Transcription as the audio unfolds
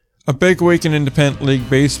A big week in Independent League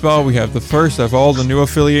Baseball. We have the first of all the new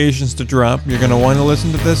affiliations to drop. You're going to want to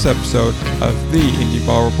listen to this episode of the Indie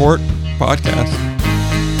Ball Report podcast.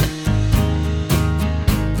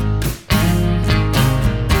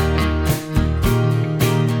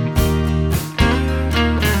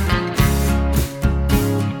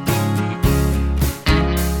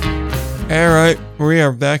 Alright, we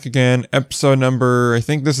are back again. Episode number, I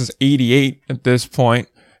think this is 88 at this point.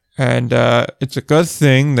 And it's a good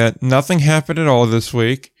thing that nothing happened at all this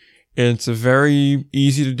week. It's a very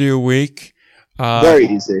easy to do week. Very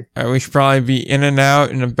easy. We should probably be in and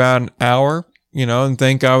out in about an hour, and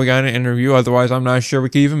thank God we got an interview. Otherwise, I'm not sure we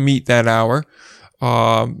could even meet that hour.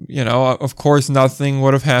 Of course, nothing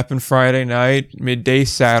would have happened Friday night, midday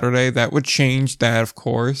Saturday. That would change that, of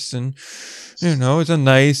course. And, it's a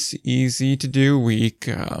nice, easy to do week.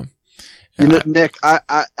 Nick,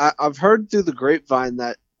 I've heard through the grapevine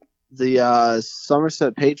that the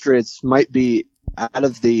Somerset Patriots might be out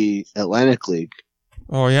of the Atlantic League.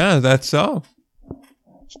 Oh yeah, that's so.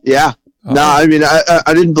 Yeah. Oh. No, I mean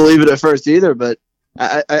I didn't believe it at first either, but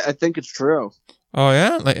I think it's true. Oh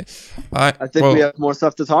yeah, I think we have more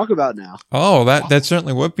stuff to talk about now. Oh, that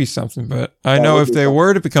certainly would be something. But I know if they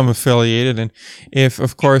were to become affiliated, and if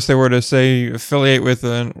of course they were to say affiliate with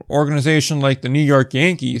an organization like the New York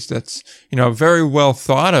Yankees, that's very well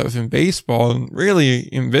thought of in baseball and really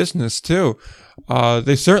in business too.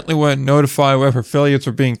 They certainly wouldn't notify whether affiliates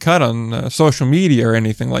were being cut on social media or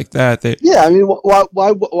anything like that. Yeah, I mean,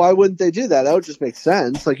 why wouldn't they do that? That would just make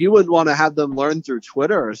sense. Like, you wouldn't want to have them learn through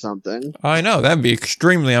Twitter or something. I know, that'd be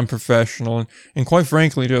extremely unprofessional and quite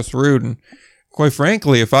frankly, just rude. And quite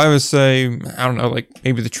frankly, if I was, say, I don't know, like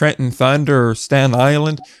maybe the Trenton Thunder or Staten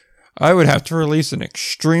Island, I would have to release an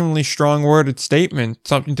extremely strong worded statement,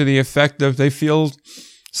 something to the effect of they feel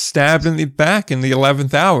stabbed in the back in the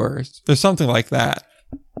 11th hour or something like that.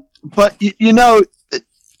 But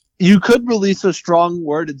you could release a strong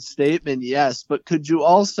worded statement, yes, but could you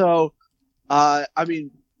also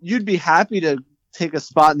you'd be happy to take a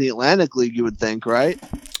spot in the Atlantic League, you would think, right?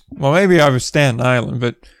 Well, maybe I was Staten Island,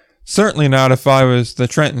 but certainly not if I was the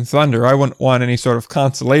Trenton Thunder. I wouldn't want any sort of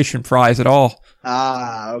consolation prize at all.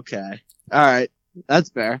 Okay, all right, that's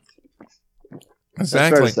fair.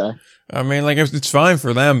 Exactly. That's fair to say. I mean, like, it's fine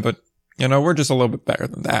for them, but, we're just a little bit better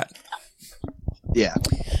than that. Yeah,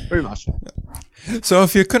 pretty much. So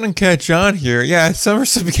if you couldn't catch on here,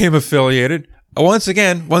 Somerset became affiliated. Once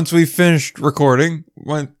again, once we finished recording,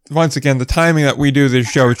 once again, the timing that we do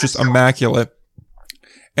this show is just immaculate.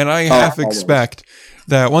 And I half expect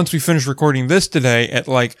that once we finish recording this today at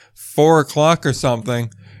like 4 o'clock or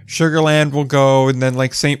something, Sugarland will go, and then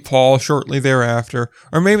like St. Paul shortly thereafter.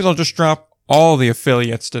 Or maybe they'll just drop all the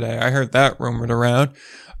affiliates today. I heard that rumored around.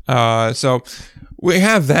 So we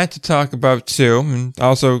have that to talk about too. And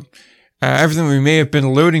also, everything we may have been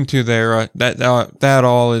alluding to there, that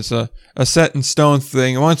all is a set in stone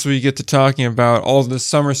thing. And once we get to talking about all the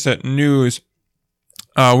Somerset news,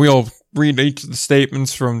 we'll read each of the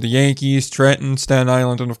statements from the Yankees, Trenton, Staten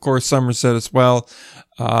Island, and of course Somerset as well.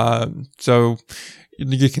 So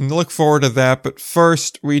you can look forward to that, but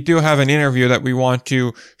first, we do have an interview that we want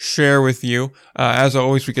to share with you. As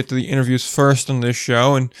always, we get to the interviews first on this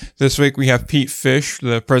show, and this week we have Pete Fish,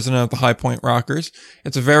 the president of the High Point Rockers.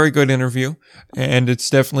 It's a very good interview, and it's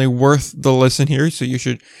definitely worth the listen here, so you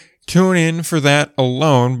should tune in for that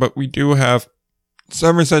alone, but we do have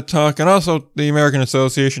Somerset talk, and also the American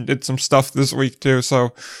Association did some stuff this week too,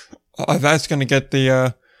 so that's going to get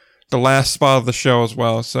the last spot of the show as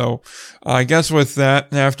well. So I guess with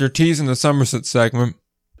that, after teasing the Somerset segment,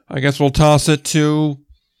 I guess we'll toss it to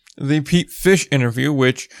the Pete Fish interview,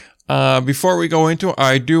 which before we go into it,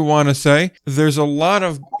 I do want to say there's a lot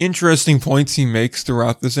of interesting points he makes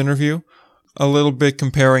throughout this interview. A little bit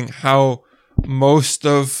comparing how most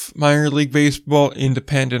of minor league baseball,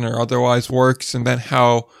 independent or otherwise, works, and then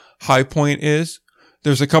how High Point is.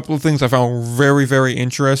 There's a couple of things I found very, very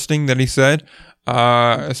interesting that he said.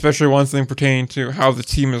 Especially one thing pertaining to how the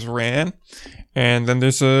team is ran. And then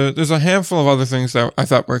there's a handful of other things that I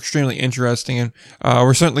thought were extremely interesting, and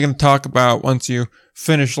we're certainly going to talk about once you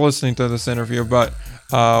finish listening to this interview. But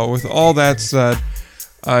with all that said,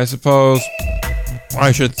 I suppose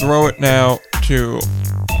I should throw it now to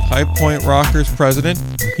High Point Rockers president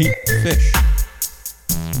Pete Fish.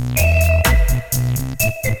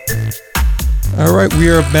 All right, we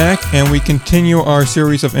are back, and we continue our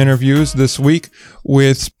series of interviews this week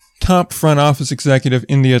with top front office executive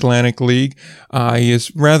in the Atlantic League. He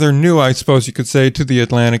is rather new, I suppose you could say, to the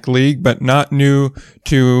Atlantic League, but not new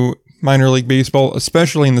to minor league baseball,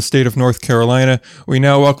 especially in the state of North Carolina. We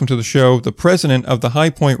now welcome to the show the president of the High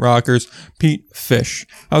Point Rockers, Pete Fish.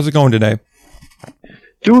 How's it going today?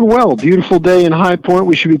 Doing well. Beautiful day in High Point.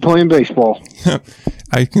 We should be playing baseball.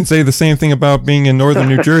 I can say the same thing about being in northern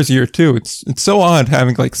New Jersey here, too. It's so odd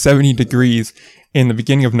having like 70 degrees in the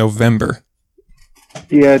beginning of November.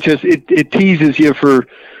 Yeah, it teases you for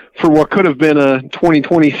what could have been a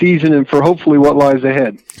 2020 season and for hopefully what lies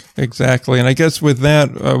ahead. Exactly. And I guess with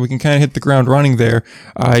that, we can kind of hit the ground running there.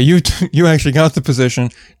 You actually got the position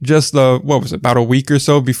just, about a week or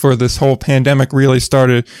so before this whole pandemic really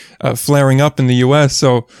started flaring up in the U.S.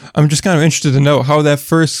 So I'm just kind of interested to know how that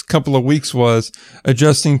first couple of weeks was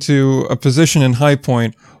adjusting to a position in High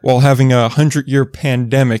Point while having a 100-year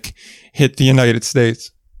pandemic hit the United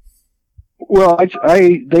States. Well,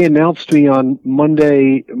 they announced me on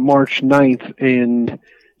Monday, March 9th, and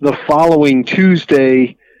the following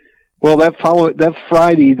Tuesday, that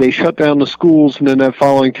Friday they shut down the schools, and then that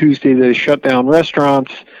following Tuesday they shut down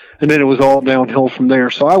restaurants, and then it was all downhill from there.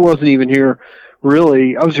 So I wasn't even here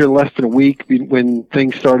really. I was here less than a week when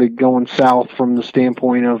things started going south from the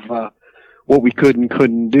standpoint of what we could and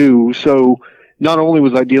couldn't do. So not only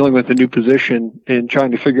was I dealing with a new position and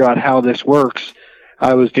trying to figure out how this works,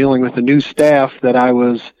 I was dealing with a new staff that I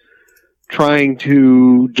was trying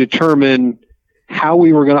to determine how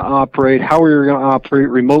we were going to operate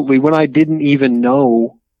remotely when I didn't even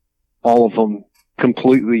know all of them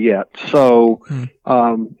completely yet. So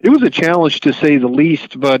it was a challenge to say the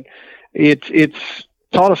least, but it's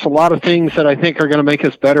taught us a lot of things that I think are going to make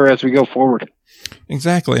us better as we go forward.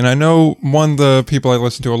 Exactly. And I know one of the people I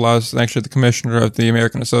listen to a lot is actually the commissioner of the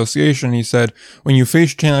American Association. He said, when you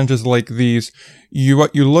face challenges like these,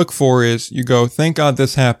 what you look for is you go, thank God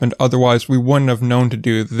this happened. Otherwise, we wouldn't have known to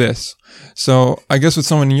do this. So I guess with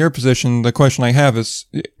someone in your position, the question I have is,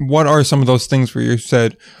 what are some of those things where you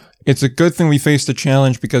said, it's a good thing we faced a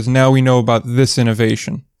challenge because now we know about this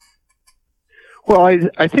innovation? Well,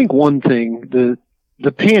 I think one thing,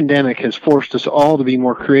 the pandemic has forced us all to be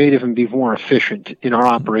more creative and be more efficient in our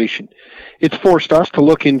operation. It's forced us to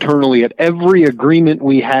look internally at every agreement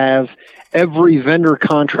we have, every vendor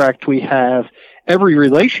contract we have, every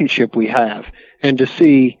relationship we have, and to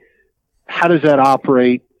see how does that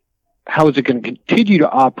operate, how is it going to continue to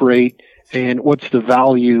operate, and what's the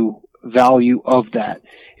value of that.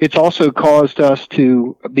 It's also caused us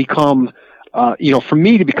to become for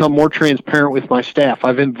me to become more transparent with my staff.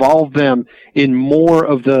 I've involved them in more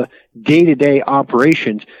of the day-to-day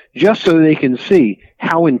operations just so they can see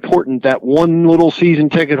how important that one little season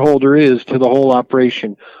ticket holder is to the whole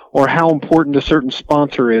operation, or how important a certain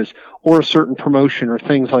sponsor is, or a certain promotion, or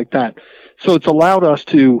things like that. So it's allowed us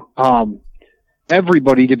to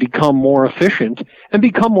everybody to become more efficient and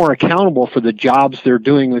become more accountable for the jobs they're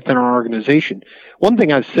doing within our organization. One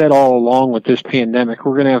thing I've said all along with this pandemic,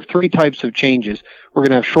 we're going to have three types of changes. We're going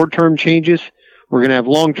to have short-term changes, we're going to have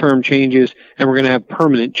long-term changes, and we're going to have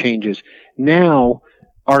permanent changes. Now,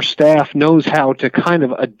 our staff knows how to kind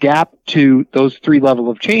of adapt to those three levels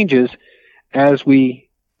of changes as we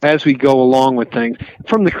go along with things.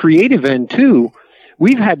 From the creative end, too,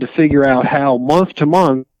 we've had to figure out how month to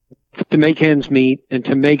month to make ends meet and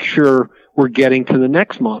to make sure we're getting to the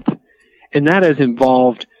next month. And that has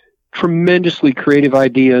involved tremendously creative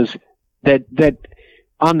ideas that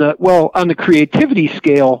on the creativity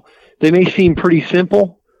scale, they may seem pretty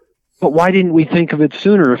simple, but why didn't we think of it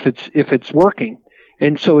sooner if it's working?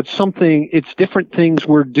 And so it's different things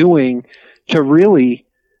we're doing to really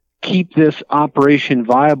keep this operation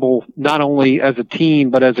viable, not only as a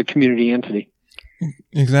team, but as a community entity.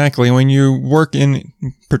 Exactly. When you work in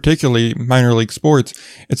particularly minor league sports,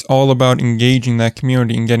 it's all about engaging that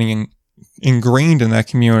community and getting ingrained in that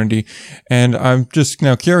community. And I'm just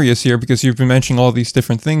now curious here, because you've been mentioning all these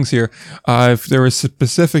different things here. If there are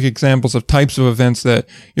specific examples of types of events that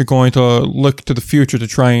you're going to look to the future to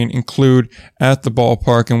try and include at the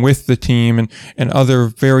ballpark and with the team and other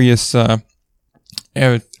various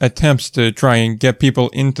attempts to try and get people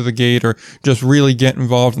into the gate or just really get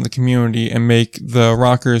involved in the community and make the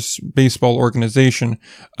Rockers baseball organization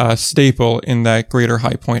a staple in that greater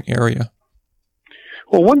High Point area?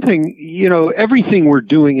 Well, one thing, everything we're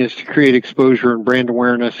doing is to create exposure and brand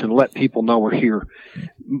awareness and let people know we're here.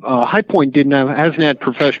 High Point hasn't had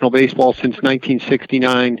professional baseball since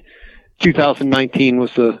 1969. 2019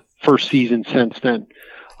 was the first season since then.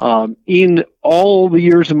 In all the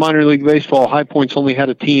years of minor league baseball, High Point's only had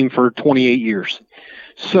a team for 28 years.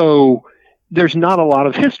 So there's not a lot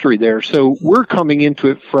of history there. So we're coming into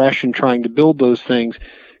it fresh and trying to build those things.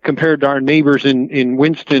 Compared to our neighbors in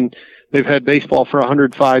Winston, they've had baseball for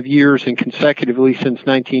 105 years and consecutively since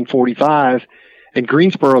 1945. And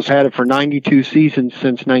Greensboro's had it for 92 seasons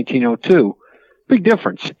since 1902. Big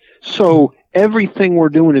difference. So everything we're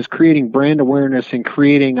doing is creating brand awareness and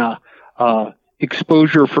creating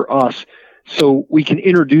exposure for us so we can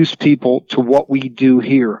introduce people to what we do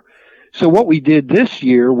here. So what we did this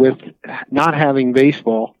year with not having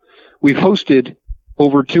baseball, we've hosted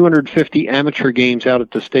over 250 amateur games out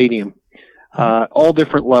at the stadium, all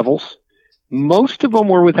different levels. Most of them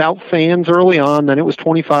were without fans early on. Then it was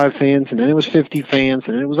 25 fans, and then it was 50 fans,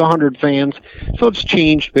 and then it was 100 fans. So it's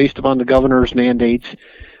changed based upon the governor's mandates.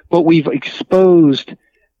 But we've exposed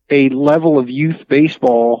a level of youth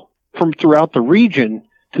baseball from throughout the region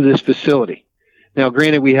to this facility. Now,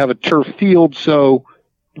 granted, we have a turf field, so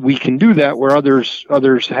we can do that where others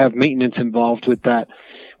have maintenance involved with that.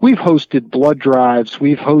 We've hosted blood drives.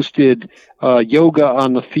 We've hosted yoga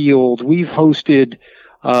on the field. We've hosted,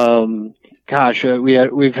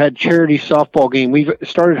 we've had charity softball game. We've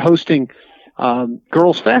started hosting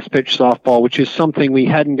girls fast pitch softball, which is something we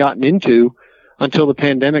hadn't gotten into until the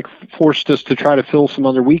pandemic forced us to try to fill some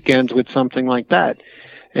other weekends with something like that.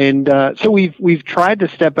 And so we've tried to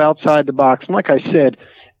step outside the box. And like I said,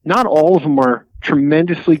 not all of them are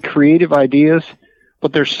tremendously creative ideas,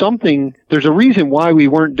 but there's a reason why we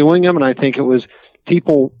weren't doing them, and I think it was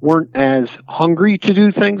people weren't as hungry to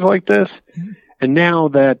do things like this. Mm-hmm. And now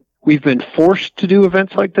that we've been forced to do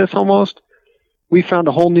events like this almost, we found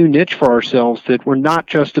a whole new niche for ourselves, that we're not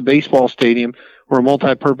just a baseball stadium, we're a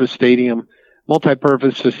multi-purpose stadium,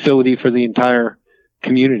 multi-purpose facility for the entire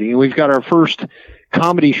community. And we've got our first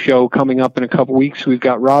comedy show coming up in a couple weeks. We've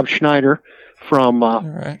got Rob Schneider from,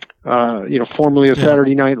 formerly of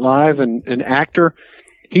Saturday Night Live and an actor.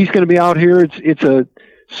 He's going to be out here. It's a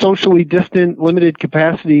socially distant, limited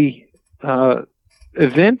capacity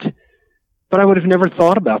event, but I would have never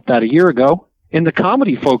thought about that a year ago. And the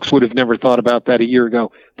comedy folks would have never thought about that a year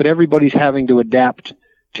ago. But everybody's having to adapt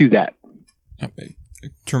to that.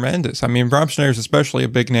 Tremendous. I mean, Rob Schneider's especially a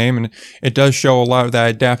big name, and it does show a lot of that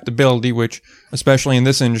adaptability, which, especially in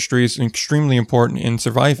this industry, is extremely important in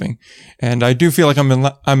surviving. And I do feel like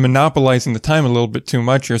I'm monopolizing the time a little bit too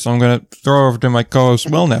much here, so I'm going to throw over to my co-host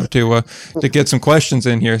Will now to get some questions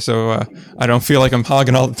in here, so I don't feel like I'm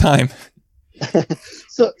hogging all the time.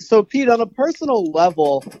 So Pete, on a personal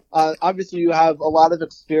level, obviously you have a lot of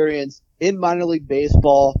experience in minor league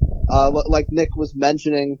baseball, like Nick was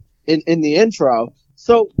mentioning in the intro.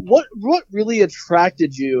 So what really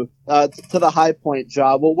attracted you to the High Point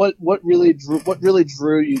job? Well, what really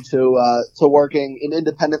drew you to working in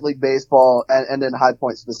independent league baseball and in High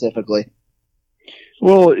Point specifically?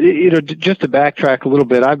 Well, just to backtrack a little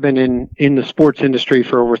bit, I've been in the sports industry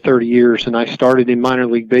for over 30 years, and I started in minor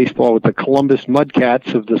league baseball with the Columbus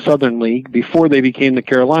Mudcats of the Southern League before they became the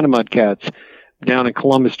Carolina Mudcats down in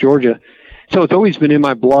Columbus, Georgia. So it's always been in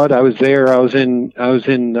my blood. I was there. I was in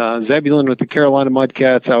Zebulon with the Carolina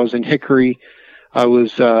Mudcats. I was in Hickory. I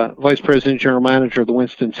was vice president, general manager of the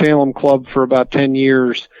Winston-Salem Club for about 10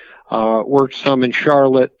 years. Worked some in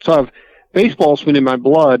Charlotte. So baseball's been in my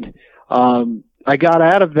blood. I got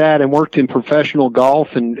out of that and worked in professional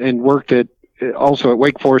golf and worked also at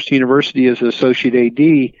Wake Forest University as an associate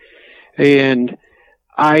AD. And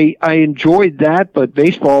I enjoyed that, but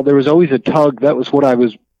baseball, there was always a tug. That was what I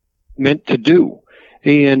was meant to do.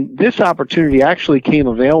 And this opportunity actually came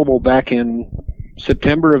available back in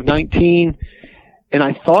September of 19, and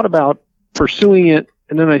I thought about pursuing it,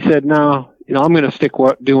 and then I said, no, I'm going to stick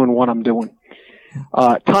doing what I'm doing.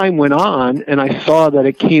 Time went on, and I saw that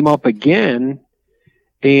it came up again,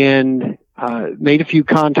 and made a few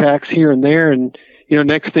contacts here and there, and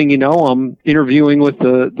next thing you know, I'm interviewing with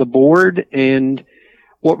the board, and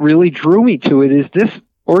what really drew me to it is this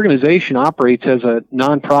organization operates as a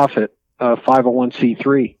nonprofit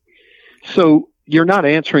 501c3. So you're not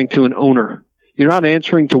answering to an owner. You're not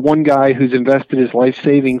answering to one guy who's invested his life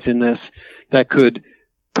savings in this that could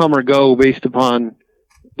come or go based upon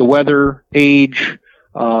the weather, age,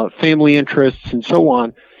 family interests, and so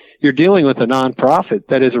on. You're dealing with a nonprofit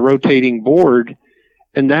that is a rotating board,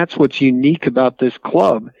 and that's what's unique about this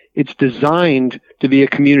club. It's designed to be a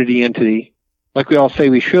community entity, like we all say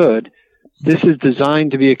we should. This is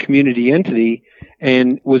designed to be a community entity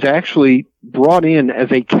and was actually brought in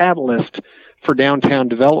as a catalyst for downtown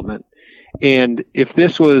development. And if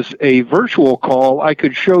this was a virtual call, I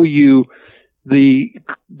could show you the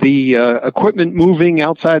equipment moving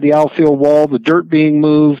outside the outfield wall, the dirt being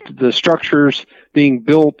moved, the structures being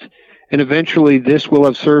built, and eventually this will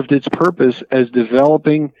have served its purpose as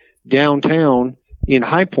developing downtown in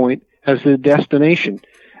High Point as the destination.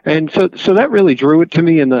 And so that really drew it to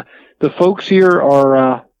me, and the folks here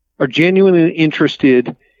are genuinely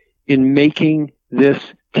interested in making this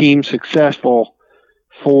team successful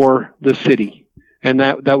for the city, and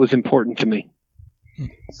that was important to me.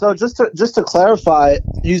 So just to clarify,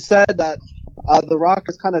 you said that the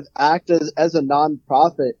Rockets kind of act as a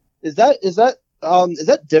nonprofit. Is that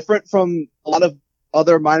different from a lot of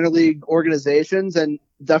other minor league organizations, and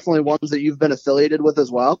definitely ones that you've been affiliated with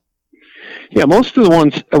as well? Yeah, most of the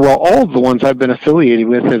ones, well, all of the ones I've been affiliated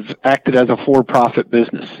with have acted as a for-profit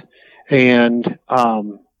business. And,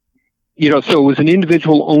 so it was an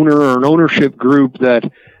individual owner or an ownership group that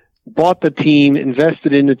bought the team,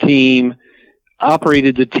 invested in the team,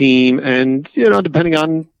 operated the team, and, depending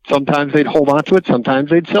on, sometimes they'd hold on to it,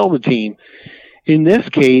 sometimes they'd sell the team. In this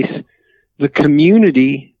case, the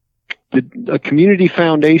community, a community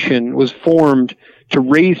foundation was formed to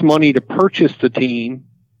raise money to purchase the team.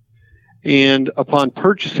 And upon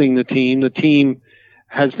purchasing the team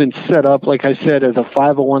has been set up, like I said, as a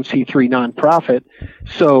 501c3 nonprofit.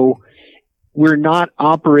 So we're not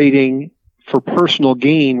operating for personal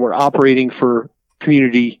gain. We're operating for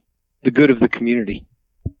community, the good of the community.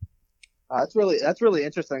 That's really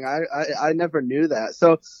interesting. I never knew that.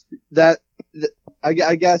 So I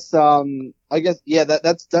guess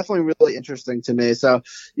that's definitely really interesting to me. So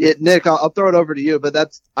Nick, I'll throw it over to you, but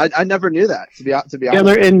I never knew that to be honest. Yeah,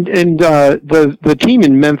 the team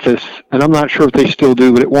in Memphis, and I'm not sure if they still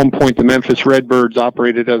do, but at one point the Memphis Redbirds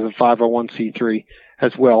operated as a 501c3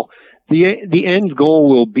 as well. The end goal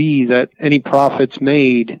will be that any profits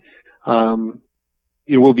made,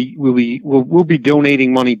 we'll be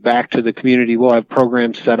donating money back to the community. We'll have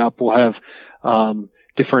programs set up. We'll have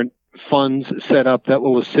different funds set up that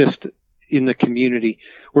will assist in the community.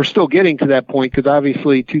 We're still getting to that point because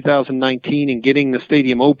obviously 2019 and getting the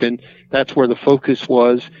stadium open, that's where the focus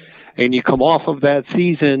was. And you come off of that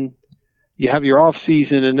season, you have your off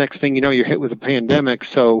season, and next thing you know, you're hit with a pandemic.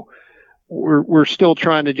 So we're still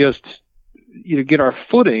trying to just get our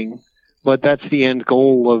footing. But that's the end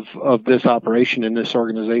goal of this operation in this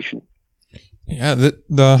organization. Yeah,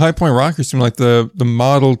 the High Point Rockers seem like the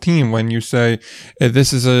model team when you say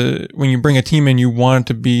when you bring a team in, you want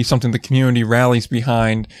it to be something the community rallies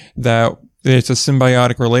behind, that it's a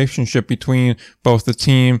symbiotic relationship between both the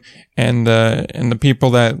team and the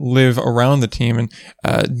people that live around the team. And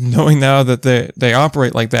knowing now that they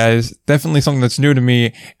operate like that is definitely something that's new to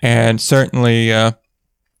me, and certainly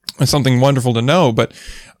something wonderful to know. But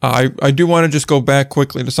I do want to just go back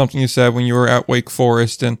quickly to something you said when you were at Wake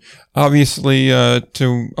Forest. And obviously,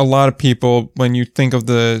 to a lot of people, when you think of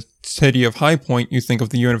the city of High Point, you think of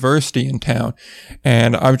the university in town.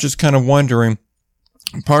 And I was just kind of wondering,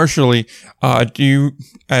 partially, do you,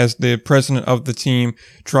 as the president of the team,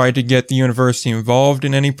 try to get the university involved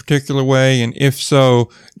in any particular way? And if so,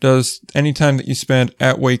 does any time that you spent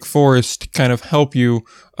at Wake Forest kind of help you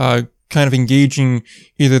kind of engaging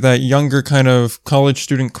either that younger kind of college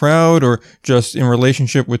student crowd, or just in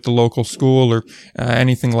relationship with the local school, or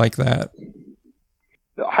anything like that?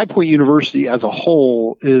 High Point University as a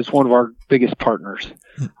whole is one of our biggest partners.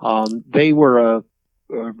 They were a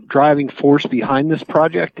driving force behind this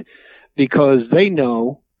project because they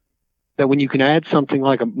know that when you can add something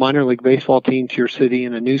like a minor league baseball team to your city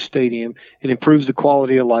in a new stadium, it improves the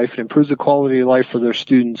quality of life. It improves the quality of life for their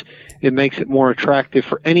students. It makes it more attractive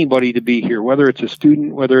for anybody to be here, whether it's a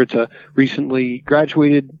student, whether it's a recently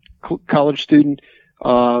graduated college student,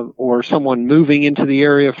 or someone moving into the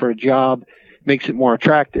area for a job. Makes it more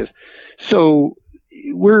attractive. So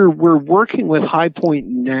we're working with High Point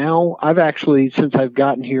now. I've actually, since I've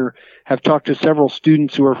gotten here, have talked to several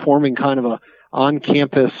students who are forming kind of a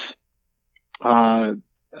on-campus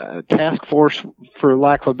task force, for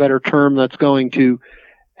lack of a better term, that's going to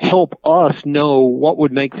help us know what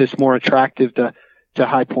would make this more attractive to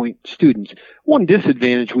High Point students. One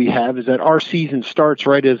disadvantage we have is that our season starts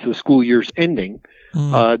right as the school year's ending.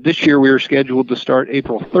 This year we were scheduled to start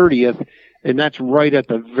April 30th, and that's right at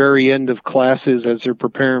the very end of classes as they're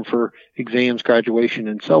preparing for exams, graduation,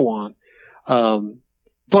 and so on.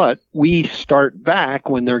 But we start back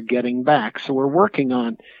when they're getting back. So we're working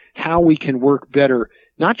on how we can work better,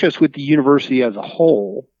 not just with the university as a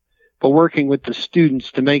whole, but working with the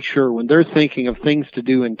students to make sure when they're thinking of things to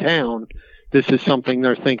do in town, this is something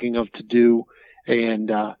they're thinking of to do.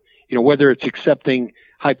 And, whether it's accepting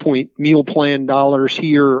High Point meal plan dollars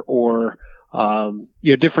here or,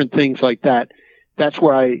 different things like that. That's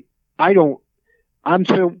why I'm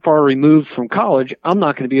so far removed from college, I'm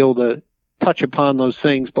not going to be able to touch upon those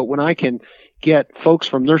things. But when I can get folks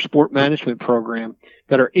from their sport management program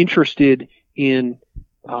that are interested in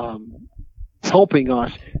helping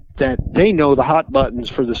us, that they know the hot buttons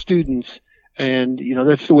for the students, and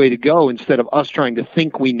that's the way to go instead of us trying to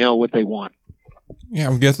think we know what they want. Yeah,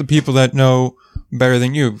 we get the people that know better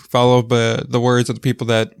than you. Follow the words of the people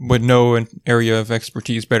that would know an area of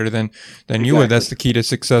expertise better than you would. That's the key to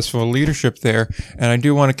successful leadership there. And I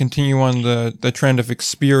do want to continue on the trend of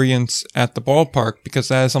experience at the ballpark, because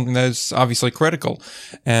that is something that is obviously critical.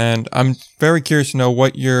 And I'm very curious to know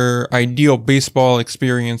what your ideal baseball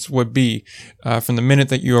experience would be, from the minute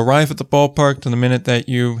that you arrive at the ballpark to the minute that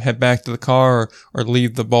you head back to the car or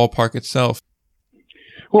leave the ballpark itself.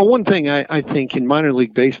 Well, one thing I think in minor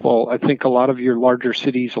league baseball, I think a lot of your larger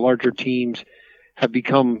cities, larger teams have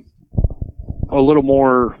become a little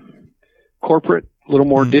more corporate, a little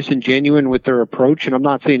more disingenuous with their approach. And I'm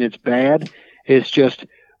not saying it's bad. It's just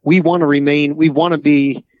we want to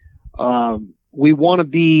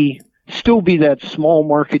still be that small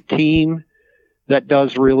market team that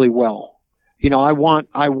does really well. You know, I want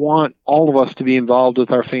all of us to be involved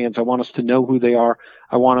with our fans. I want us to know who they are.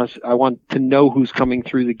 I want to know who's coming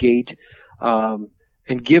through the gate, and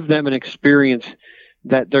give them an experience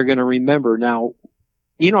that they're going to remember. Now,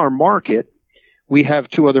 in our market, we have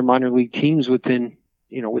two other minor league teams within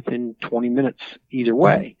 20 minutes either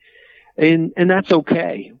way. And that's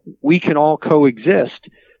okay. We can all coexist,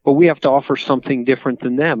 but we have to offer something different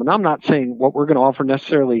than them. And I'm not saying what we're going to offer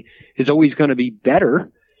necessarily is always going to be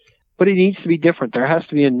better, but it needs to be different. There has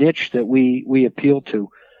to be a niche that we appeal to.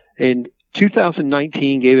 And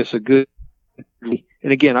 2019 gave us a good, and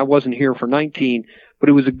again, I wasn't here for 19, but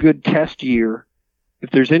it was a good test year.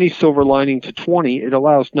 If there's any silver lining to 20, it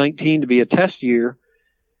allows 19 to be a test year,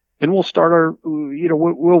 and we'll start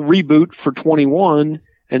we'll reboot for 21,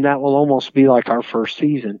 and that will almost be like our first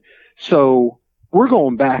season. So we're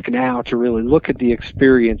going back now to really look at the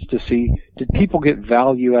experience to see, did people get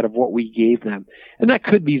value out of what we gave them? And that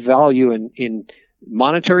could be value in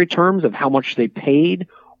monetary terms of how much they paid,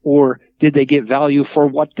 or did they get value for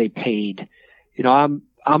what they paid? You know,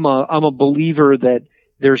 I'm a believer that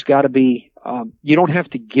there's got to be, you don't have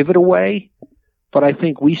to give it away, but I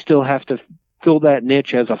think we still have to fill that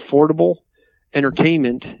niche as affordable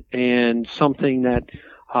entertainment and something that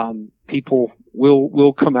people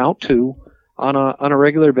will come out to on a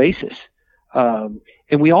regular basis. And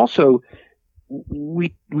we also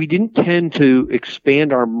we didn't tend to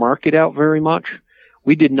expand our market out very much.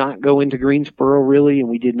 We did not go into Greensboro really, and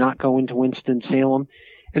we did not go into Winston-Salem.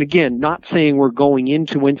 And again, not saying we're going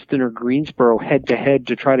into Winston or Greensboro head to head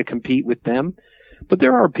to try to compete with them, but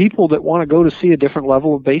there are people that want to go to see a different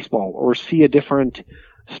level of baseball or see a different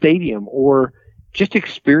stadium or just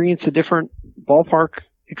experience a different ballpark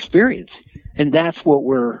experience. And that's what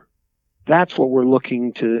we're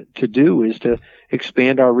looking to do, is to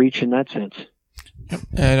expand our reach in that sense.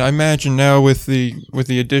 And I imagine now with the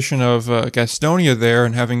addition of Gastonia there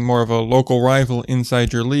and having more of a local rival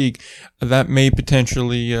inside your league, that may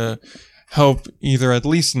potentially help either at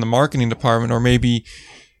least in the marketing department, or maybe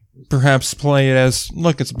perhaps play it as,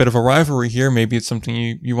 look, it's a bit of a rivalry here. Maybe it's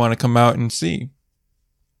something you want to come out and see.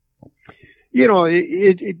 You know,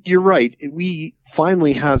 you're right. We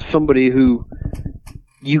finally have somebody who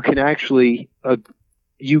you can actually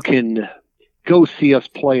you can go see us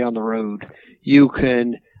play on the road. You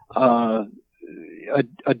can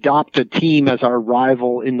adopt a team as our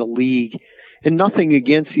rival in the league, and nothing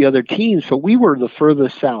against the other teams, but we were the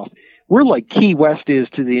furthest south. We're like Key West is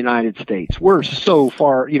to the United States. We're so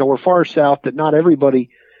far, we're far south that not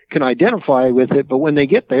everybody can identify with it, but when they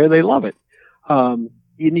get there, they love it. So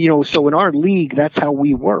in our league, that's how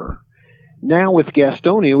we were. Now with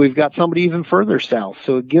Gastonia, we've got somebody even further south,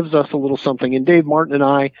 so it gives us a little something. And Dave Martin and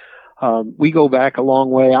I, we go back a long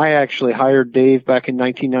way. I actually hired Dave back in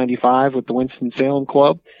 1995 with the Winston-Salem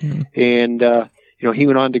Club, and he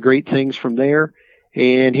went on to great things from there.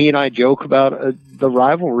 And he and I joke about the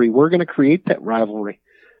rivalry. We're going to create that rivalry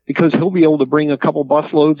because he'll be able to bring a couple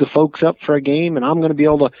busloads of folks up for a game, and I'm going to be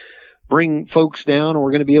able to bring folks down, and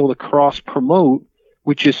we're going to be able to cross-promote,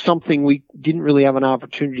 which is something we didn't really have an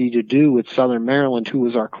opportunity to do with Southern Maryland, who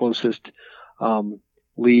was our closest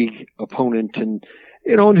league opponent. And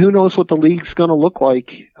who knows what the league's going to look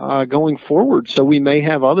like going forward. So we may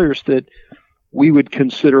have others that we would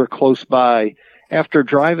consider close by. After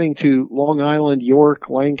driving to Long Island, York,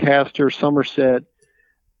 Lancaster, Somerset,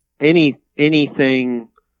 anything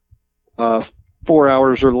 4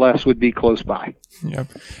 hours or less would be close by. Yep.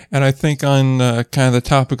 And I think on kind of the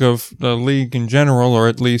topic of the league in general, or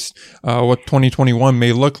at least what 2021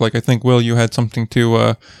 may look like, I think, Will, you had something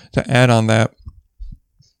to add on that.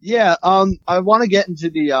 Yeah, I want to get into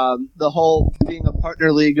the whole being a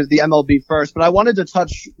partner league of the MLB first, but I wanted to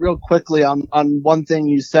touch real quickly on one thing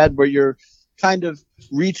you said, where you're kind of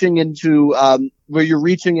reaching into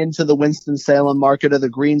the Winston-Salem market or the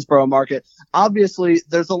Greensboro market. Obviously,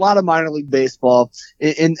 there's a lot of minor league baseball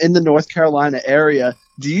in the North Carolina area.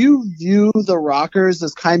 Do you view the Rockers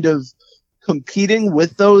as kind of competing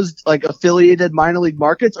with those like affiliated minor league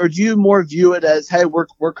markets, or do you more view it as, hey,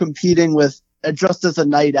 we're competing with just as a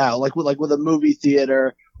night out, like with a movie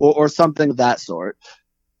theater or something of that sort?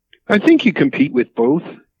 I think you compete with both.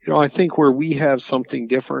 I think where we have something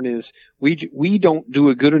different is we don't do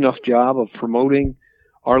a good enough job of promoting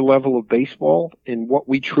our level of baseball and what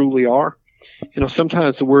we truly are.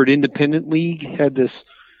 Sometimes the word independent league had this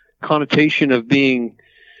connotation of being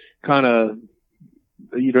kind of,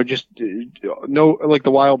 just no, like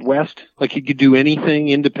the Wild West, like you could do anything,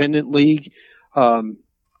 independent league.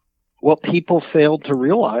 What people failed to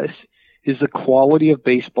realize is the quality of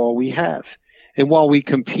baseball we have. And while we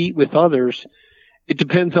compete with others, it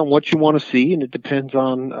depends on what you want to see, and it depends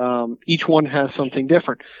on each one has something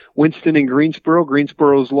different. Winston and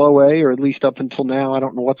Greensboro's low A, or at least up until now. I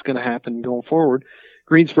don't know what's going to happen going forward.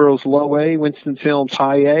 Greensboro's low A, Winston-Salem's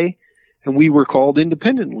high A, and we were called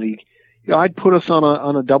independent league. I'd put us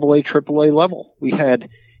on a double A, triple A level. We had,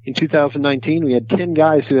 in 2019, we had 10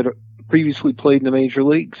 guys who had previously played in the major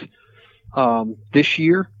leagues. This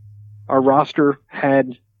year, our roster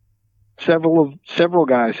had several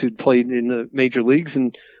guys who'd played in the major leagues,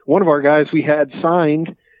 and one of our guys we had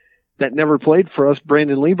signed that never played for us,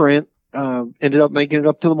 Brandon Liebrandt, ended up making it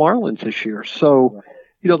up to the Marlins this year. So,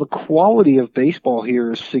 the quality of baseball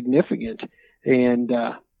here is significant, and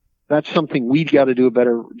that's something we've got to do a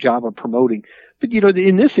better job of promoting. But,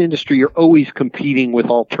 in this industry, you're always competing with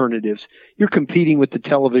alternatives. You're competing with the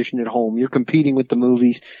television at home. You're competing with the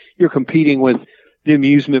movies. You're competing with the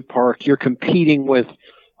amusement park. You're competing with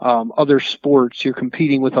other sports. You're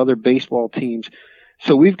competing with other baseball teams.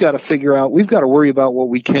 So we've got to worry about what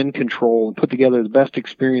we can control and put together the best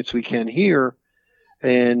experience we can here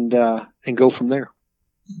and go from there.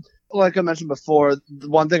 Like I mentioned before, the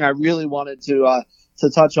one thing I really wanted to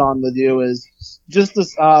touch on with you is just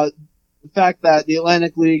this, the fact that the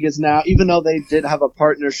Atlantic League is now, even though they did have a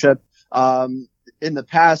partnership in the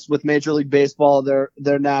past with Major League Baseball,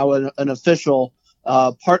 they're now an official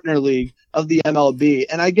partner league of the MLB.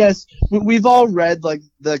 And I guess we've all read like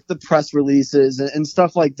the press releases and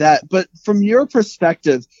stuff like that. But from your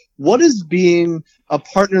perspective, what does being a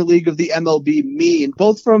partner league of the MLB mean,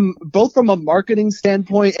 both from a marketing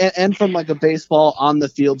standpoint and from like a baseball on the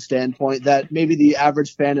field standpoint that maybe the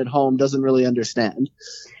average fan at home doesn't really understand?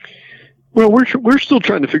 Well, we're still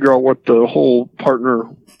trying to figure out what the whole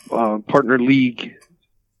partner league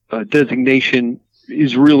designation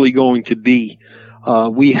is really going to be.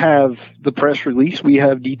 We have the press release, we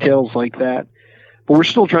have details like that, but we're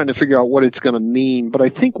still trying to figure out what it's going to mean. But I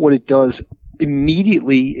think what it does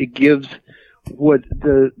immediately, it gives what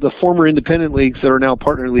the former independent leagues that are now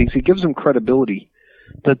partner leagues, it gives them credibility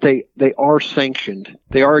that they are sanctioned,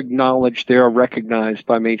 they are acknowledged, they are recognized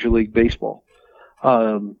by Major League Baseball.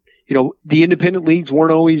 The independent leagues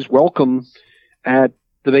weren't always welcome at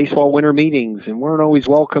the baseball winter meetings and weren't always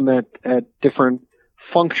welcome at different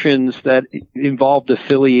functions that involved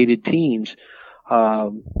affiliated teams.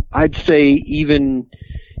 I'd say even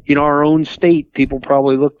in our own state, people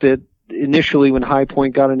probably looked at initially when High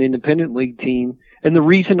Point got an independent league team. And the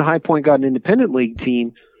reason High Point got an independent league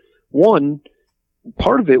team, one,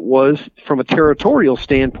 part of it was from a territorial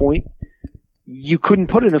standpoint, you couldn't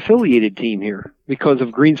put an affiliated team here because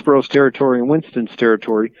of Greensboro's territory and Winston's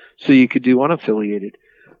territory, so you could do unaffiliated.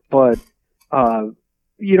 But,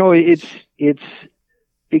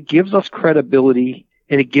 it gives us credibility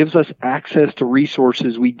and it gives us access to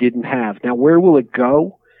resources we didn't have. Now, where will it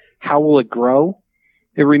go? How will it grow?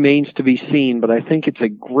 It remains to be seen, but I think it's a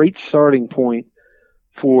great starting point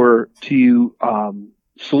to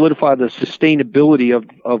solidify the sustainability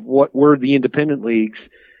of what were the independent leagues,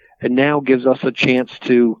 and now gives us a chance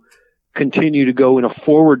to continue to go in a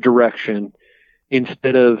forward direction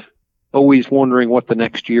instead of always wondering what the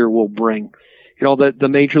next year will bring. The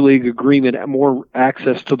Major League agreement, more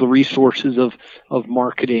access to the resources of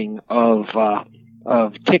marketing, of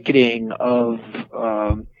ticketing, of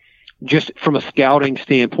just from a scouting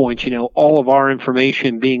standpoint, all of our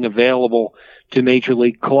information being available to Major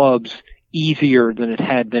League clubs easier than it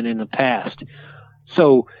had been in the past.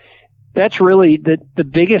 So that's really the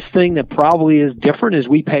biggest thing that probably is different is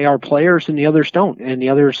we pay our players and the others don't, and the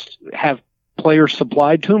others have players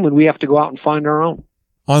supplied to them and we have to go out and find our own.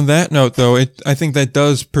 On that note, though, I think that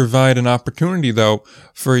does provide an opportunity, though,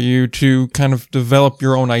 for you to kind of develop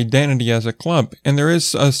your own identity as a club. And there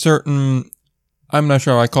is a certain I'm not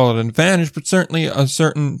sure I call it an advantage, but certainly a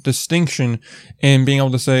certain distinction in being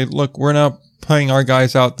able to say, look, we're not putting our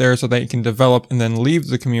guys out there so they can develop and then leave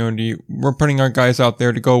the community. We're putting our guys out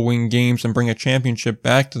there to go win games and bring a championship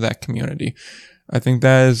back to that community. I think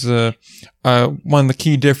that is one of the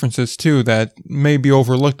key differences, too, that may be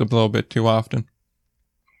overlooked a little bit too often.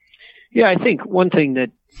 Yeah, I think one thing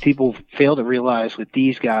that people fail to realize with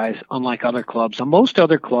these guys, unlike other clubs, on most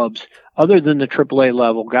other clubs, other than the AAA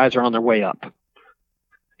level, guys are on their way up.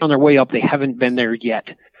 On their way up, they haven't been there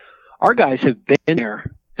yet. Our guys have been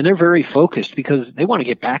there, and they're very focused because they want to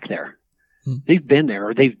get back there. They've been there,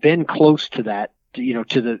 or they've been close to that,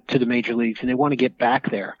 to the major leagues, and they want to get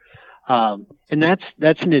back there. And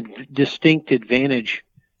that's a distinct advantage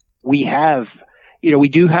we have. We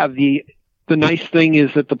do have the nice thing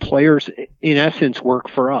is that the players, in essence, work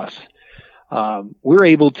for us.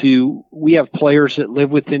 We have players that live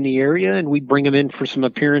within the area, and we bring them in for some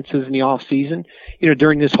appearances in the off season.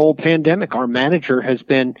 During this whole pandemic, our manager has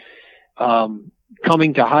been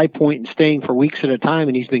coming to High Point and staying for weeks at a time,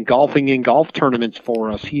 and he's been golfing in golf tournaments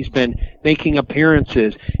for us. He's been making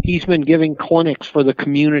appearances. He's been giving clinics for the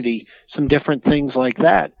community, some different things like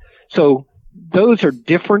that. So those are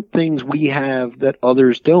different things we have that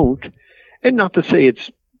others don't. And not to say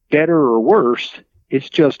it's better or worse. It's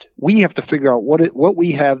just we have to figure out what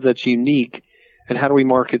we have that's unique, and how do we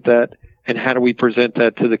market that, and how do we present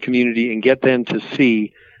that to the community and get them to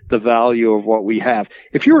see the value of what we have.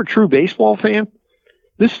 If you're a true baseball fan,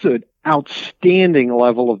 this is an outstanding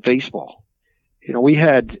level of baseball. We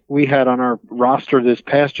had on our roster this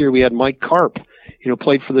past year, we had Mike Karp,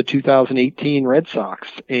 played for the 2018 Red Sox,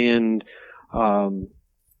 and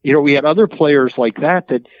we had other players like that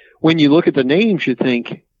when you look at the names, you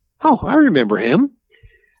think, oh, I remember him.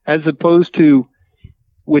 As opposed to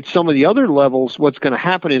with some of the other levels, what's going to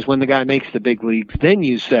happen is when the guy makes the big leagues, then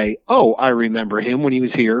you say, oh, I remember him when he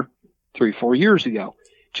was here 3-4 years ago.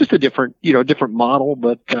 Just a different model,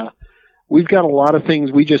 but we've got a lot of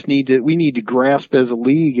things we need to grasp as a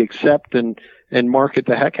league, accept and market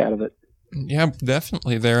the heck out of it. Yeah,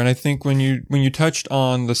 definitely there. And I think when you touched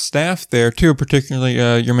on the staff there too, particularly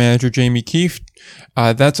your manager, Jamie Keefe,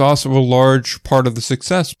 that's also a large part of the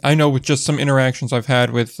success. I know with just some interactions I've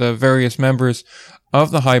had with various members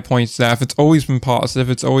of the High Point staff, it's always been positive.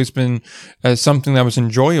 It's always been something that was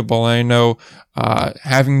enjoyable. And I know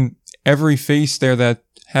having every face there that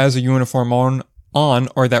has a uniform on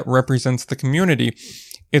or that represents the community,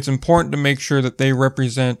 it's important to make sure that they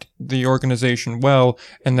represent the organization well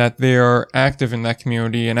and that they are active in that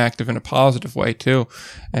community and active in a positive way too.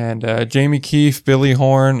 And Jamie Keefe, Billy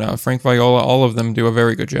Horn, Frank Viola, all of them do a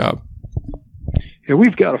very good job. Yeah,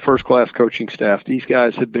 we've got a first-class coaching staff. These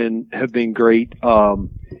guys have been great.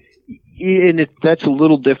 And that's a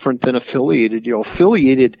little different than affiliated.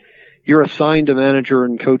 Affiliated, you're assigned a manager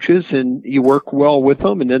and coaches, and you work well with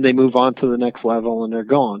them, and then they move on to the next level, and they're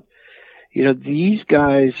gone. These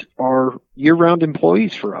guys are year-round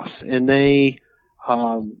employees for us, and they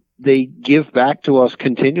give back to us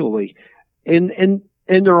continually, and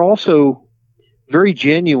they're also very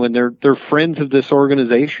genuine. They're friends of this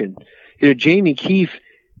organization. Jamie Keefe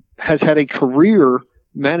has had a career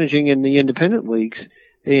managing in the independent leagues,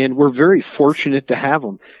 and we're very fortunate to have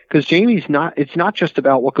him because it's not just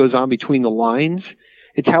about what goes on between the lines.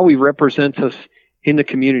 It's how he represents us in the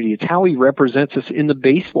community. It's how he represents us in the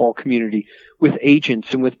baseball community with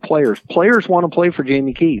agents and with players. Players want to play for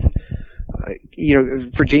Jamie Keefe,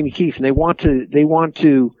 and they want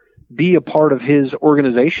to be a part of his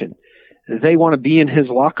organization. They want to be in his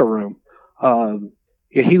locker room.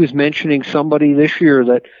 He was mentioning somebody this year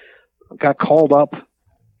that got called up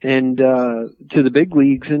and to the big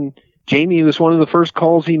leagues, and Jamie was one of the first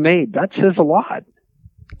calls he made. That says a lot.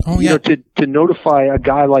 Oh yeah, to notify a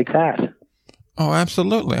guy like that. Oh,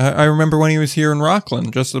 absolutely. I remember when he was here in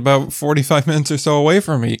Rockland, just about 45 minutes or so away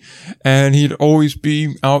from me, and he'd always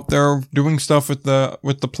be out there doing stuff with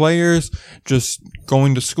the players, just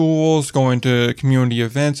going to schools, going to community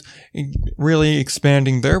events, really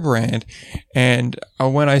expanding their brand. And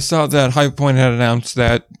when I saw that High Point had announced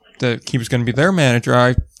that he was going to be their manager,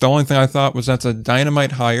 the only thing I thought was that's a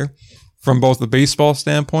dynamite hire from both the baseball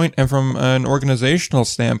standpoint and from an organizational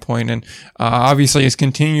standpoint. And obviously has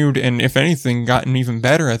continued and, if anything, gotten even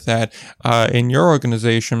better at that in your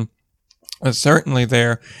organization. Certainly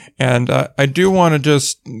there. And I do want to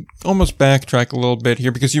just almost backtrack a little bit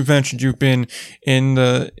here because you've mentioned you've been in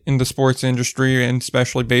the sports industry and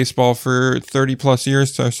especially baseball for 30 plus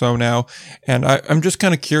years or so now. And I'm just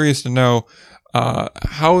kind of curious to know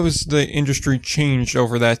how has the industry changed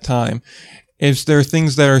over that time? is there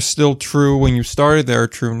things that are still true when you started that are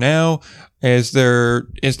true now? Is the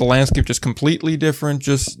landscape just completely different?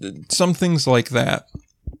 Just some things like that.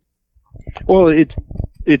 Well,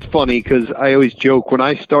 it's funny because I always joke. When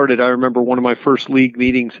I started, I remember one of my first league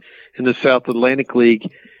meetings in the South Atlantic League,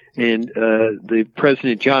 and the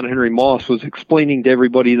president, John Henry Moss, was explaining to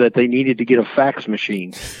everybody that they needed to get a fax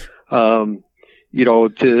machine, because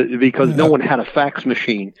no one had a fax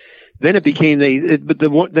machine. Then it became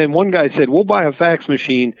then one guy said, "We'll buy a fax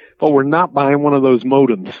machine, but we're not buying one of those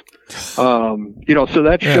modems." So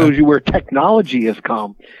that shows you where technology has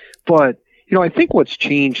come. But I think what's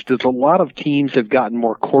changed is a lot of teams have gotten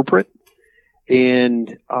more corporate,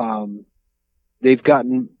 and they've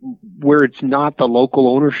gotten where it's not the local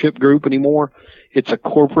ownership group anymore. It's a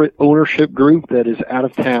corporate ownership group that is out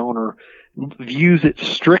of town or views it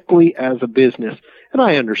strictly as a business. And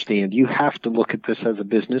I understand you have to look at this as a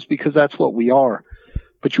business because that's what we are.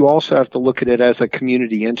 But you also have to look at it as a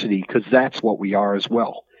community entity because that's what we are as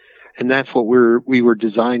well. And that's what we were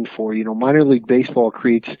designed for. Minor league baseball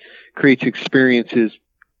creates experiences.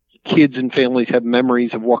 Kids and families have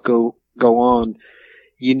memories of what go on.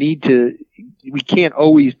 We can't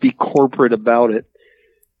always be corporate about it.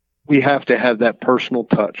 We have to have that personal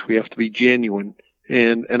touch. We have to be genuine.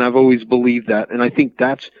 And I've always believed that. And I think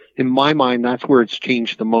that's, in my mind, that's where it's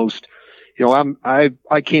changed the most. I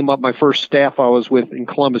came up, my first staff I was with in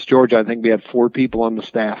Columbus, Georgia, I think we had 4 people on the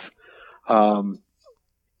staff.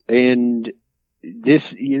 And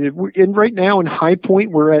right now in High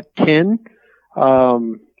Point, we're at 10.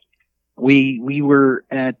 We were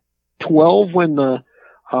at 12 when the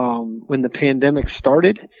pandemic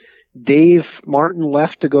started. Dave Martin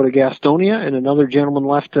left to go to Gastonia, and another gentleman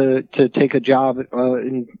left to take a job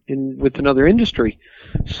with another industry.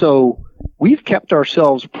 So we've kept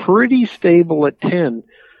ourselves pretty stable at 10.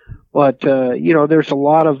 But there's a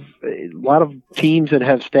lot of teams that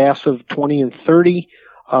have staffs of 20 and 30,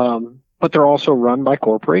 but they're also run by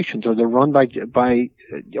corporations, or they're run by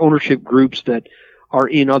ownership groups that are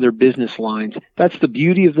in other business lines. That's the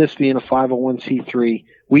beauty of this being a 501c3.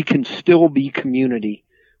 We can still be community.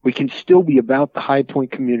 We can still be about the High Point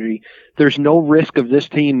community. There's no risk of this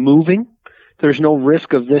team moving. There's no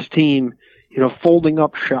risk of this team, folding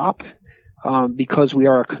up shop, because we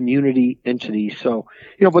are a community entity. So,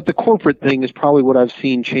 but the corporate thing is probably what I've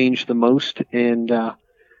seen change the most. And,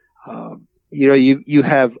 you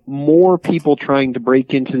have more people trying to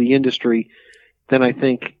break into the industry than I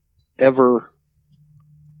think ever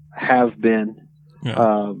have been.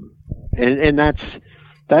 Yeah. And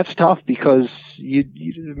that's tough because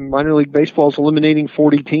minor league baseball is eliminating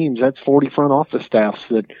 40 teams. That's 40 front office staffs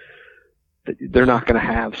that they're not going to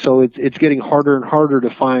have. So it's getting harder and harder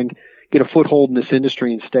to get a foothold in this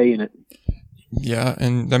industry and stay in it. Yeah,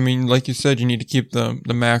 and I mean, like you said, you need to keep the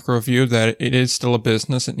macro view that it is still a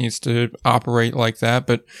business. It needs to operate like that,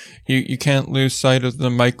 but you can't lose sight of the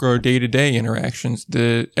micro day-to-day interactions.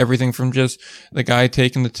 Everything from just the guy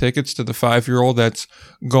taking the tickets to the 5-year-old that's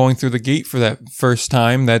going through the gate for that first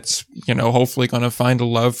time that's, hopefully going to find a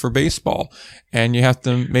love for baseball. And you have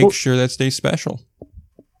to make sure that stays special.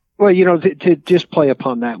 Well, to just play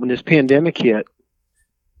upon that, when this pandemic hit,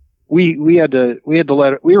 we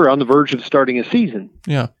were on the verge of starting a season.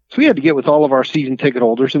 Yeah. So we had to get with all of our season ticket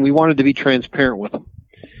holders, and we wanted to be transparent with them.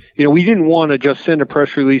 We didn't want to just send a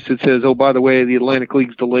press release that says, "Oh, by the way, the Atlantic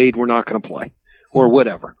League's delayed, we're not going to play," or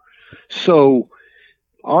whatever. So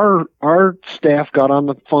our staff got on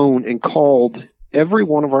the phone and called every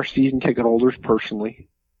one of our season ticket holders personally,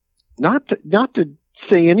 not to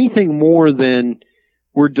say anything more than,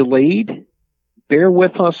 "We're delayed. Bear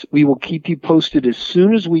with us. We will keep you posted as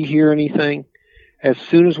soon as we hear anything, as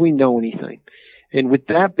soon as we know anything." And with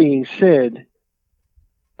that being said,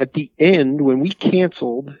 at the end, when we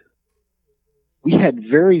canceled, we had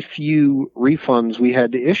very few refunds we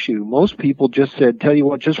had to issue. Most people just said, "Tell you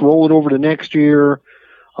what, just roll it over to next year.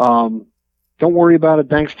 Don't worry about it.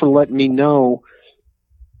 Thanks for letting me know."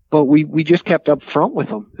 But we just kept up front with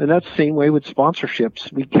them. And that's the same way with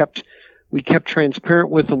sponsorships. We kept transparent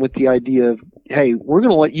with them with the idea of, "Hey, we're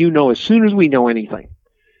going to let you know as soon as we know anything."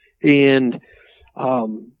 And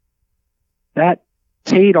that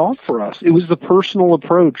paid off for us. It was the personal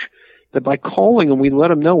approach that by calling them, we let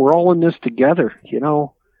them know we're all in this together.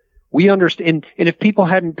 We understand. And if people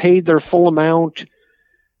hadn't paid their full amount,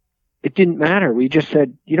 it didn't matter. We just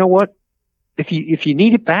said, "You know what? If you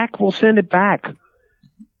need it back, we'll send it back."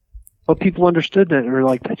 But people understood that and were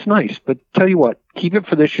like, "That's nice, but tell you what, keep it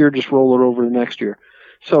for this year, just roll it over the next year."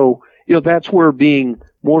 So, that's where being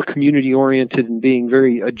more community oriented and being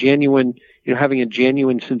very genuine, having a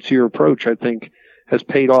genuine, sincere approach, I think, has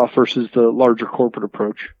paid off versus the larger corporate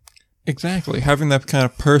approach. Exactly. Having that kind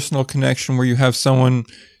of personal connection where you have someone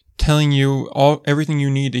telling you everything you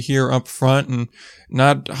need to hear up front and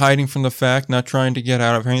not hiding from the fact, not trying to get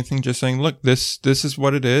out of anything, just saying, look, this is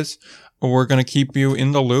what it is. We're going to keep you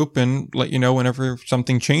in the loop and let you know whenever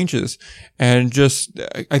something changes. And just,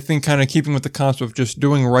 I think kind of keeping with the concept of just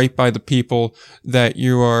doing right by the people that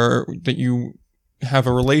you have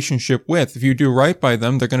a relationship with. If you do right by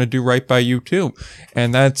them, they're going to do right by you too.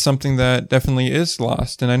 And that's something that definitely is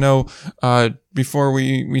lost. And I know, before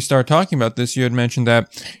we start talking about this, you had mentioned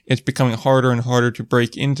that it's becoming harder and harder to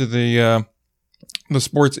break into the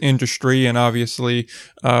sports industry, and obviously,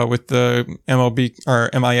 with the MLB or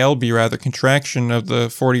MILB rather contraction of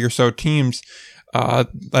the 40 or so teams,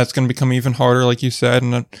 that's going to become even harder, like you said.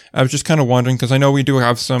 And I was just kind of wondering, because I know we do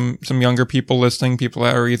have some younger people listening, people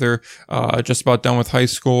that are either just about done with high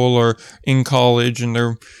school or in college, and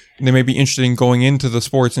they may be interested in going into the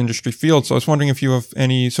sports industry field. So I was wondering if you have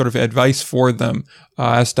any sort of advice for them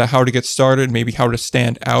as to how to get started, maybe how to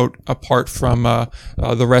stand out apart from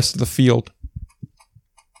the rest of the field.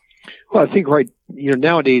 Well, I think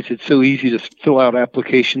nowadays it's so easy to fill out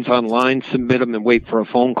applications online, submit them, and wait for a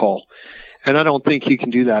phone call. And I don't think you can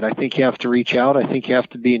do that. I think you have to reach out. I think you have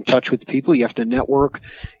to be in touch with people. You have to network.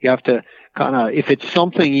 You have to if it's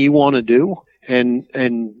something you want to do, and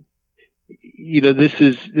this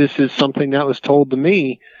is something that was told to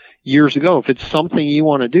me years ago. If it's something you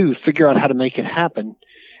want to do, figure out how to make it happen,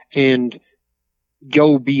 and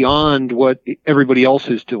go beyond what everybody else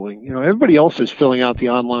is doing. Everybody else is filling out the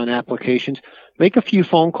online applications. Make a few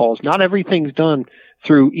phone calls. Not everything's done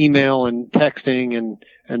through email and texting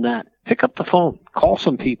and that. Pick up the phone, call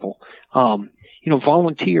some people,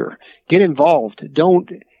 volunteer, get involved.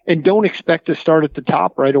 Don't expect to start at the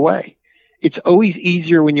top right away. It's always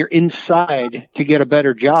easier when you're inside to get a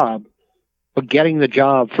better job, but getting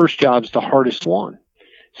the first job's the hardest one.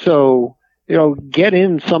 So, get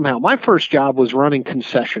in somehow. My first job was running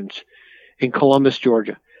concessions in Columbus,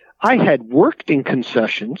 Georgia. I had worked in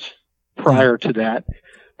concessions prior to that,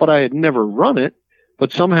 but I had never run it.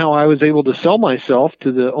 But somehow I was able to sell myself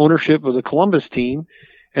to the ownership of the Columbus team,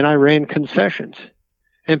 and I ran concessions.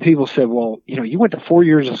 And people said, well, you went to 4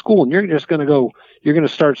 years of school and you're going to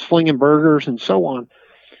start slinging burgers and so on.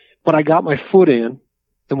 But I got my foot in.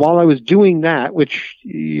 And while I was doing that, which,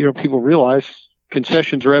 people realize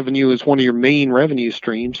concessions revenue is one of your main revenue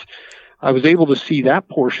streams, I was able to see that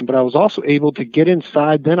portion, but I was also able to get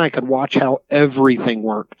inside. Then I could watch how everything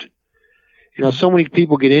worked. So many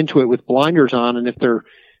people get into it with blinders on, and if they're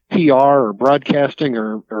PR or broadcasting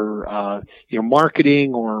or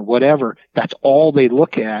marketing or whatever, that's all they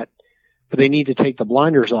look at. But they need to take the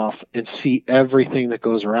blinders off and see everything that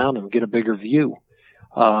goes around them, get a bigger view,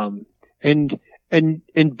 and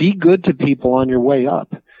be good to people on your way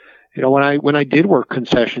up. When I did work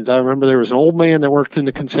concessions, I remember there was an old man that worked in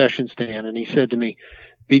the concession stand, and he said to me,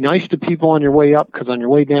 "Be nice to people on your way up, because on your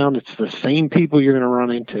way down, it's the same people you're going to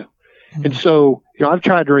run into." And so, I've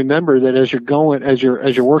tried to remember that as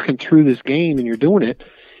you're working through this game and you're doing it,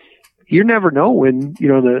 you never know when,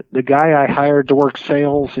 the guy I hired to work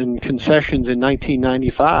sales and concessions in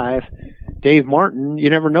 1995, Dave Martin, you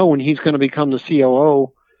never know when he's going to become the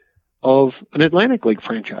COO of an Atlantic League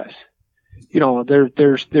franchise.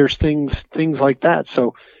 There's things like that.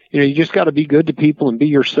 So, you just got to be good to people and be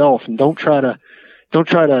yourself, and don't try to,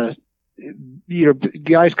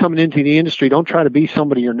 guys coming into the industry, don't try to be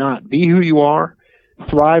somebody you're not. Be who you are,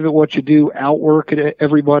 thrive at what you do, outwork at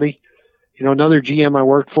everybody. Another GM I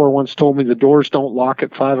worked for once told me the doors don't lock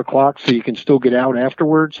at 5 o'clock, so you can still get out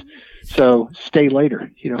afterwards. So stay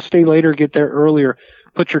later, get there earlier,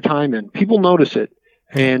 put your time in. People notice it.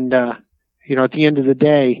 And, at the end of the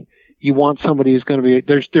day, you want somebody who's going to be,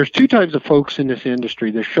 there's two types of folks in this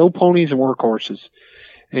industry. There's show ponies and workhorses.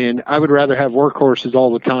 And I would rather have workhorses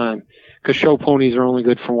all the time, because show ponies are only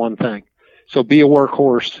good for one thing. So be a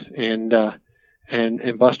workhorse and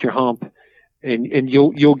bust your hump, and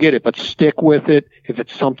you'll get it. But stick with it if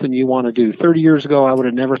it's something you want to do. 30 years ago, I would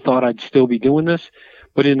have never thought I'd still be doing this,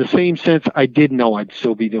 but in the same sense, I did know I'd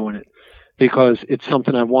still be doing it because it's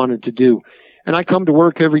something I wanted to do. And I come to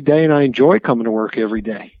work every day, and I enjoy coming to work every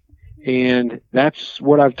day. And that's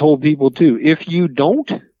what I've told people too. If you don't,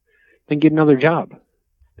 then get another job.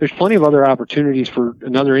 There's plenty of other opportunities for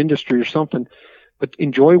another industry or something, but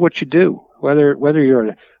enjoy what you do. Whether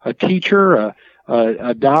you're a teacher,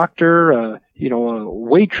 a doctor, a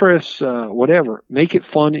waitress, whatever, make it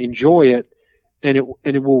fun, enjoy it, and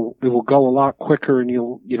it will go a lot quicker, and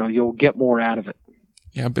you'll get more out of it.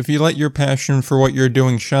 Yeah, but if you let your passion for what you're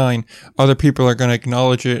doing shine, other people are going to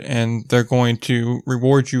acknowledge it and they're going to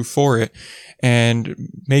reward you for it. And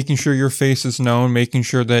making sure your face is known, making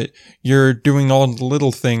sure that you're doing all the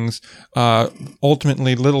little things,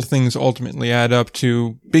 little things ultimately add up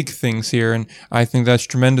to big things here. And I think that's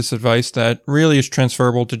tremendous advice that really is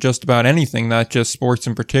transferable to just about anything, not just sports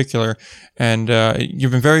in particular. And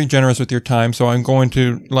you've been very generous with your time, so I'm going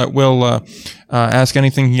to let Will ask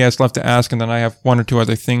anything he has left to ask, and then I have one or two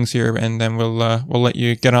other things here, and then we'll let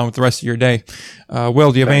you get on with the rest of your day.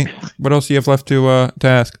 Will, do you have what else do you have left to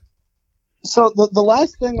ask? So the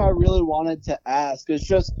last thing I really wanted to ask is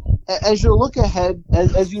just as you look ahead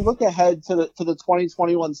to the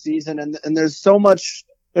 2021 season, and there's still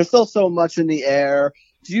so much in the air.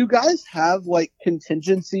 Do you guys have like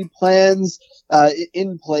contingency plans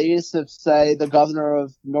in place if, say, the governor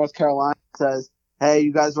of North Carolina says, "Hey,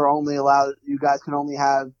 you guys can only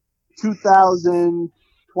have 2,000,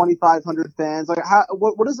 2,500 fans"? Like,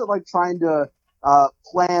 what is it like trying to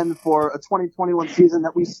plan for a 2021 season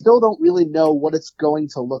that we still don't really know what it's going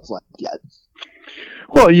to look like yet?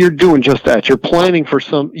 Well, you're doing just that. You're planning for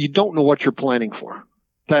you don't know what you're planning for.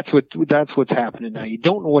 That's what's happening now. You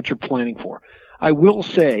don't know what you're planning for. I will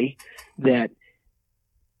say that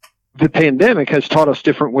the pandemic has taught us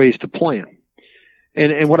different ways to plan.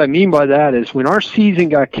 And what I mean by that is when our season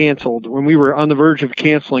got canceled, when we were on the verge of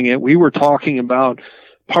canceling it, we were talking about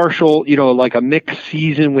partial, like a mixed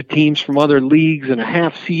season with teams from other leagues and a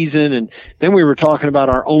half season. And then we were talking about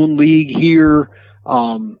our own league here,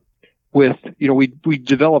 with, we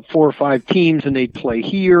developed 4 or 5 teams and they'd play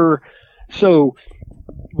here. So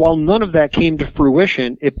while none of that came to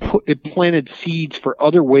fruition, it planted seeds for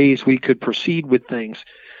other ways we could proceed with things.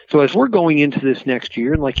 So as we're going into this next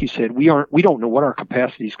year, and like you said, we don't know what our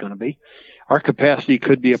capacity is going to be. Our capacity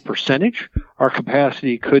could be a percentage. Our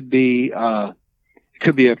capacity could be, it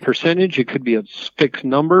could be a percentage. It could be a fixed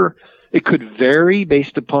number. It could vary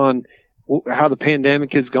based upon how the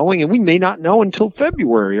pandemic is going, and we may not know until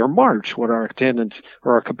February or March what our attendance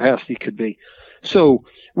or our capacity could be. So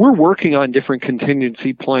we're working on different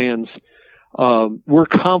contingency plans. We're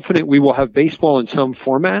confident we will have baseball in some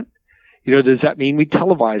format. Does that mean we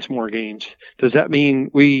televise more games? Does that mean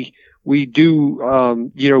we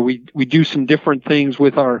do we do some different things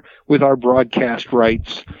with our broadcast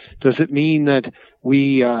rights? Does it mean that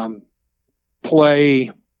we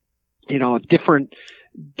play different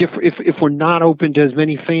if we're not open to as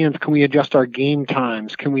many fans, can we adjust our game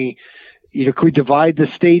times? Can we divide the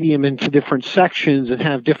stadium into different sections and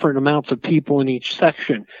have different amounts of people in each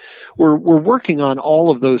section? We're working on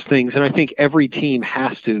all of those things, and I think every team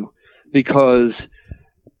has to, because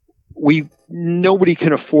nobody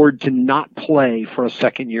can afford to not play for a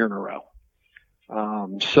second year in a row.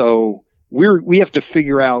 So we have to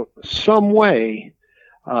figure out some way,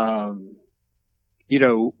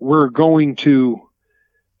 we're going to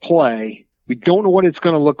play. We don't know what it's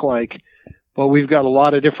going to look like, but we've got a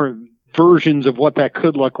lot of different versions of what that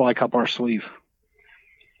could look like up our sleeve.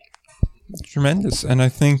 Tremendous. And I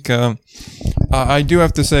think I do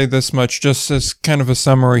have to say this much, just as kind of a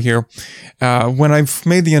summary here. When I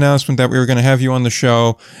made the announcement that we were going to have you on the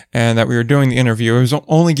show and that we were doing the interview, it was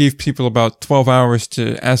only gave people about 12 hours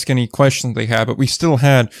to ask any questions they had, but we still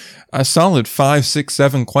had a solid 5, 6,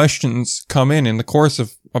 7 questions come in the course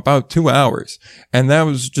of about 2 hours. And that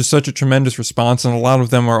was just such a tremendous response. And a lot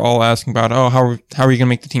of them are all asking about, how are you going to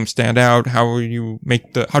make the team stand out? How do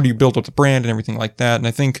you build up the brand and everything like that? And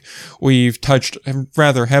I think we've touched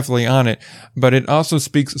rather heavily on it, but it also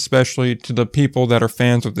speaks especially to the people that are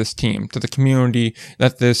fans of this team, to the community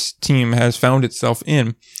that this team has found itself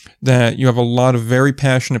in, that you have a lot of very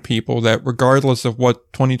passionate people that regardless of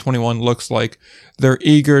what 2021 looks like, they're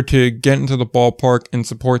eager to get into the ballpark and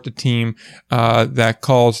support the team that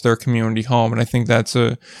calls their community home. And I think that's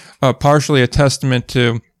partially a testament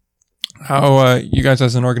to how you guys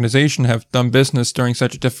as an organization have done business during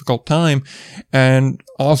such a difficult time, and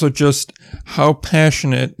also just how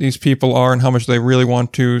passionate these people are and how much they really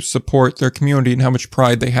want to support their community and how much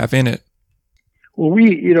pride they have in it. Well,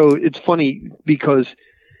 it's funny because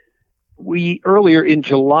earlier in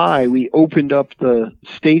July, we opened up the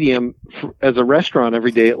stadium as a restaurant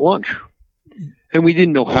every day at lunch. And we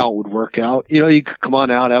didn't know how it would work out. You could come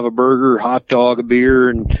on out, have a burger, hot dog, a beer,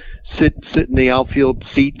 and sit in the outfield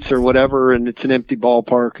seats or whatever, and it's an empty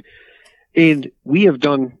ballpark. And we have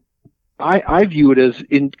done, I view it as,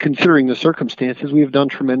 in considering the circumstances, we have done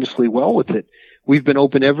tremendously well with it. We've been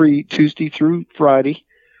open every Tuesday through Friday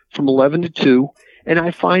from 11 to 2. And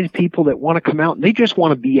I find people that want to come out and they just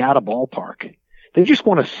want to be at a ballpark. They just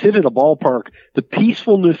want to sit at a ballpark, the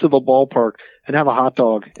peacefulness of a ballpark, and have a hot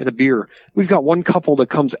dog and a beer. We've got one couple that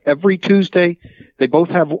comes every Tuesday. They both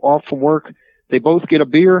have off from work. They both get a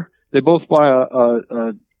beer. They both buy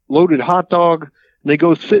a loaded hot dog. And they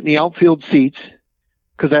go sit in the outfield seats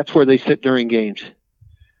because that's where they sit during games.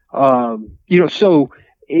 So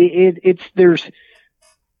there's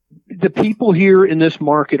the people here in this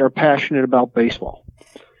market are passionate about baseball.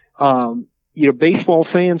 Baseball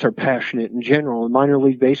fans are passionate in general, and minor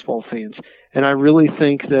league baseball fans. And I really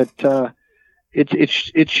think that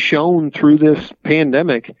it's shown through this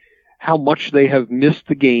pandemic how much they have missed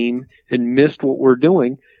the game and missed what we're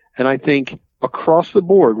doing. And I think across the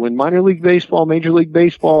board, when minor league baseball, major league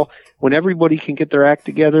baseball, when everybody can get their act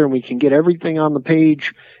together and we can get everything on the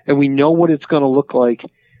page and we know what it's going to look like,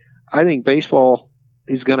 I think baseball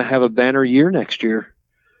is going to have a banner year next year,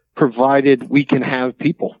 provided we can have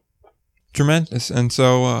people. Tremendous. And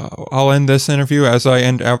so I'll end this interview as I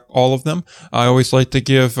end all of them. I always like to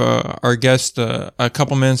give our guest a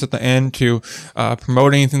couple minutes at the end to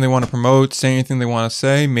promote anything they want to promote, say anything they want to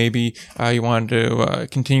say. Maybe you want to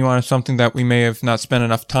continue on something that we may have not spent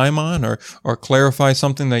enough time on, or clarify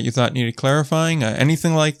something that you thought needed clarifying.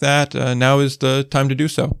 Anything like that, now is the time to do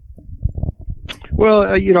so. Well,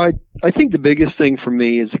 I think the biggest thing for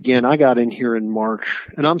me is, again, I got in here in March,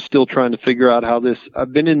 and I'm still trying to figure out how this –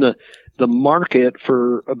 I've been in the market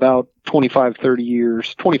for about 25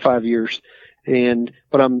 years,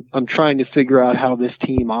 but I'm trying to figure out how this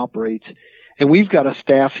team operates. And we've got a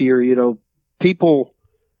staff here, people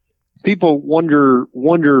wonder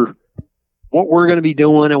what we're going to be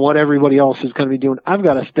doing and what everybody else is going to be doing. I've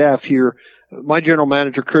got a staff here. My general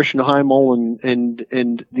manager, Christian Heimel,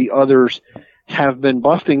 and the others have been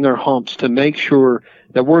busting their humps to make sure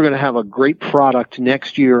that we're going to have a great product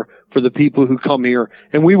next year for the people who come here.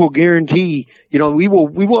 And we will guarantee, we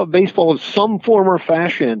will have baseball in some form or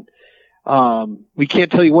fashion. We can't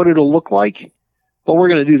tell you what it'll look like, but we're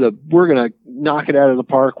going to knock it out of the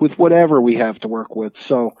park with whatever we have to work with.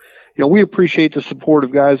 So, we appreciate the support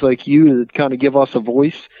of guys like you that kind of give us a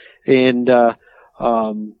voice. And,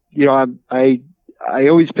 I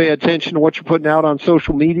always pay attention to what you're putting out on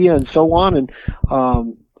social media and so on. And,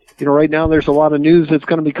 right now there's a lot of news that's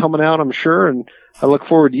going to be coming out, I'm sure. And I look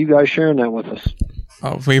forward to you guys sharing that with us.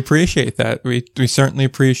 Oh, we appreciate that. We certainly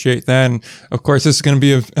appreciate that. And of course, this is going to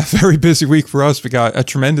be a very busy week for us. We got a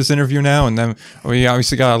tremendous interview now, and then we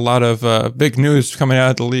obviously got a lot of big news coming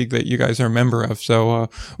out of the league that you guys are a member of. So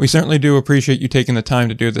we certainly do appreciate you taking the time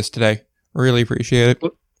to do this today. Really appreciate it.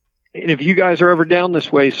 And if you guys are ever down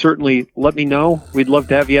this way, certainly let me know. We'd love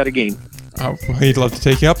to have you at a game. Oh, we'd love to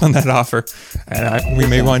take you up on that offer, and we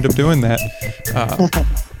may wind up doing that.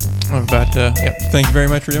 Thank you very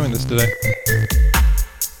much for doing this today.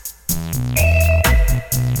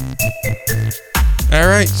 All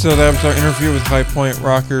right, so that was our interview with High Point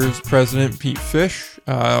Rockers president Pete Fish.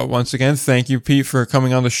 Once again, thank you, Pete, for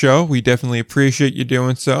coming on the show. We definitely appreciate you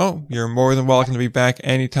doing so. You're more than welcome to be back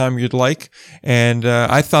anytime you'd like. And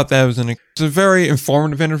I thought that was a very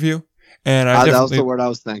informative interview. And that was the word I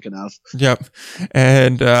was thinking of. Yep.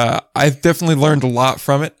 And I've definitely learned a lot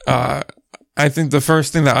from it. I think the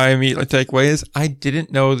first thing that I immediately take away is I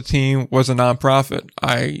didn't know the team was a nonprofit.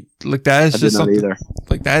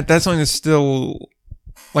 That's something that's still,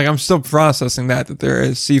 I'm still processing that there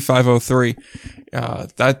is C503.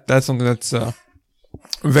 That's something that's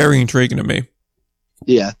very intriguing to me.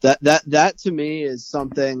 Yeah, that to me is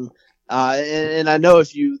something. And I know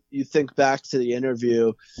if you think back to the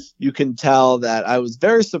interview, you can tell that I was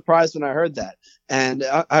very surprised when I heard that. And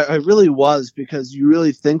I really was, because you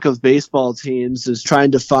really think of baseball teams as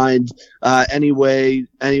trying to find any way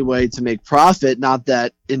to make profit. Not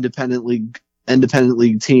that independent league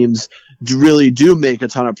teams really do make a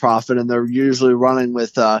ton of profit, and they're usually running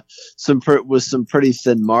with some pretty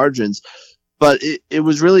thin margins. But it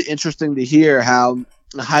was really interesting to hear how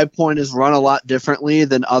High Point is run a lot differently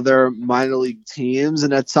than other minor league teams,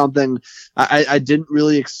 and that's something I didn't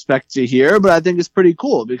really expect to hear, but I think it's pretty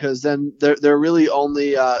cool, because then they're really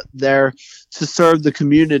only there to serve the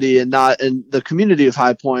community and the community of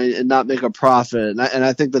High Point and not make a profit, and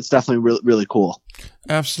I think that's definitely really, really cool.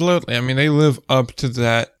 Absolutely. I mean, they live up to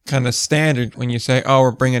that kind of standard when you say, oh,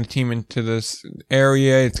 we're bringing a team into this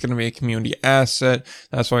area. It's going to be a community asset.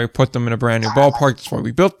 That's why we put them in a brand new ballpark. That's why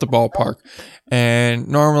we built the ballpark. And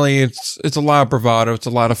normally it's a lot of bravado. It's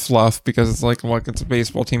a lot of fluff, because it's like, look, it's a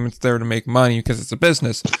baseball team. It's there to make money because it's a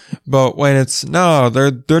business. But when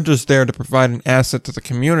they're just there to provide an asset to the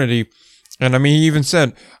community. And I mean, he even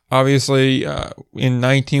said, obviously, in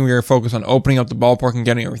 19, we were focused on opening up the ballpark and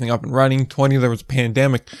getting everything up and running. 20, there was a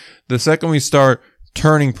pandemic. The second we start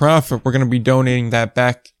turning profit, we're going to be donating that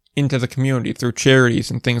back into the community through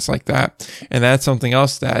charities and things like that. And that's something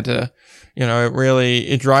else that,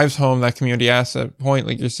 it drives home that community asset point,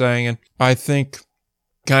 like you're saying. And I think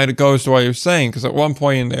kind of goes to what you're saying, because at one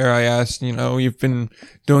point in there, I asked, you've been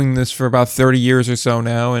doing this for about 30 years or so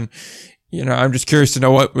now. And, I'm just curious to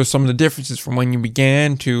know what were some of the differences from when you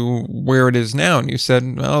began to where it is now. And you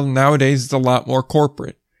said, well, nowadays it's a lot more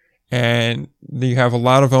corporate, and you have a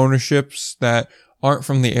lot of ownerships that aren't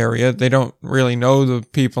from the area. They don't really know the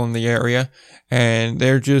people in the area, and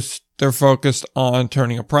they're focused on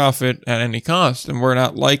turning a profit at any cost. And we're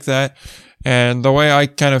not like that. And the way I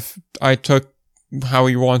took how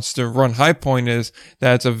he wants to run High Point is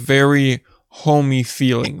that it's a very homey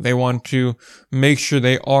feeling. They want to make sure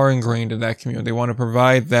they are ingrained in that community. They want to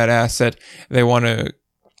provide that asset. They want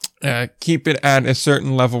to keep it at a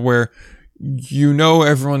certain level where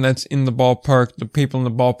everyone that's in the ballpark, the people in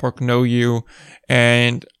the ballpark know you,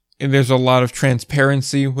 and there's a lot of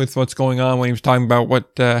transparency with what's going on. When he was talking about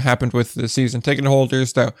what happened with the season ticket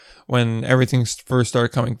holders, that when everything first started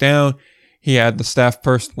coming down, he had the staff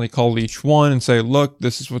personally call each one and say, look,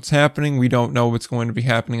 this is what's happening. We don't know what's going to be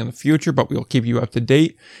happening in the future, but we'll keep you up to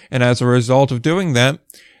date. And as a result of doing that,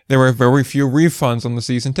 there were very few refunds on the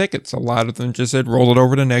season tickets. A lot of them just said, roll it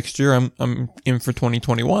over to next year. I'm in for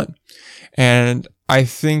 2021. And I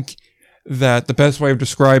think that the best way of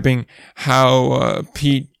describing how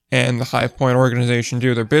Pete and the High Point organization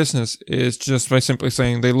do their business is just by simply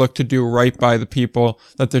saying they look to do right by the people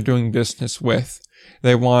that they're doing business with.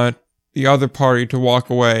 They want the other party to walk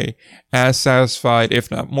away as satisfied,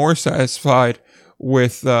 if not more satisfied,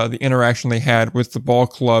 with the interaction they had with the ball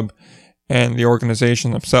club and the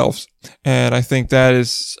organization themselves. And I think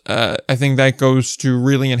that goes to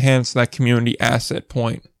really enhance that community asset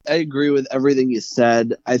point. I agree with everything you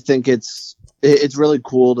said. I think it's really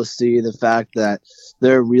cool to see the fact that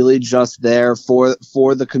they're really just there for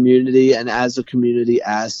the community and as a community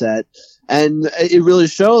asset. And it really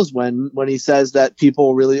shows when he says that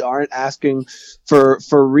people really aren't asking for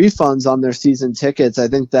refunds on their season tickets. I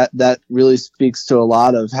think that really speaks to a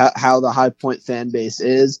lot of how the High Point fan base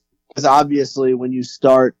is. Because obviously when you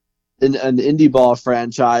start an indie ball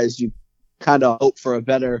franchise, you kind of hope for a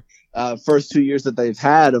better first 2 years that they've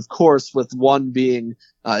had, of course, with one being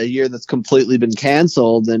a year that's completely been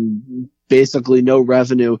canceled and basically no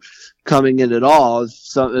revenue coming in at all.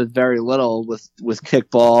 So very little with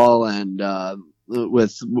kickball and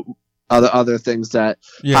with other things that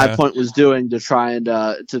High Point was doing to try and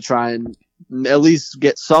at least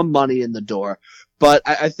get some money in the door. But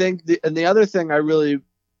I think the other thing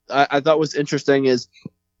I thought was interesting is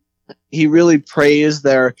he really praised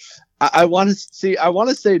their. I want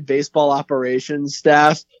to say baseball operations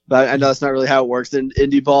staff, but I know that's not really how it works in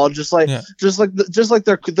indie ball. Just like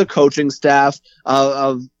the coaching staff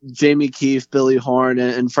of Jamie Keefe, Billy Horn,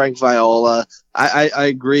 and Frank Viola. I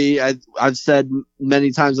agree. I've said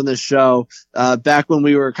many times on this show, back when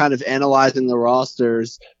we were kind of analyzing the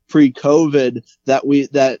rosters pre-COVID,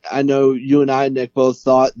 that I know you and I, Nick, both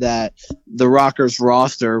thought that the Rockers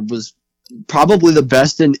roster was probably the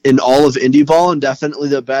best in all of indie ball and definitely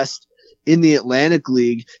the best in the Atlantic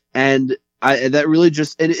League. And that really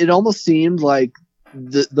just, it almost seemed like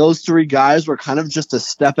those three guys were kind of just a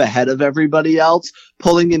step ahead of everybody else,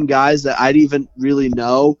 pulling in guys that I'd even really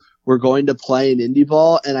know were going to play in indie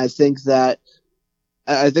ball. And I think that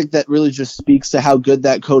really just speaks to how good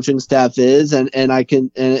that coaching staff is. And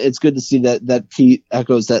it's good to see that Pete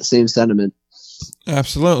echoes that same sentiment.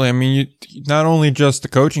 Absolutely. I mean, not only just the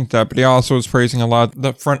coaching staff, but he also was praising a lot of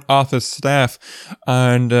the front office staff.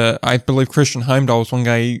 And I believe Christian Heimdall was one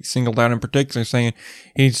guy he singled out in particular, saying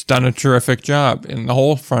he's done a terrific job, and the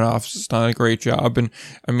whole front office has done a great job. And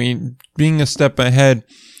I mean, being a step ahead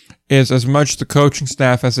is as much the coaching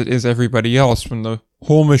staff as it is everybody else. When the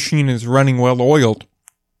whole machine is running well oiled,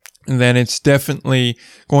 then it's definitely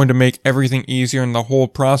going to make everything easier, and the whole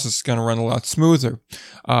process is going to run a lot smoother.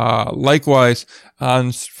 Likewise,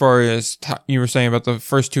 as far as you were saying about the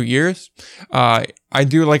first 2 years, I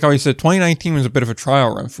do like how you said 2019 was a bit of a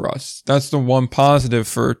trial run for us. That's the one positive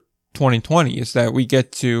for 2020, is that we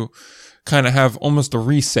get to kind of have almost a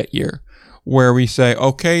reset year, where we say,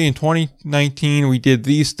 okay, in 2019, we did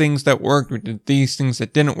these things that worked, we did these things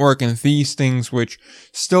that didn't work, and these things which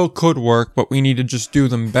still could work, but we need to just do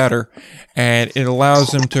them better. And it allows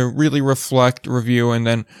them to really reflect, review, and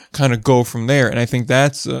then kind of go from there. And I think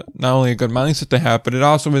that's not only a good mindset to have, but it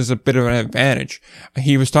also is a bit of an advantage.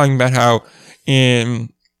 He was talking about how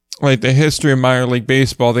in the history of minor league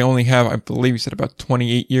baseball, they only have, I believe he said, about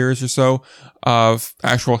 28 years or so of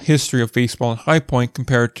actual history of baseball in High Point,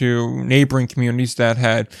 compared to neighboring communities that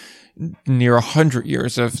had, near 100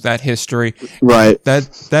 years of that history. Right.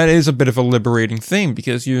 That is a bit of a liberating thing,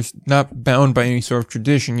 because you're not bound by any sort of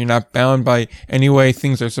tradition. You're not bound by any way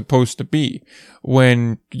things are supposed to be.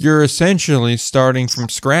 When you're essentially starting from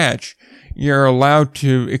scratch, you're allowed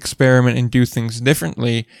to experiment and do things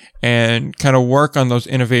differently and kind of work on those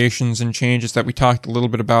innovations and changes that we talked a little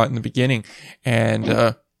bit about in the beginning.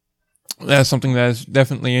 And that's something that is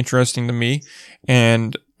definitely interesting to me.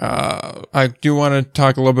 And I do want to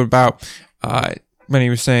talk a little bit about when he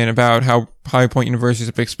was saying about how High Point University is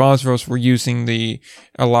a big sponsor for us. We're using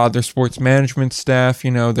a lot of their sports management staff.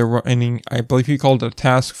 They're running, I believe he called it a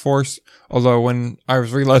task force. Although when I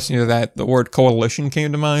was re-listening to that, the word coalition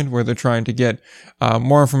came to mind, where they're trying to get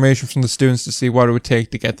more information from the students to see what it would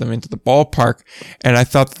take to get them into the ballpark. And I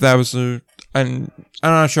thought that was I'm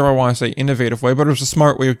not sure I want to say innovative way, but it was a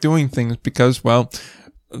smart way of doing things, because, well,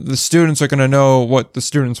 the students are going to know what the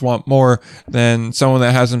students want more than someone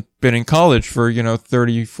that hasn't been in college for,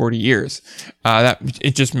 30, 40 years.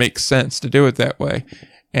 It just makes sense to do it that way.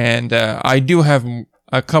 And I do have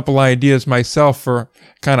a couple ideas myself for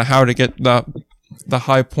kind of how to get the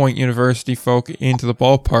High Point University folk into the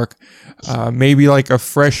ballpark. Maybe like a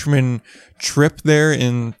freshman trip there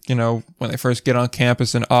in, when they first get on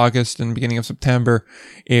campus in August and beginning of September.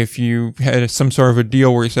 If you had some sort of a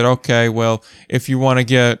deal where you said, okay, well, if you want to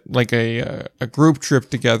get like a group trip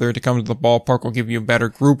together to come to the ballpark, we'll give you a better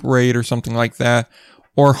group rate or something like that.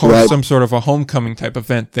 Or host some sort of a homecoming type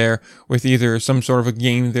event there with either some sort of a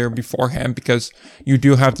game there beforehand, because you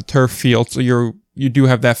do have the turf field. So you do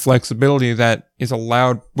have that flexibility that is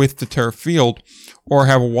allowed with the turf field, or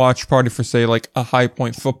have a watch party for, say, like a High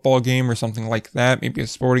Point football game or something like that. Maybe a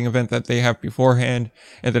sporting event that they have beforehand,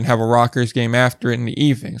 and then have a Rockers game after it in the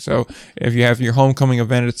evening. So if you have your homecoming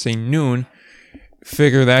event at, say, noon,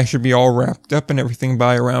 figure that should be all wrapped up and everything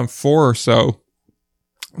by around 4 or so.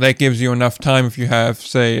 That gives you enough time, if you have,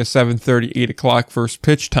 say, a 7:30, 8 o'clock first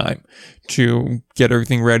pitch time, to get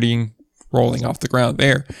everything ready and rolling off the ground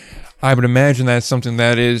there. I would imagine that's something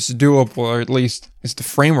that is doable, or at least is the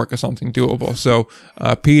framework of something doable. So,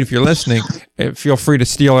 Pete, if you're listening, feel free to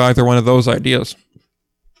steal either one of those ideas.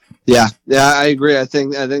 Yeah, I agree. I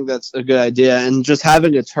think that's a good idea. And just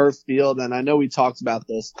having a turf field, and I know we talked about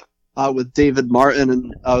this with David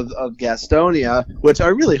Martin of Gastonia, which I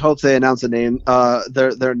really hope they announce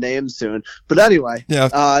their name soon. But anyway,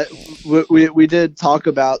 we did talk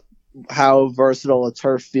about how versatile a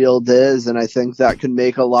turf field is, and I think that can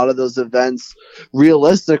make a lot of those events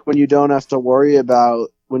realistic when you don't have to worry about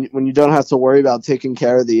taking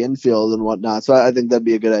care of the infield and whatnot. So I think that'd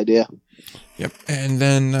be a good idea. Yep. And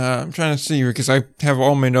then I'm trying to see, because I have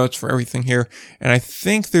all my notes for everything here, and I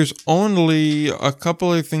think there's only a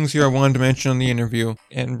couple of things here I wanted to mention on the interview,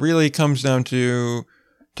 and really comes down to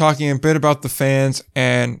talking a bit about the fans.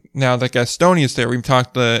 And now that Gastonia's there, we've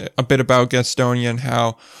talked a bit about Gastonia and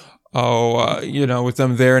how, with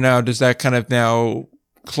them there now, does that kind of now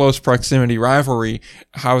close proximity rivalry,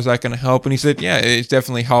 how is that going to help? And he said, yeah, it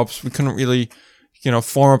definitely helps. We couldn't really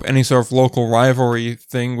form up any sort of local rivalry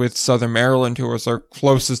thing with Southern Maryland, who was our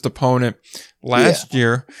closest opponent last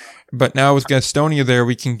year. But now with Gastonia there,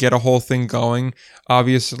 we can get a whole thing going.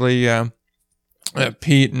 Obviously,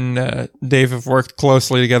 Pete and Dave have worked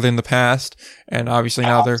closely together in the past, and obviously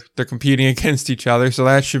now they're competing against each other. So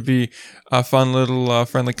that should be a fun little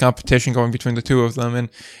friendly competition going between the two of them. And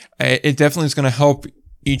it definitely is going to help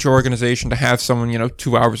each organization to have someone,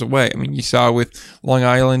 2 hours away. I mean, you saw with Long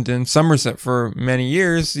Island and Somerset for many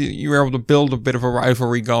years, you were able to build a bit of a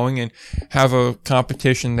rivalry going and have a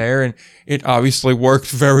competition there. And it obviously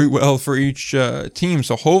worked very well for each team.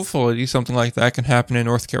 So hopefully something like that can happen in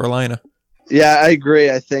North Carolina. Yeah, I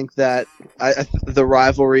agree. I think that the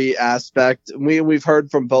rivalry aspect, we've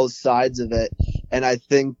heard from both sides of it. And I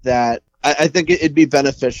think that I think it'd be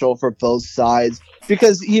beneficial for both sides,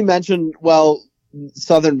 because he mentioned, well,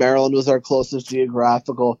 Southern Maryland was our closest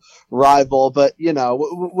geographical rival, but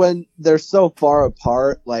when they're so far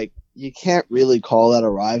apart, like, you can't really call that a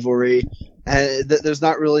rivalry, and there's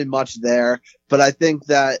not really much there. But I think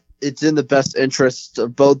that it's in the best interest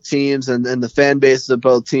of both teams and the fan bases of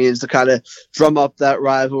both teams to kind of drum up that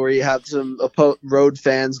rivalry, have some road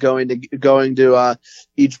fans going to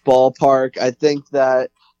each ballpark. I think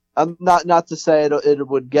that, not to say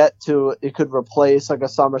it could replace like a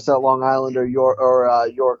Somerset Long Island or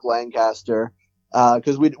York Lancaster,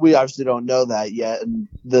 because we obviously don't know that yet, and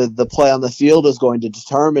the play on the field is going to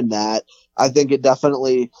determine that. I think it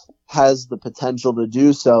definitely has the potential to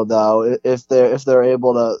do so, though, if they're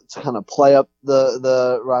able to kind of play up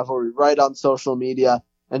the rivalry right on social media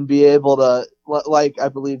and be able to, like I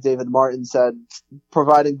believe David Martin said,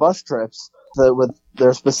 providing bus trips with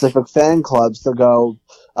their specific fan clubs to go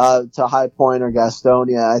to High Point or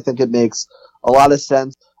Gastonia. I think it makes a lot of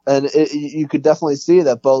sense, and you could definitely see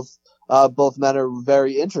that both men are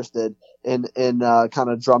very interested in kind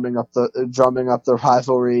of drumming up the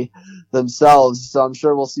rivalry themselves. So I'm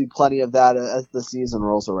sure we'll see plenty of that as the season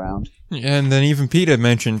rolls around. And then even Pete had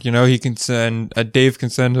mentioned, he can send Dave can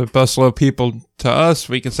send a busload of people to us.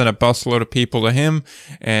 We can send a busload of people to him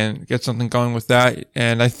and get something going with that.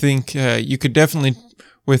 And I think you could definitely,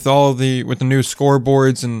 with the new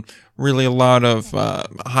scoreboards and really a lot of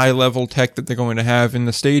high level tech that they're going to have in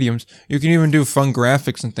the stadiums, you can even do fun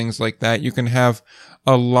graphics and things like that. You can have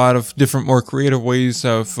a lot of different, more creative ways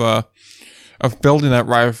of building that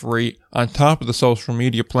rivalry on top of the social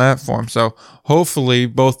media platform. So hopefully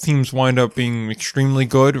both teams wind up being extremely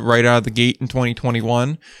good right out of the gate in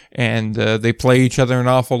 2021, and they play each other an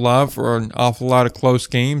awful lot for an awful lot of close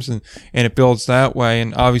games, and it builds that way.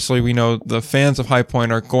 And obviously we know the fans of High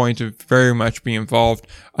Point are going to very much be involved.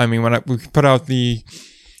 I mean, when we put out the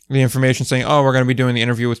information saying, oh, we're going to be doing the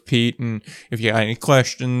interview with Pete, and if you got any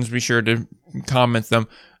questions, be sure to comment them.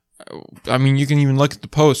 I mean, you can even look at the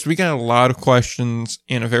post. We got a lot of questions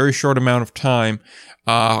in a very short amount of time,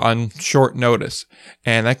 on short notice.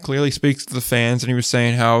 And that clearly speaks to the fans. And he was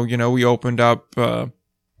saying how, we opened up,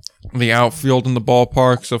 the outfield in the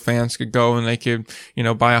ballpark so fans could go and they could,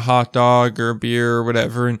 buy a hot dog or a beer or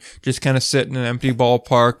whatever and just kind of sit in an empty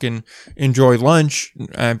ballpark and enjoy lunch.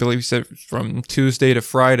 I believe he said from Tuesday to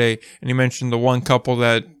Friday. And he mentioned the one couple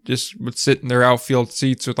that just would sit in their outfield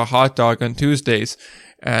seats with a hot dog on Tuesdays.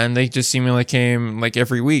 And they just seemingly came like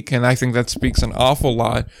every week. And I think that speaks an awful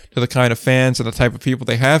lot to the kind of fans and the type of people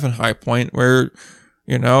they have in High Point, where,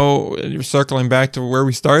 you're circling back to where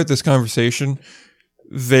we started this conversation.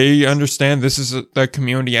 They understand this is a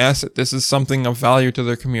community asset. This is something of value to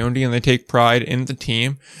their community, and they take pride in the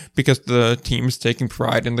team because the team is taking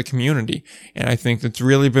pride in the community. And I think that's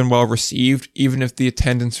really been well received, even if the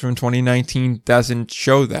attendance from 2019 doesn't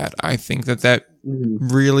show that. I think that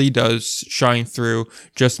really does shine through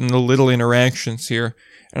just in the little interactions here.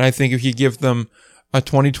 And I think if you give them a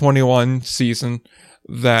 2021 season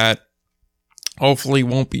that hopefully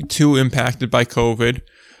won't be too impacted by COVID,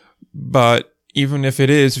 but even if it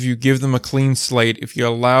is, if you give them a clean slate, if you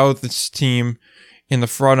allow this team in the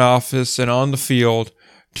front office and on the field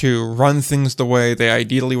to run things the way they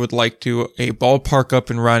ideally would like to, a ballpark up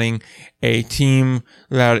and running, a team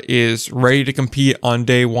that is ready to compete on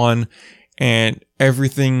day one, and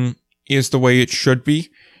everything is the way it should be,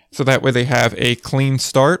 so that way they have a clean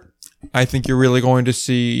start, I think you're really going to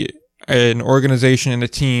see an organization and a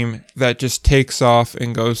team that just takes off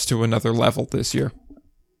and goes to another level this year.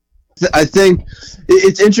 I think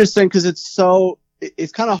it's interesting because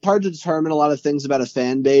it's kind of hard to determine a lot of things about a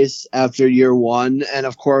fan base after year one, and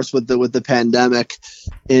of course with the pandemic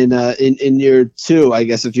in year two, I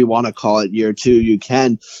guess if you want to call it year two, you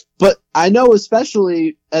can. But I know,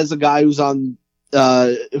 especially as a guy who's on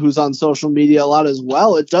social media a lot as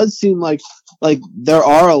well, it does seem like there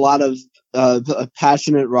are a lot of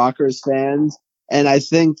passionate Rockers fans. And I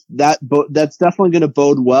think that's definitely going to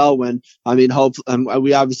bode well when,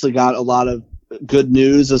 we obviously got a lot of good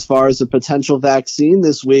news as far as a potential vaccine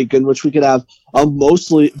this week, in which we could have a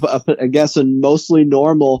mostly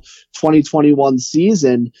normal 2021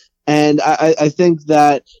 season. And I think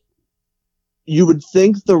that you would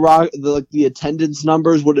think the attendance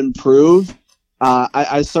numbers would improve.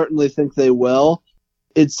 I certainly think they will.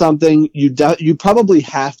 It's something you probably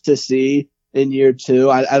have to see in year two.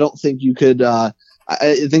 I don't think you could. I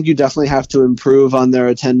think you definitely have to improve on their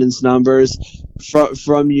attendance numbers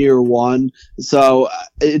from year one. So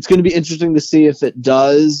it's going to be interesting to see if it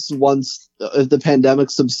does if the pandemic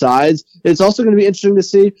subsides. It's also going to be interesting to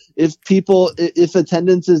see if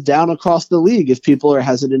attendance is down across the league, if people are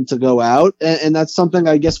hesitant to go out, and that's something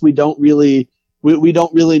I guess we don't really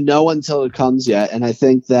know until it comes yet. And I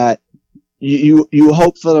think that you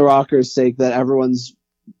hope for the Rockers' sake that everyone's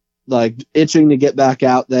itching to get back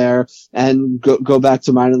out there and go back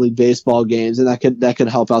to minor league baseball games, and that could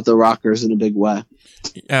help out the Rockers in a big way.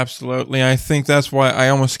 Absolutely. I think that's why I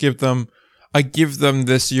almost give them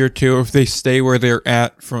this year too. If they stay where they're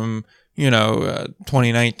at from,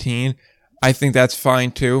 2019, I think that's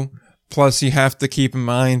fine too. Plus you have to keep in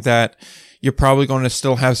mind that you're probably going to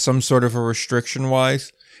still have some sort of a restriction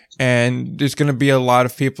wise, and there's going to be a lot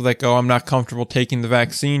of people that go, I'm not comfortable taking the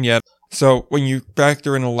vaccine yet. So when you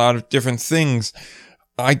factor in a lot of different things,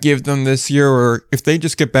 I give them this year, or if they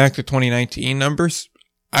just get back to 2019 numbers,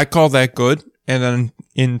 I call that good. And then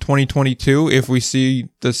in 2022, if we see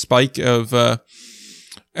the spike of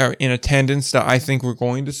in attendance that I think we're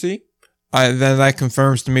going to see, then that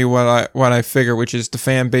confirms to me what I figure, which is the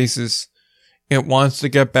fan base it wants to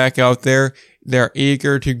get back out there. They're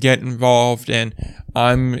eager to get involved, and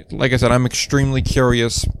like I said, I'm extremely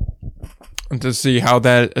curious to see how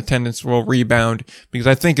that attendance will rebound, because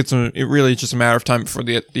I think it really is just a matter of time before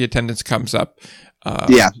the attendance comes up.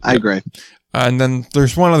 Yeah, I agree. And then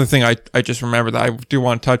there's one other thing I just remembered that I do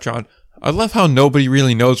want to touch on. I love how nobody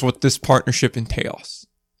really knows what this partnership entails.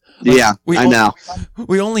 Yeah, I know.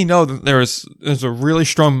 We only know that there's a really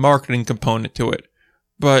strong marketing component to it.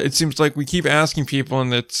 But it seems like we keep asking people,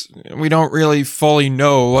 and we don't really fully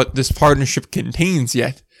know what this partnership contains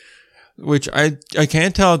yet. Which I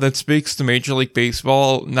can't tell if that speaks to Major League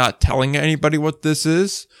Baseball not telling anybody what this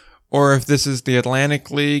is, or if this is the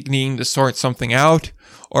Atlantic League needing to sort something out,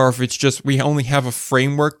 or if it's just we only have a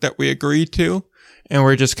framework that we agreed to, and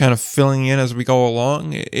we're just kind of filling in as we go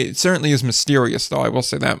along. It certainly is mysterious, though, I will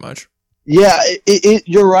say that much. Yeah,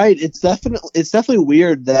 you're right. It's definitely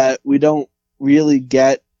weird that we don't really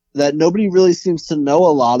get that. Nobody really seems to know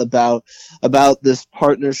a lot about this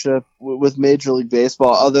partnership with Major League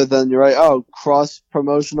Baseball, other than, you're right, cross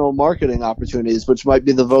promotional marketing opportunities, which might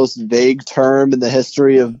be the most vague term in the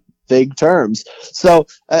history of vague terms. So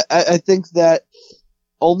I think that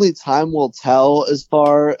only time will tell as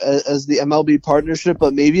far as the MLB partnership,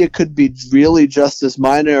 but maybe it could be really just as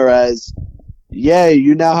minor as, yay,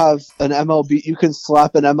 you now have an MLB, you can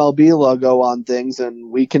slap an MLB logo on things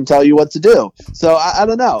and we can tell you what to do. So I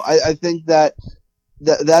don't know. I think that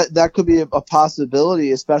could be a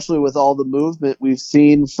possibility, especially with all the movement we've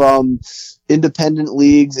seen from independent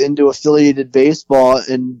leagues into affiliated baseball,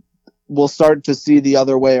 and we'll start to see the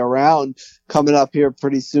other way around coming up here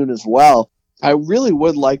pretty soon as well. I really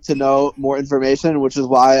would like to know more information, which is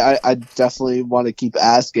why I definitely want to keep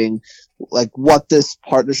asking, like, what this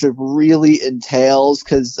partnership really entails.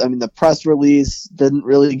 Because, I mean, the press release didn't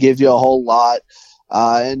really give you a whole lot,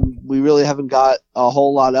 and we really haven't got a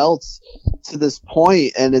whole lot else to this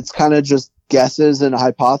point, and it's kind of just guesses and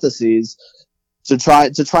hypotheses to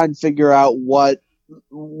try and figure out what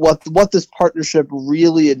this partnership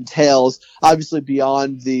really entails, obviously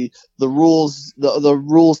beyond the rules, the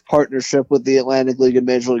rules partnership with the Atlantic League and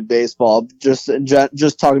Major League Baseball. Just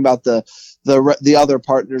talking about the other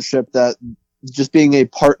partnership, that just being a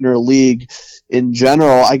partner league in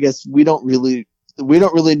general, I guess we don't really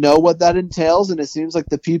know what that entails, and it seems like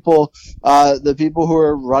the people who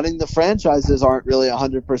are running the franchises aren't really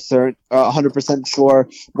 100% sure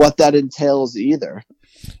what that entails either.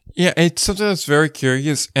 Yeah, it's something that's very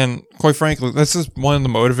curious, and quite frankly, this is one of the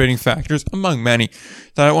motivating factors, among many,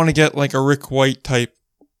 that I want to get like a Rick White type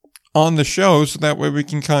on the show, so that way we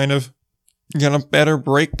can kind of get a better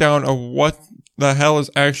breakdown of what the hell is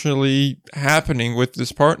actually happening with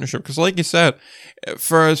this partnership. Because like you said,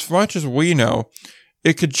 for as much as we know,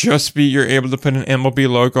 it could just be you're able to put an MLB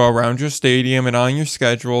logo around your stadium and on your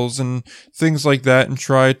schedules and things like that, and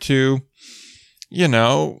try to,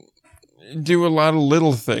 do a lot of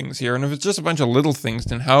little things here. And if it's just a bunch of little things,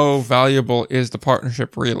 then how valuable is the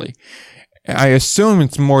partnership really? I assume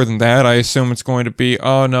it's more than that. I assume it's going to be,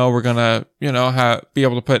 oh no, we're gonna, be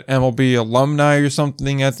able to put MLB alumni or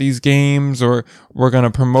something at these games, or we're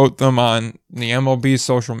gonna promote them on the MLB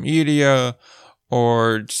social media,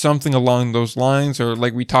 or something along those lines. Or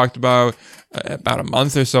like we talked about a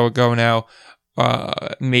month or so ago now,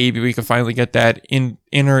 maybe we could finally get that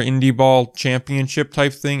inner Indie Ball Championship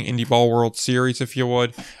type thing, Indie Ball World Series, if you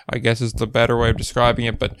would, I guess is the better way of describing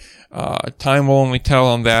it. But time will only tell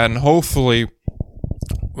on that, and hopefully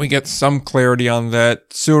we get some clarity on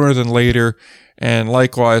that sooner than later. And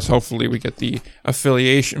likewise, hopefully we get the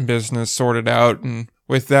affiliation business sorted out. And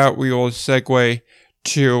with that, we will segue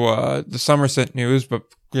to the Somerset news. But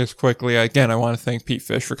just quickly, again, I want to thank Pete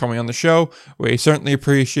Fish for coming on the show. We certainly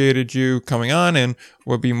appreciated you coming on, and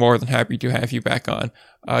would be more than happy to have you back on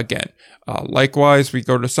again. Likewise, we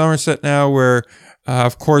go to Somerset now, where,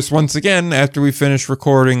 of course, once again, after we finished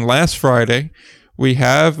recording last Friday, we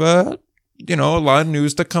have, a lot of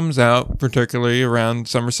news that comes out, particularly around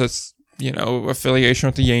Somerset's, affiliation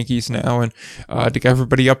with the Yankees now. And to get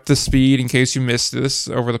everybody up to speed, in case you missed this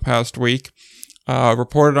over the past week,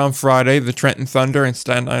 reported on Friday, the Trenton Thunder and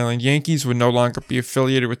Staten Island Yankees would no longer be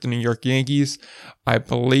affiliated with the New York Yankees. I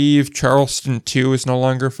believe Charleston, too, is no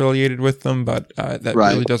longer affiliated with them, but that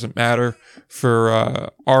really doesn't matter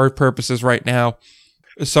for our purposes right now.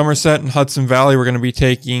 Somerset and Hudson Valley were going to be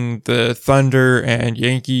taking the Thunder and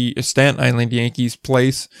Staten Island Yankees'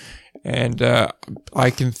 place. And I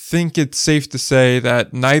can think it's safe to say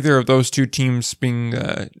that neither of those two teams, being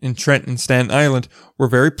in Trenton and Staten Island, were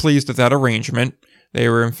very pleased with that arrangement. They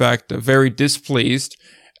were, in fact, very displeased.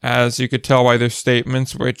 as you could tell by their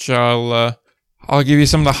statements, which I'll give you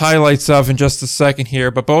some of the highlights of in just a second here.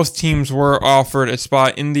 But both teams were offered a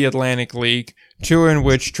spot in the Atlantic League, two in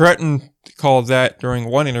which Trenton called that during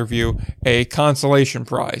one interview a consolation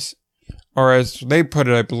prize. Or as they put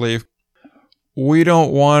it, I believe, we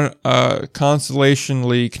don't want a consolation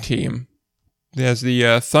league team. As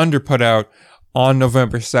the Thunder put out on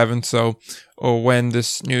November 7th, so when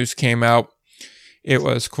this news came out, it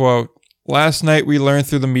was, quote, "Last night we learned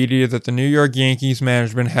through the media that the New York Yankees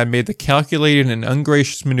management had made the calculated and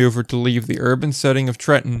ungracious maneuver to leave the urban setting of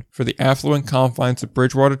Trenton for the affluent confines of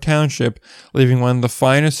Bridgewater Township, leaving one of the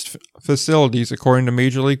finest facilities according to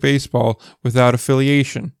Major League Baseball without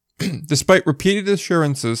affiliation. Despite repeated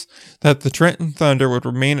assurances that the Trenton Thunder would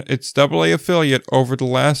remain its AA affiliate over the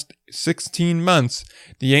last 16 months,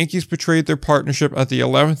 the Yankees betrayed their partnership at the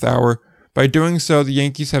 11th hour. By doing so, the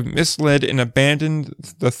Yankees have misled and abandoned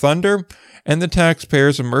the Thunder and the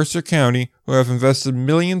taxpayers of Mercer County, who have invested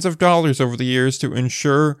millions of dollars over the years to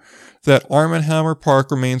ensure that Arm & Hammer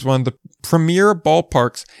Park remains one of the premier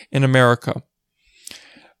ballparks in America."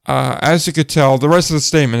 As you could tell, the rest of the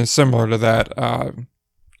statement is similar to that.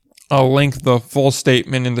 I'll link the full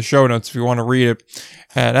statement in the show notes if you want to read it.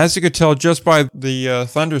 And as you could tell just by the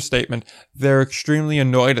Thunder statement, they're extremely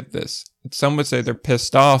annoyed at this. Some would say they're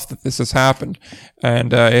pissed off that this has happened.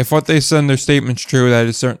 And if what they said in their statement's true, that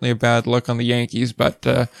is certainly a bad look on the Yankees. But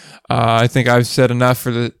I think I've said enough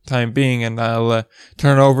for the time being, and I'll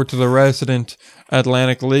turn it over to the resident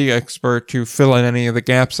Atlantic League expert to fill in any of the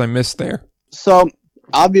gaps I missed there. So,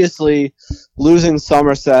 obviously, losing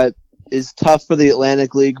Somerset is tough for the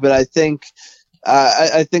Atlantic League, but I think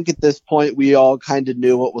at this point we all kind of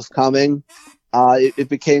knew what was coming. It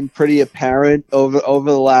became pretty apparent over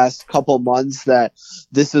the last couple months that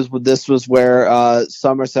this was where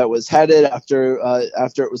Somerset was headed after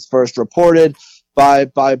it was first reported by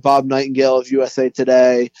Bob Nightingale of USA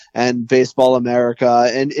Today and Baseball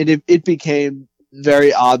America, and it became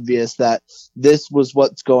very obvious that this was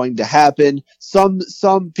what's going to happen. Some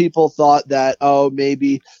people thought that,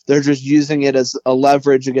 maybe they're just using it as a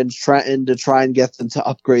leverage against Trenton to try and get them to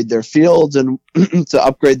upgrade their fields and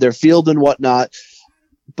whatnot.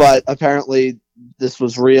 But apparently this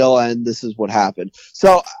was real, and this is what happened.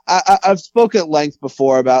 So I've spoken at length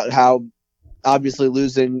before about how obviously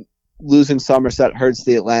losing Somerset hurts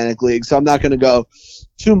the Atlantic League. So I'm not going to go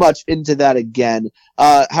too much into that again.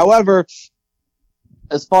 However,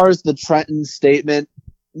 as far as the Trenton statement,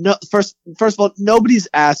 no, first of all, nobody's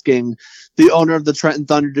asking the owner of the Trenton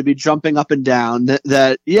Thunder to be jumping up and down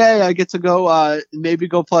that I get to go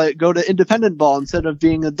go to independent ball instead of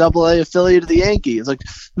being a AA affiliate of the Yankees. Like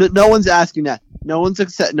no one's asking that. No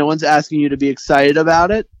one's asking you to be excited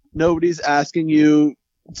about it. Nobody's asking you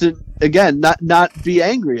to, again, not be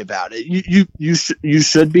angry about it. You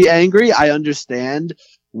should be angry. I understand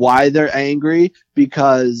why they're angry,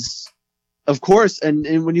 because of course,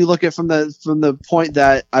 and when you look at from the point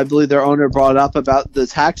that I believe their owner brought up about the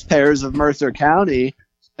taxpayers of Mercer County,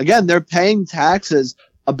 again, they're paying taxes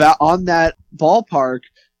on that ballpark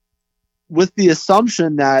with the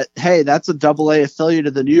assumption that, hey, that's a AA affiliate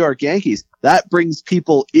of the New York Yankees. That brings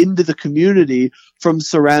people into the community from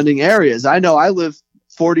surrounding areas. I know I live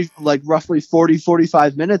roughly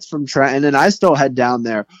 45 minutes from Trenton, and I still head down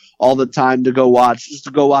there all the time to go watch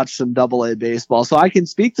some AA baseball. So I can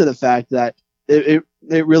speak to the fact that it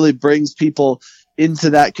really brings people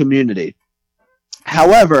into that community.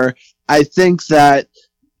 However, I think that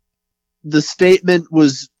the statement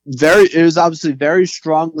was obviously very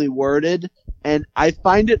strongly worded, and I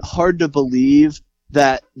find it hard to believe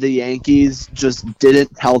that the Yankees just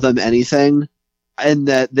didn't tell them anything, and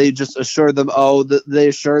that they just assured them, they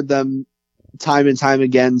assured them time and time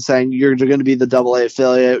again, saying you're going to be the AA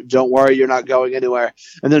affiliate. Don't worry, you're not going anywhere.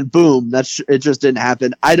 And then boom, it just didn't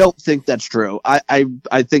happen. I don't think that's true. I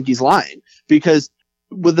think he's lying, because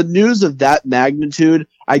with the news of that magnitude,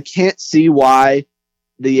 I can't see why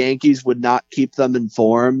the Yankees would not keep them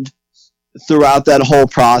informed throughout that whole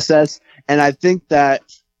process. And I think that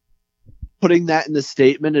putting that in the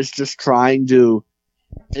statement is just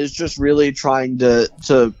really trying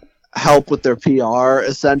to help with their PR,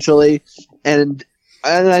 essentially. And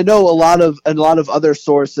I know a lot of other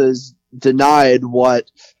sources denied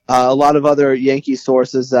what a lot of other Yankee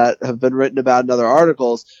sources that have been written about in other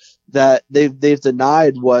articles, that they've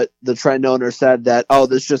denied what the Trenton owner said, that,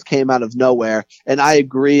 this just came out of nowhere. And I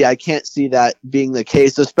agree. I can't see that being the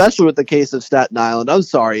case, especially with the case of Staten Island. I'm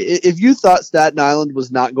sorry. If you thought Staten Island was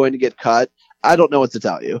not going to get cut, I don't know what to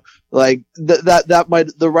tell you. Like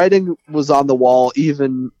the writing was on the wall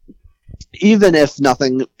even even if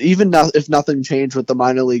nothing changed with the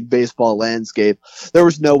minor league baseball landscape, there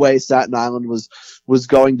was no way Staten Island was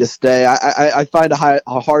going to stay. I find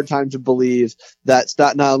a hard time to believe that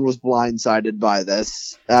Staten Island was blindsided by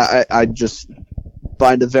this. I just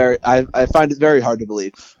find I find it very hard to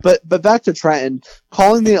believe. But back to Trenton,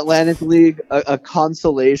 calling the Atlantic League a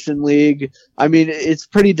consolation league, I mean, it's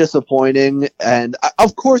pretty disappointing. And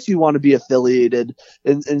of course you want to be affiliated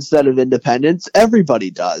instead of independents. Everybody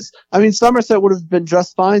does. I mean, Somerset would have been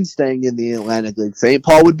just fine staying in the Atlantic League. St.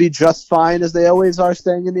 Paul would be just fine, as they always are,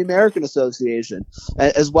 staying in the American Association,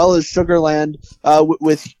 as well as Sugarland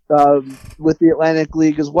with the Atlantic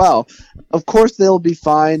League as well. Of course they'll be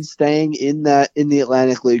fine staying in the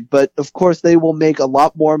Atlantic League, but of course they will make a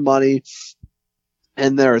lot more money,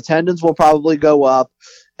 and their attendance will probably go up,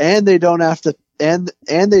 and they don't have to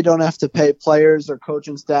they don't have to pay players or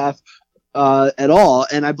coaching staff at all.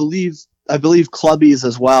 And I believe clubbies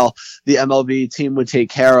as well, the MLB team would take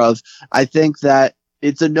care of. I think that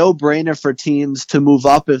it's a no-brainer for teams to move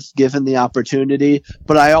up if given the opportunity,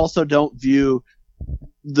 but I also don't view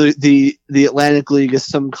the Atlantic League as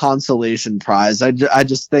some consolation prize. I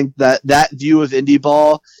just think that view of indie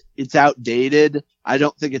ball, it's outdated. I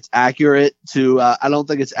don't think it's accurate to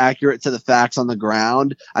the facts on the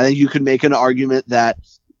ground. I think you could make an argument that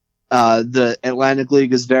the Atlantic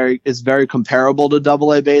League is very comparable to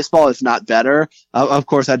AA baseball, if not better. Of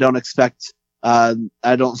course, I don't expect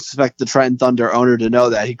the Trenton Thunder owner to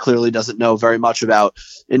know that. He clearly doesn't know very much about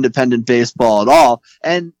independent baseball at all.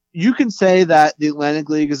 And you can say that the Atlantic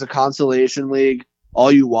League is a consolation league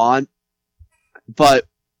all you want, but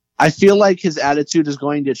I feel like his attitude is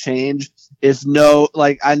going to change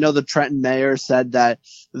I know the Trenton mayor said that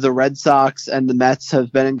the Red Sox and the Mets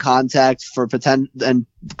have been in contact and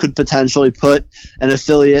could potentially put an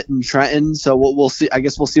affiliate in Trenton. So we'll see. I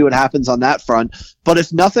guess we'll see what happens on that front. But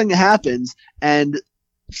if nothing happens and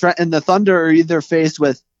the Thunder are either faced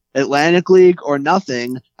with Atlantic League or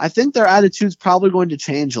nothing, I think their attitude's probably going to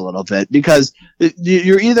change a little bit, because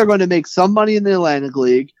you're either going to make some money in the Atlantic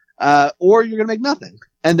League or you're going to make nothing.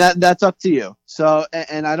 And that's up to you. So,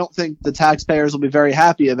 and I don't think the taxpayers will be very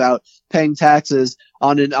happy about paying taxes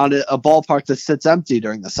on a ballpark that sits empty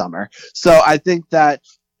during the summer. So I think that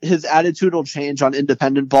his attitude will change on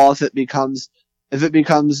independent ball if it becomes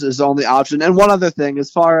his only option. And one other thing,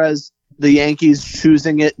 as far as the Yankees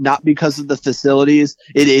choosing it not because of the facilities,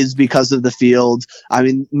 it is because of the field. I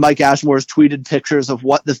mean, Mike Ashmore's tweeted pictures of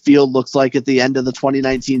what the field looks like at the end of the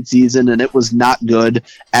 2019 season, and it was not good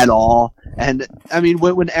at all. And I mean,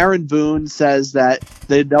 when Aaron Boone says that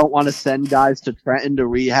they don't want to send guys to Trenton to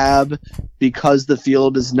rehab because the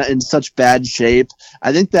field is in such bad shape,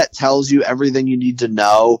 I think that tells you everything you need to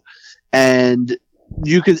know. And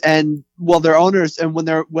their owners, and when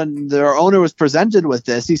their owner was presented with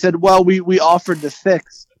this, he said, well, we offered to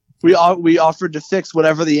fix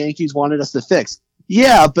whatever the Yankees wanted us to fix.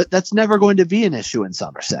 Yeah, but that's never going to be an issue in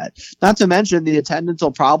Somerset. Not to mention the attendance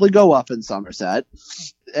will probably go up in Somerset,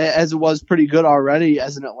 as it was pretty good already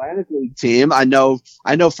as an Atlantic League team. I know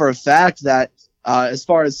for a fact that as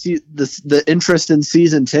far as the interest in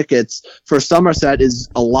season tickets for Somerset is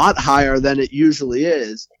a lot higher than it usually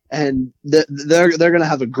is. And they're going to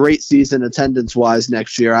have a great season attendance wise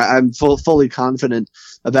next year. I'm fully confident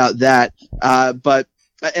about that. But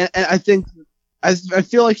I think I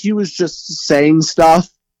feel like he was just saying stuff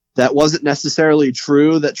that wasn't necessarily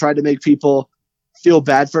true, that tried to make people feel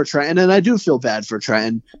bad for Trenton. And I do feel bad for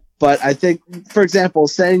Trenton. But I think, for example,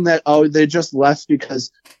 saying that, they just left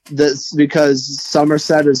because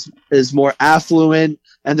Somerset is more affluent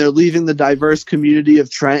and they're leaving the diverse community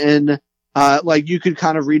of Trenton. You could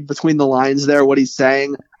kind of read between the lines there what he's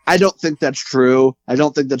saying. I don't think that's true. I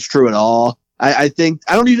don't think that's true at all. I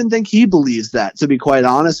don't even think he believes that, to be quite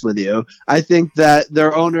honest with you. I think that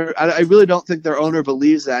their owner, I really don't think their owner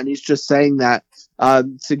believes that. And he's just saying that,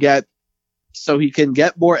 so he can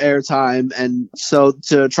get more airtime, and so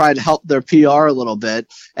to try to help their PR a little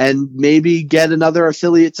bit and maybe get another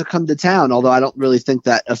affiliate to come to town. Although I don't really think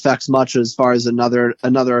that affects much as far as another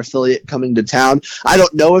affiliate coming to town. I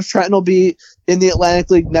don't know if Trenton will be in the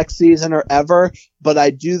Atlantic League next season or ever, but I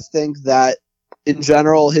do think that in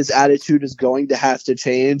general, his attitude is going to have to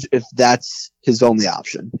change if that's his only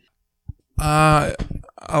option. A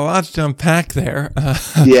lot to unpack there.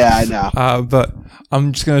 Yeah, I know. But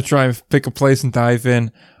I'm just going to try and pick a place and dive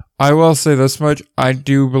in. I will say this much. I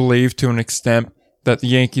do believe to an extent that the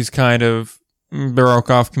Yankees kind of broke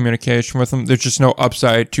off communication with them. There's just no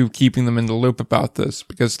upside to keeping them in the loop about this.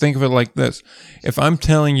 Because think of it like this. If I'm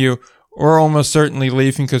telling you, we're almost certainly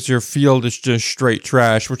leaving because your field is just straight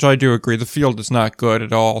trash, which I do agree. The field is not good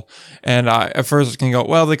at all. And at first I was going to go,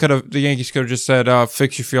 well, the Yankees could have just said,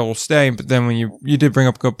 fix your field, we'll stay. But then when you did bring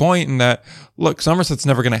up a good point in that, look, Somerset's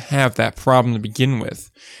never going to have that problem to begin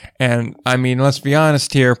with. And I mean, let's be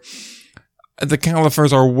honest here. The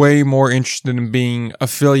Califers are way more interested in being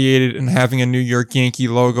affiliated and having a New York Yankee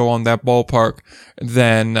logo on that ballpark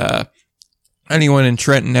than, anyone in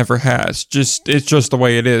Trenton ever has. It's just the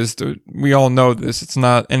way it is. We all know this. It's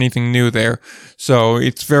not anything new there. So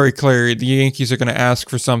it's very clear the Yankees are going to ask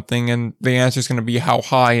for something, and the answer is going to be how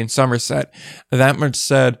high in Somerset. That much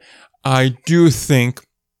said, I do think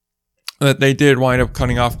that they did wind up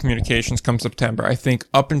cutting off communications come September. I think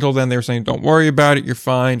up until then they were saying, don't worry about it, you're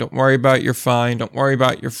fine. Don't worry about it, you're fine. Don't worry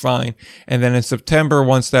about it, you're fine. And then in September,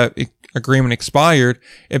 once that agreement expired,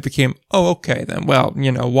 it became, oh, okay then. Well,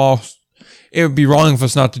 while it would be wrong of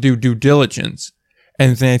us not to do due diligence.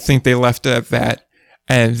 And then I think they left it at that.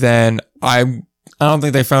 And then I don't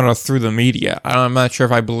think they found out through the media. I'm not sure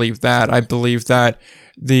if I believe that. I believe that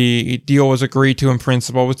the deal was agreed to in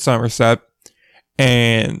principle with Somerset.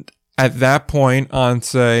 And at that point, on,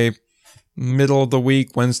 say, middle of the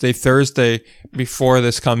week, Wednesday, Thursday, before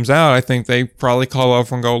this comes out, I think they probably call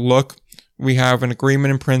over and go, look, we have an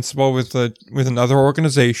agreement in principle with another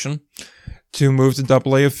organization to move to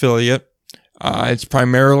AA affiliate. It's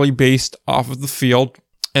primarily based off of the field,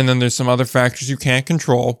 and then there's some other factors you can't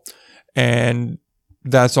control, and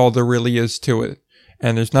that's all there really is to it.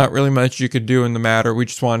 And there's not really much you could do in the matter. We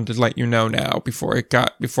just wanted to let you know now before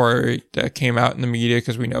it came out in the media,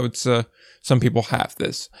 because we know it's some people have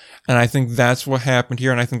this. And I think that's what happened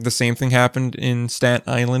here, and I think the same thing happened in Staten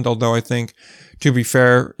Island, although I think, to be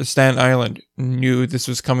fair, Staten Island knew this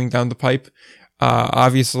was coming down the pipe.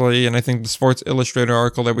 Obviously, and I think the Sports Illustrated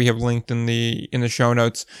article that we have linked in the show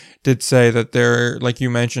notes did say that there, like you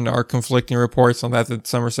mentioned, are conflicting reports on that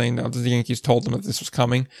some are saying that the Yankees told them that this was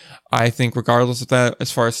coming. I think regardless of that,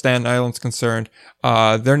 as far as Staten Island's concerned,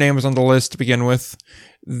 their name was on the list to begin with.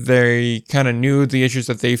 They kind of knew the issues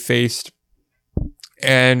that they faced,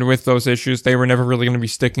 and with those issues, they were never really going to be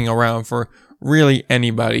sticking around for really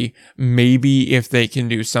anybody. Maybe if they can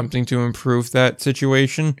do something to improve that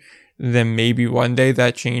situation, then maybe one day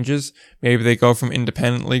that changes. Maybe they go from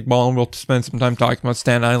independent league ball, and we'll spend some time talking about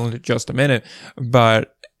Staten Island in just a minute,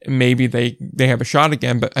 but maybe they have a shot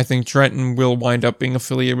again. But I think Trenton will wind up being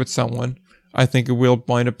affiliated with someone. I think it will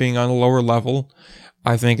wind up being on a lower level.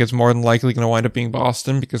 I think it's more than likely going to wind up being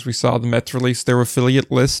Boston, because we saw the Mets release their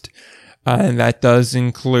affiliate list. And that does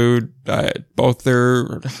include both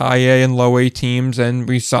their high A and low A teams. And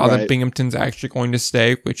we saw that Binghamton's actually going to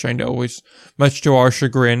stay, which I know was much to our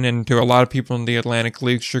chagrin and to a lot of people in the Atlantic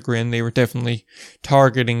League's chagrin. They were definitely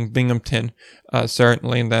targeting Binghamton,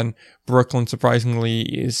 certainly. And then Brooklyn, surprisingly,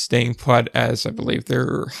 is staying put as, I believe,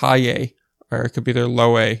 their high A, or it could be their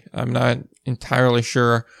low A. I'm not entirely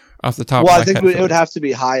sure off the top of my head. Well, I think it would have to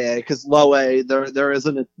be high A, because low A, there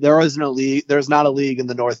isn't a league. There's not a league in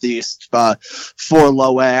the Northeast for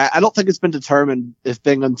low A. I don't think it's been determined if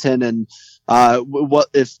Binghamton and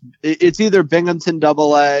if it's either Binghamton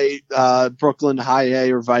AA, Brooklyn high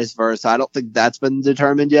A, or vice versa. I don't think that's been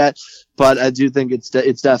determined yet, but I do think it's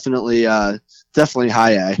definitely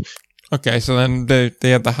high A. Okay, so then they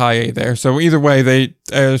have the high A there. So either way,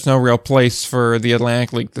 there's no real place for the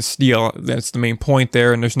Atlantic League to steal. That's the main point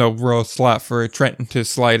there, and there's no real slot for Trenton to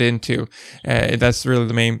slide into. That's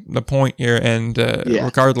really the point here. And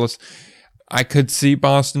regardless, I could see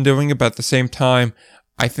Boston doing it, but at the same time,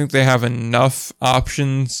 I think they have enough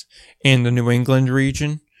options in the New England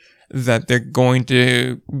region that they're going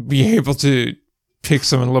to be able to pick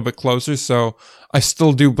someone a little bit closer. So I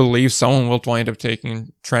still do believe someone will wind up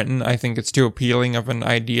taking Trenton. I think it's too appealing of an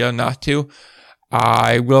idea not to.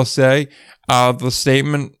 I will say the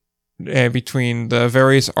statement between the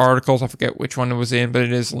various articles, I forget which one it was in, but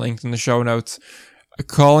it is linked in the show notes,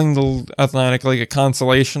 calling the Atlantic League a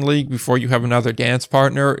consolation league before you have another dance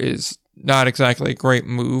partner is not exactly a great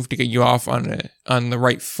move to get you off on the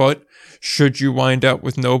right foot should you wind up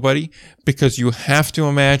with nobody, because you have to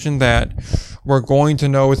imagine that we're going to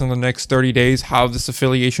know within the next 30 days how this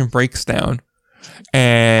affiliation breaks down,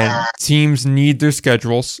 and teams need their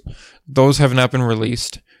schedules. Those have not been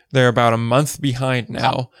released. They're about a month behind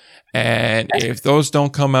now, and if those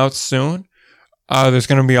don't come out soon, there's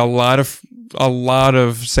going to be a lot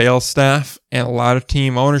of sales staff and a lot of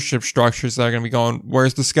team ownership structures that are going to be going,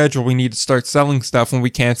 where's the schedule? We need to start selling stuff when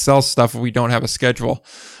we can't sell stuff if we don't have a schedule.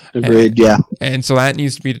 Agreed, yeah. And so that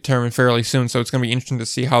needs to be determined fairly soon. So it's going to be interesting to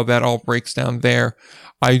see how that all breaks down there.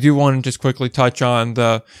 I do want to just quickly touch on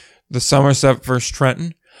the Somerset versus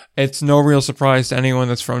Trenton. It's no real surprise to anyone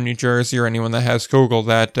that's from New Jersey or anyone that has Google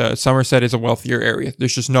that Somerset is a wealthier area.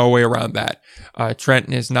 There's just no way around that.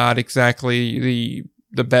 Trenton is not exactly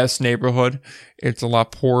the best neighborhood. It's a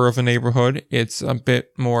lot poorer of a neighborhood. It's a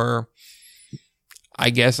bit more, I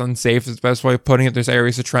guess, unsafe is the best way of putting it. There's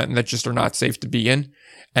areas of Trenton that just are not safe to be in.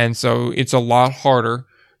 And so it's a lot harder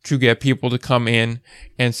to get people to come in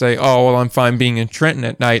and say, oh, well, I'm fine being in Trenton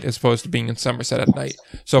at night as opposed to being in Somerset at night.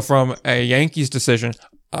 So from a Yankees decision,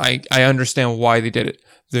 I understand why they did it.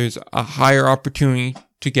 There's a higher opportunity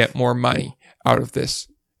to get more money out of this.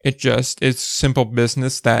 It's simple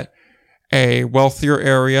business that a wealthier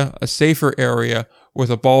area, a safer area with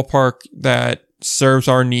a ballpark that serves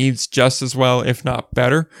our needs just as well, if not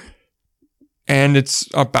better. And it's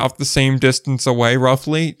about the same distance away,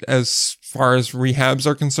 roughly, as far as rehabs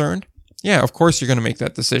are concerned. Yeah, of course you're going to make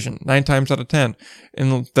that decision 9 times out of 10.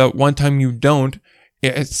 And the one time you don't,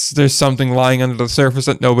 there's something lying under the surface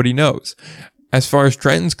that nobody knows. As far as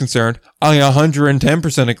Trenton's concerned, I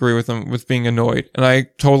 110% agree with them with being annoyed. And I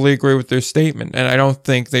totally agree with their statement. And I don't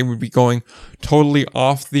think they would be going totally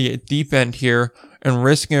off the deep end here and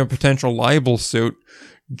risking a potential libel suit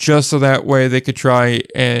just so that way they could try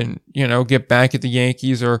and, get back at the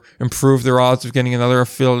Yankees or improve their odds of getting another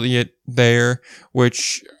affiliate there,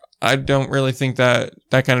 which I don't really think that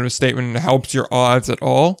kind of a statement helps your odds at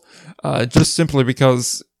all. Just simply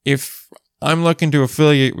because if I'm looking to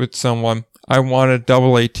affiliate with someone, I want a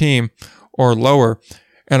AA team or lower,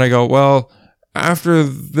 and I go, well, after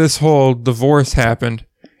this whole divorce happened,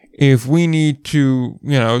 if we need to,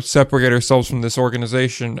 separate ourselves from this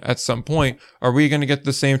organization at some point, are we going to get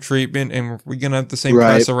the same treatment and are we going to have the same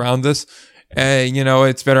press around this?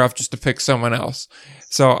 It's better off just to pick someone else.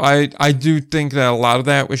 So I do think that a lot of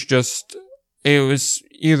that was it was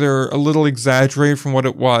either a little exaggerated from what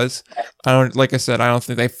it was. Like I said, I don't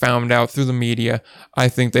think they found out through the media. I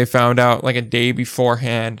think they found out like a day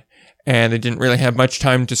beforehand and they didn't really have much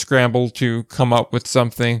time to scramble to come up with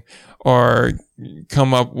something or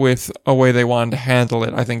come up with a way they wanted to handle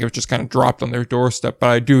it. I think it was just kind of dropped on their doorstep. But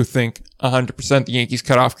I do think 100% the Yankees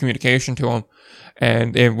cut off communication to him.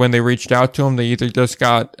 And when they reached out to him, they either just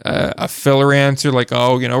got a filler answer like,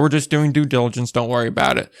 oh, we're just doing due diligence, don't worry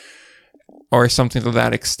about it, or something to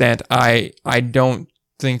that extent. I don't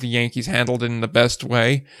think the Yankees handled it in the best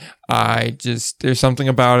way. There's something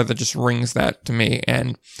about it that just rings that to me.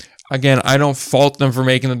 And again, I don't fault them for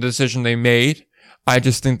making the decision they made. I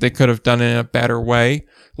just think they could have done it in a better way.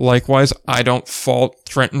 Likewise, I don't fault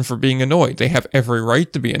Trenton for being annoyed. They have every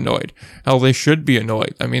right to be annoyed. Hell, they should be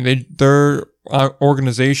annoyed. I mean, their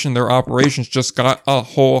organization, their operations just got a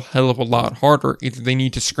whole hell of a lot harder. Either they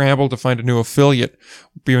need to scramble to find a new affiliate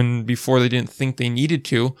even before they didn't think they needed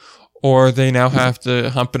to, or they now have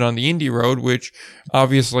to hump it on the indie road, which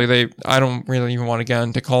obviously I don't really even want to get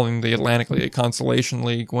into calling the Atlantic League a consolation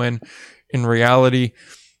league when in reality,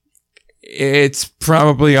 it's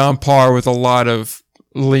probably on par with a lot of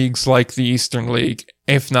leagues like the Eastern League,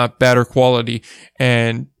 if not better quality.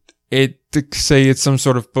 And to say it's some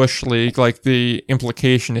sort of bush league, like the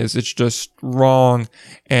implication is, it's just wrong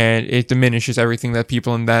and it diminishes everything that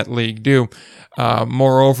people in that league do.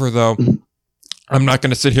 Moreover, though, I'm not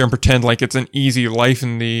going to sit here and pretend like it's an easy life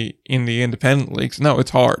in the independent leagues. No,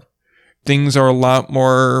 it's hard. Things are a lot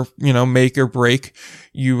more, make or break.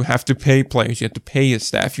 You have to pay players. You have to pay your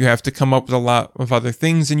staff. You have to come up with a lot of other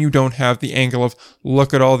things, and you don't have the angle of,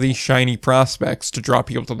 look at all these shiny prospects to draw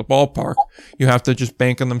people to the ballpark. You have to just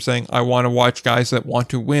bank on them saying, I want to watch guys that want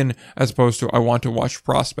to win, as opposed to I want to watch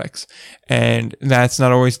prospects. And that's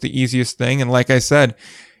not always the easiest thing. And like I said,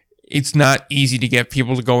 it's not easy to get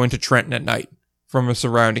people to go into Trenton at night from a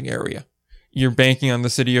surrounding area. You're banking on the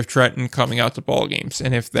city of Trenton coming out to ball games.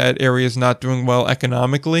 And if that area is not doing well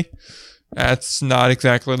economically, that's not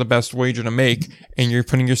exactly the best wager to make. And you're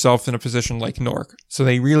putting yourself in a position like Newark. So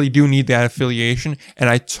they really do need that affiliation. And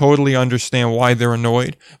I totally understand why they're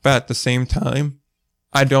annoyed. But at the same time,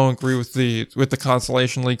 I don't agree with the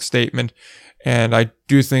Consolation League statement. And I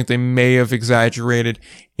do think they may have exaggerated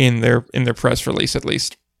in their press release, at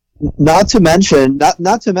least. Not to mention,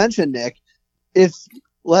 Nick, if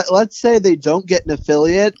let's say they don't get an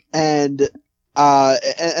affiliate and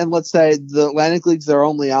let's say the Atlantic League's their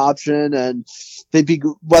only option and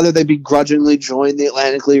whether they begrudgingly join the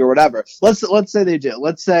Atlantic League or whatever. Let's say they do.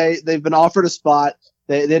 Let's say they've been offered a spot.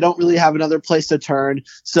 They don't really have another place to turn.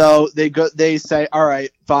 So they say, all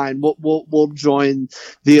right, fine. We'll join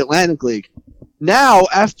the Atlantic League. Now,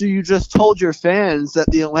 after you just told your fans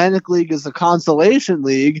that the Atlantic League is a consolation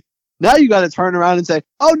league, now you got to turn around and say,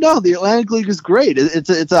 "Oh no, the Atlantic League is great.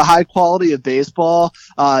 It's a high quality of baseball.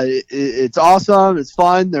 It's awesome. It's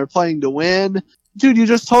fun. They're playing to win." dude, you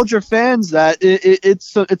just told your fans that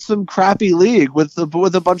it's some crappy league with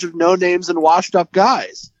a bunch of no names and washed up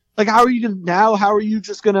guys. Like, how are you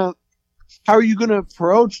gonna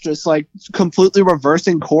approach just like completely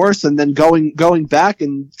reversing course and then going back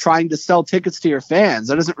and trying to sell tickets to your fans?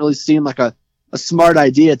 That doesn't really seem like a smart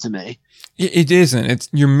idea to me. It isn't.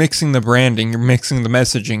 You're mixing the branding, you're mixing the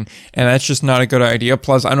messaging, and that's just not a good idea.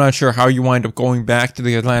 Plus, I'm not sure how you wind up going back to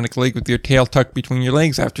the Atlantic League with your tail tucked between your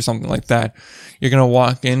legs after something like that. You're going to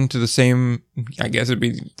walk into the same, I guess it'd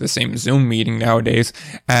be the same Zoom meeting nowadays,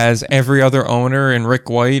 as every other owner and Rick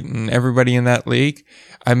White and everybody in that league.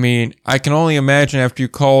 I mean, I can only imagine after you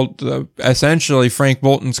called essentially Frank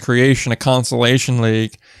Bolton's creation a consolation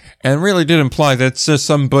league, and really did imply that it's just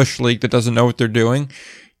some bush league that doesn't know what they're doing.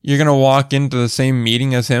 You're going to walk into the same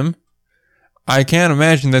meeting as him? I can't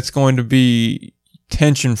imagine that's going to be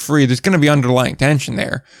tension-free. There's going to be underlying tension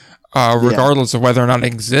there, regardless of whether or not it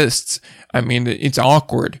exists. I mean, it's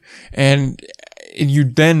awkward. And you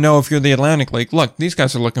then know if you're the Atlantic League, look, these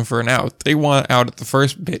guys are looking for an out. They want out at the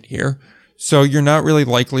first bit here. So you're not really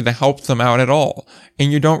likely to help them out at all.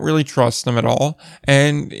 And you don't really trust them at all.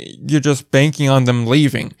 And you're just banking on them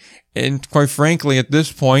leaving. And quite frankly, at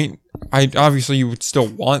this point, obviously you would still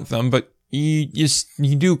want them, but you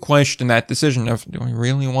do question that decision of, do we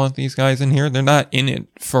really want these guys in here? They're not in it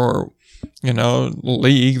for,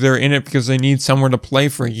 league. They're in it because they need somewhere to play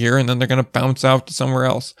for a year, and then they're going to bounce out to somewhere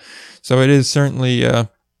else. So it is certainly an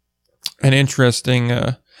interesting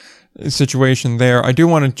situation there. I do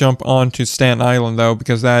want to jump on to Staten Island, though,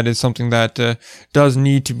 because that is something that does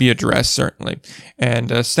need to be addressed, certainly.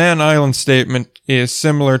 And Staten Island's statement is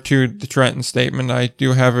similar to the Trenton statement. I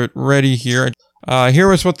do have it ready here. Here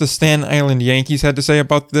was what the Staten Island Yankees had to say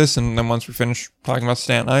about this, and then once we finish talking about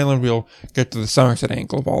Staten Island, we'll get to the Somerset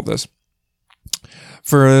angle of all this.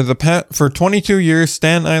 For 22 years,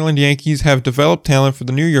 Staten Island Yankees have developed talent for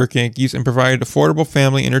the New York Yankees and provided affordable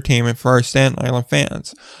family entertainment for our Staten Island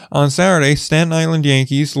fans. On Saturday, Staten Island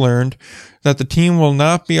Yankees learned that the team will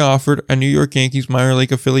not be offered a New York Yankees minor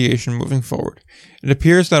league affiliation moving forward. It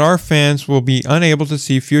appears that our fans will be unable to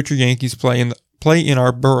see future Yankees play in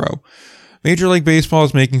our borough. Major League Baseball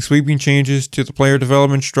is making sweeping changes to the player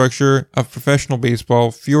development structure of professional baseball.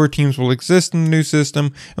 Fewer teams will exist in the new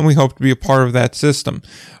system, and we hope to be a part of that system.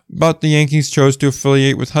 But the Yankees chose to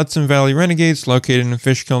affiliate with Hudson Valley Renegades, located in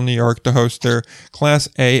Fishkill, New York, to host their Class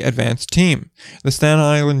A advanced team. The Staten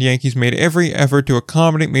Island Yankees made every effort to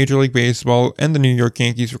accommodate Major League Baseball and the New York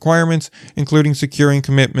Yankees requirements, including securing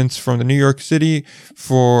commitments from the New York City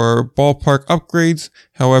for ballpark upgrades.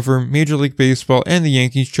 However, Major League Baseball and the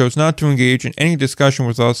Yankees chose not to engage in any discussion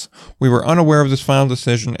with us. We were unaware of this final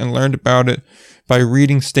decision and learned about it by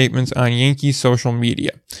reading statements on Yankees social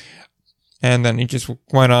media. And then he just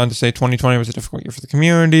went on to say 2020 was a difficult year for the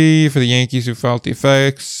community, for the Yankees who felt the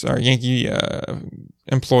effects, or Yankee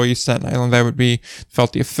employees, Staten Island, that would be,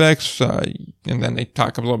 felt the effects. And then they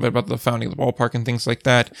talk a little bit about the founding of the ballpark and things like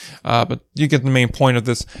that. But you get the main point of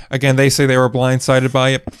this. Again, they say they were blindsided by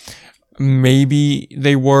it. Maybe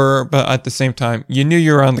they were, but at the same time, you knew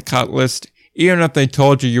you were on the cut list. Even if they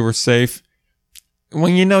told you were safe,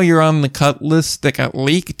 when you know you're on the cut list that got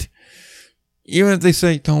leaked, even if they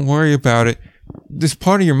say, don't worry about it, this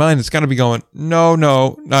part of your mind has got to be going,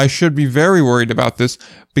 no, I should be very worried about this,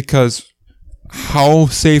 because how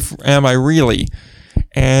safe am I really?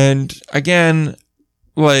 And again,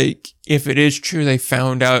 like, if it is true they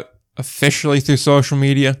found out officially through social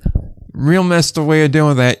media, real messed up way of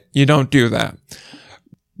doing that, you don't do that.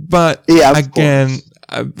 But again,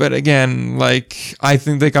 like, I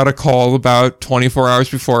think they got a call about 24 hours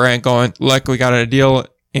before and going, look, we got a deal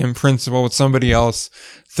in principle with somebody else.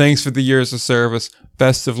 Thanks for the years of service.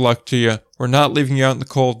 Best of luck to you. We're not leaving you out in the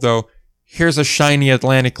cold, though. Here's a shiny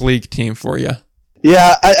Atlantic League team for you.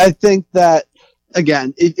 Yeah, I think that,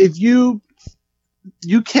 again, if you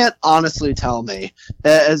can't honestly tell me,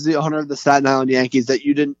 as the owner of the Staten Island Yankees, that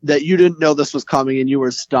you didn't know this was coming and you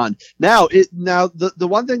were stunned. Now the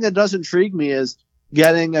one thing that does intrigue me is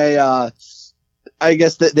getting I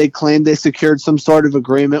guess that they claimed they secured some sort of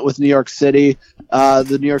agreement with New York City,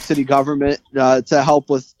 the New York City government, to help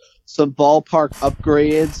with some ballpark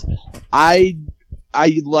upgrades. I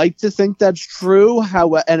like to think that's true,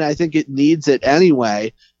 and I think it needs it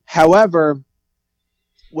anyway. However,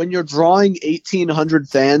 when you're drawing 1,800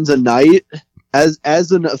 fans a night as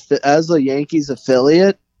a Yankees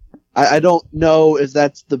affiliate, I don't know if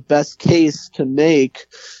that's the best case to make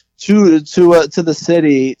to the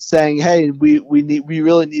city, saying, hey, we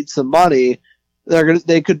really need some money.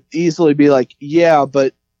 They could easily be like, yeah,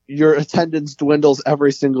 but your attendance dwindles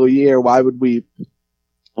every single year. Why would we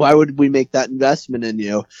Why would we make that investment in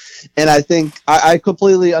you? And I think I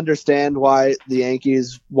completely understand why the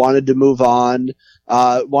Yankees wanted to move on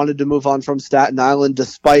from Staten Island,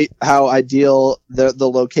 despite how ideal the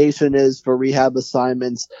location is for rehab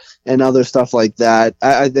assignments and other stuff like that.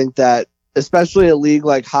 I think that especially a league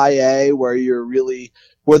like High A, where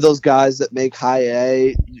where those guys that make High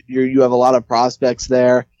A, you have a lot of prospects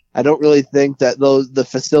there. I don't really think that the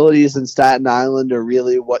facilities in Staten Island are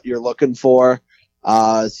really what you're looking for.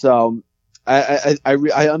 So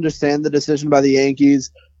I understand the decision by the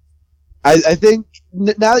Yankees. I think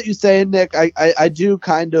now that you say it, Nick, I do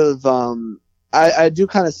kind of I do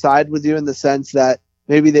kind of side with you in the sense that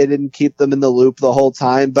maybe they didn't keep them in the loop the whole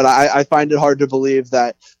time, but I find it hard to believe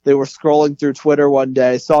that they were scrolling through Twitter one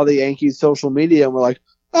day, saw the Yankees social media, and were like,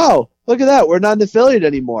 "Oh, look at that, we're not an affiliate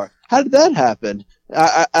anymore. How did that happen?"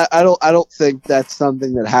 I don't think that's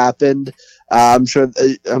something that happened. I'm sure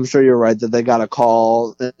you're right that they got a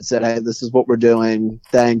call and said, "Hey, this is what we're doing.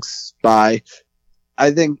 Thanks, bye."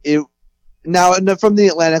 I think now from the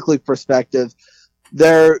Atlantic League perspective,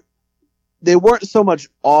 they weren't so much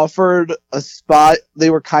offered a spot. They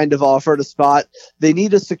were kind of offered a spot. They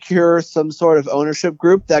need to secure some sort of ownership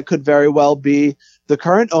group that could very well be the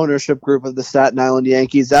current ownership group of the Staten Island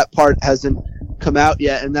Yankees. That part hasn't come out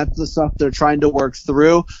yet, and that's the stuff they're trying to work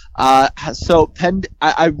through. So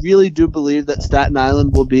I really do believe that Staten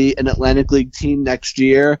Island will be an Atlantic League team next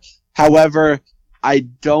year. However, I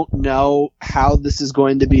don't know how this is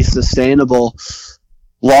going to be sustainable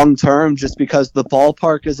long term, just because the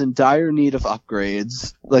ballpark is in dire need of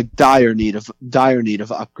upgrades, like dire need of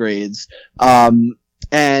upgrades.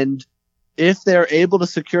 And if they're able to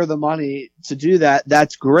secure the money to do that,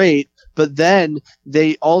 that's great. But then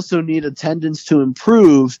they also need attendance to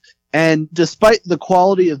improve. And despite the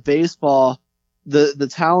quality of baseball, the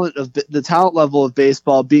talent level of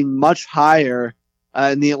baseball being much higher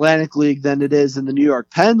in the Atlantic League than it is in the New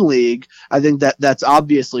York Penn League, I think that's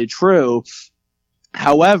obviously true.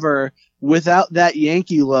 However, without that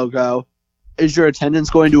Yankee logo, is your attendance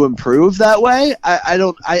going to improve that way?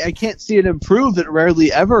 I can't see it improve. It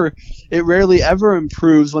rarely ever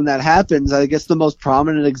improves when that happens. I guess the most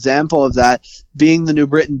prominent example of that being the New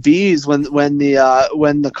Britain Bees when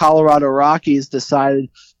the Colorado Rockies decided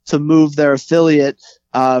to move their affiliate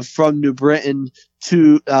from New Britain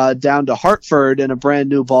to down to Hartford in a brand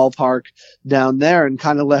new ballpark down there, and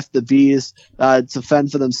kind of left the Bees to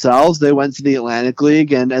fend for themselves. They went to the Atlantic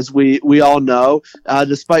League, and as we all know,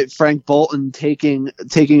 despite Frank Bolton taking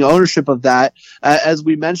ownership of that, as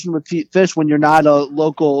we mentioned with Pete Fish, when you're not a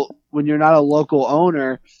local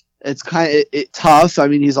owner, it's kind of tough. I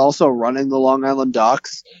mean, he's also running the Long Island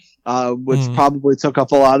Ducks, which probably took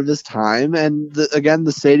up a lot of his time. And again,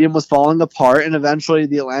 the stadium was falling apart, and eventually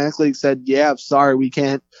the Atlantic League said, "Yeah, I'm sorry, we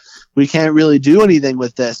can't really do anything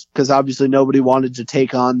with this," because obviously nobody wanted to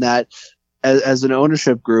take on that as an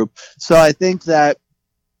ownership group. So I think Staten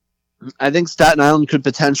Island could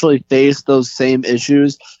potentially face those same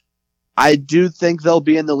issues. I do think they'll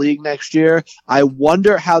be in the league next year. I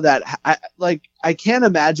wonder how I can't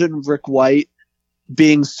imagine Rick White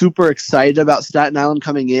being super excited about Staten Island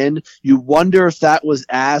coming in. You wonder if that was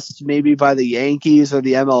asked maybe by the Yankees or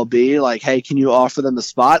the MLB, like, "Hey, can you offer them a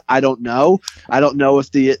spot?" I don't know. I don't know if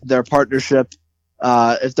their partnership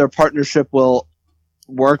will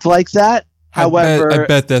work like that. However, I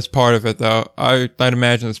bet that's part of it, though. I'd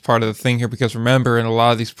imagine it's part of the thing here, because remember, in a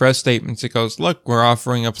lot of these press statements, it goes, "Look, we're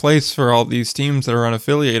offering a place for all these teams that are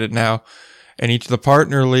unaffiliated now," and each of the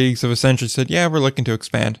partner leagues have essentially said, "Yeah, we're looking to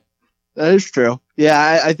expand." That is true.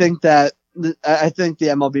 Yeah, I think the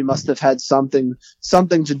MLB must have had something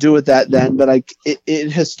to do with that then, but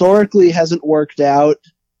it historically hasn't worked out.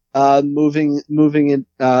 Moving an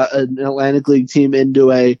Atlantic League team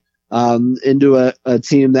into a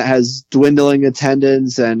team that has dwindling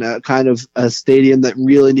attendance and kind of a stadium that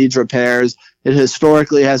really needs repairs. It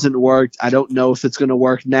historically hasn't worked. I don't know if it's going to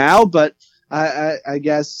work now, but I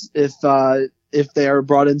guess if they are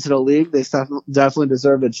brought into the league, they definitely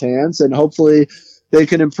deserve a chance, and hopefully they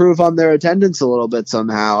can improve on their attendance a little bit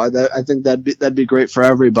somehow. I think that'd be great for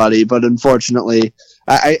everybody, but unfortunately,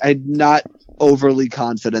 I'm not overly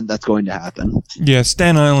confident that's going to happen. Yeah,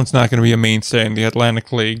 Staten Island's not going to be a mainstay in the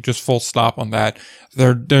Atlantic League. Just full stop on that.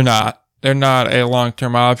 They're not a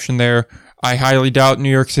long-term option there. I highly doubt New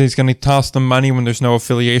York City's going to toss them money when there's no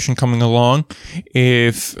affiliation coming along.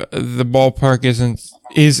 If the ballpark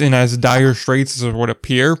is in as dire straits as it would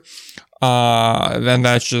appear, then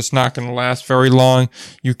that's just not going to last very long.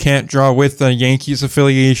 You can't draw with the Yankees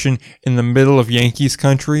affiliation in the middle of Yankees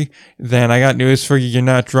country. Then I got news for you. You're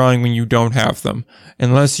not drawing when you don't have them.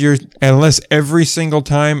 Unless every single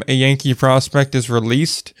time a Yankee prospect is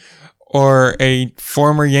released or a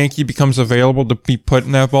former Yankee becomes available to be put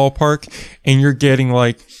in that ballpark and you're getting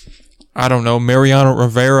like, I don't know, Mariano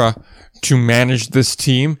Rivera to manage this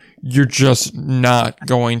team, you're just not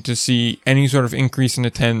going to see any sort of increase in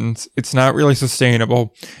attendance. It's not really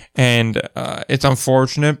sustainable. And it's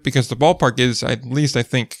unfortunate because the ballpark is, at least I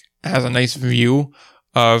think, has a nice view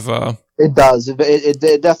of... It does. It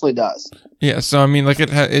definitely does. Yeah, so I mean, like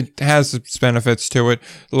it has its benefits to it.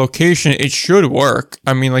 The location, it should work.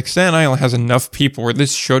 I mean, like Staten Island has enough people where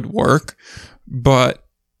this should work, but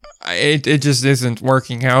it just isn't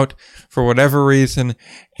working out for whatever reason.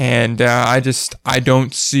 And I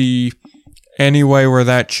don't see any way where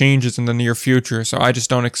that changes in the near future. So I just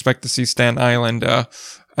don't expect to see Staten Island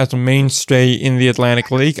as a mainstay in the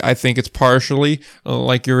Atlantic League. I think it's partially,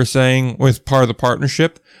 like you were saying, with part of the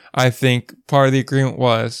partnership. I think part of the agreement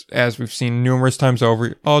was, as we've seen numerous times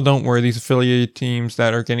over, oh, don't worry, these affiliated teams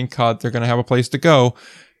that are getting cut, they're going to have a place to go.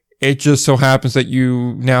 It just so happens that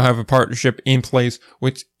you now have a partnership in place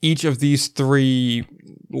with each of these three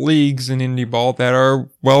leagues in indie ball that are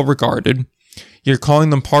well regarded. You're calling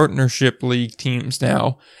them partnership league teams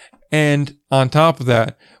now. And on top of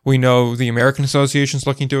that, we know the American Association's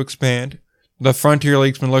looking to expand. The Frontier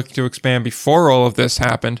League's been looking to expand before all of this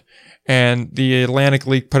happened. And the Atlantic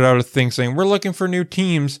League put out a thing saying, we're looking for new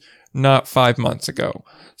teams not 5 months ago.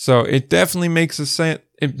 So it definitely makes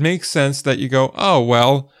sense that you go, oh,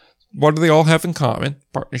 well, what do they all have in common?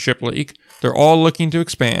 Partnership League. They're all looking to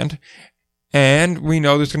expand. And we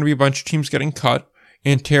know there's going to be a bunch of teams getting cut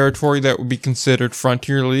in territory that would be considered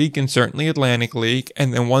Frontier League and certainly Atlantic League.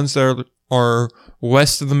 And then ones that are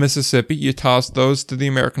west of the Mississippi, you toss those to the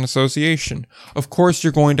American Association. Of course,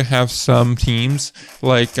 you're going to have some teams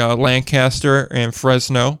like Lancaster and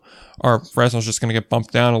Fresno, or Fresno's just going to get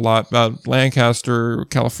bumped down a lot. Lancaster,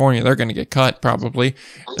 California, they're going to get cut probably.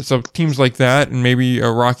 So teams like that, and maybe a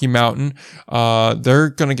Rocky Mountain, they're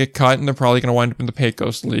going to get cut, and they're probably going to wind up in the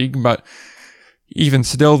Pecos League. But even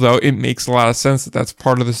still, though, it makes a lot of sense that that's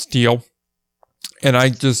part of this deal. And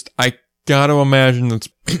I got to imagine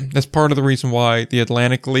that's part of the reason why the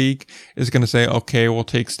Atlantic League is going to say, okay, we'll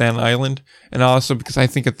take Staten Island. And also because I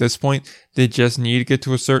think at this point, they just need to get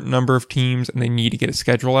to a certain number of teams and they need to get a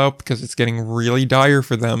schedule out because it's getting really dire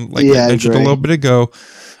for them. Like I mentioned a little bit ago,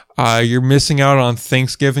 you're missing out on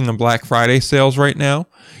Thanksgiving and Black Friday sales right now.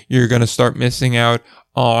 You're going to start missing out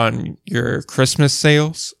on your Christmas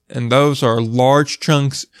sales. And those are large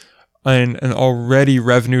chunks in an already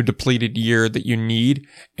revenue depleted year that you need.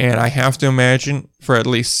 And I have to imagine for at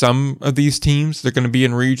least some of these teams, they're going to be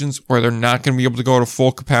in regions where they're not going to be able to go to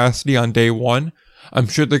full capacity on day one. I'm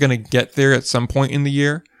sure they're going to get there at some point in the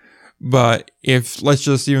year. But if, let's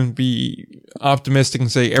just even be optimistic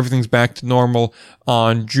and say everything's back to normal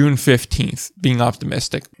on June 15th, being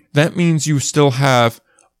optimistic, that means you still have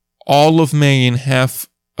all of May and half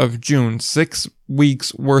of June, 6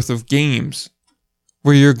 weeks worth of games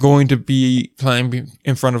where you're going to be playing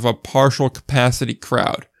in front of a partial capacity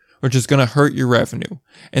crowd, which is going to hurt your revenue.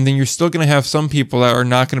 And then you're still going to have some people that are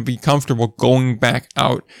not going to be comfortable going back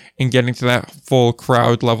out and getting to that full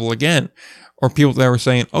crowd level again. Or people that were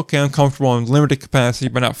saying, okay, I'm comfortable in limited capacity,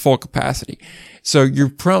 but not full capacity. So you're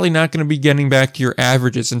probably not going to be getting back to your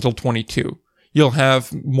averages until 22. You'll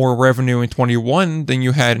have more revenue in 21 than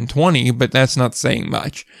you had in 20, but that's not saying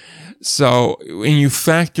much. So when you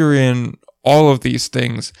factor in all of these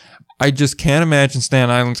things, I just can't imagine Staten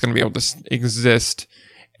Island's going to be able to exist.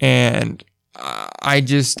 And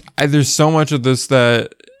there's so much of this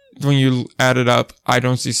that when you add it up, I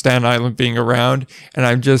don't see Staten Island being around. And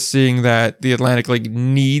I'm just seeing that the Atlantic League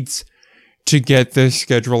needs to get this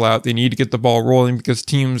schedule out. They need to get the ball rolling because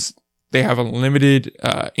teams, they have a limited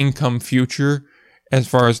income future as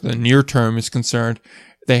far as the near term is concerned.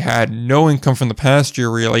 They had no income from the past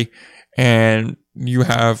year, really. And you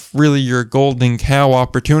have really your golden cow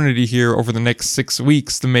opportunity here over the next 6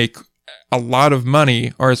 weeks to make a lot of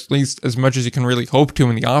money, or at least as much as you can really hope to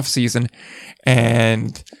in the off season.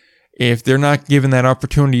 And if they're not given that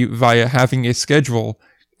opportunity via having a schedule,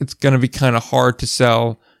 it's going to be kind of hard to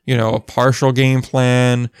sell, a partial game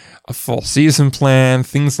plan, a full season plan,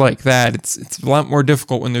 things like that. It's a lot more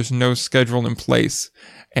difficult when there's no schedule in place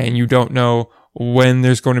and you don't know when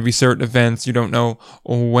there's going to be certain events. You don't know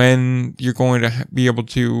when you're going to be able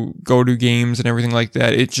to go to games and everything like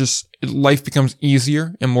that. Life becomes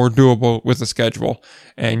easier and more doable with a schedule,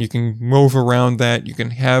 and you can move around that. You can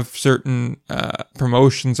have certain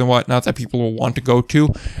promotions and whatnot that people will want to go to,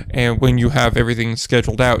 and when you have everything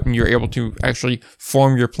scheduled out and you're able to actually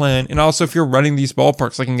form your plan. And also, if you're running these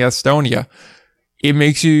ballparks like in Gastonia, it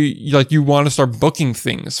makes you like you want to start booking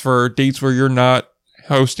things for dates where you're not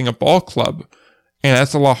hosting a ball club, and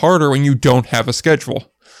that's a lot harder when you don't have a schedule.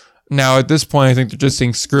 Now, at this point, I think they're just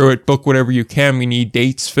saying, screw it, book whatever you can. We need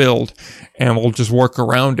dates filled, and we'll just work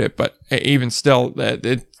around it. But even still,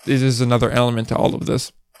 it is another element to all of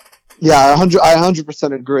this. Yeah, I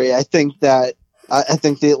 100% agree. I think the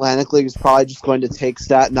Atlantic League is probably just going to take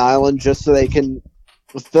Staten Island just so they can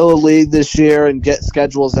fill a league this year and get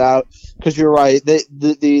schedules out. Because you're right,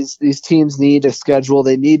 these teams need a schedule.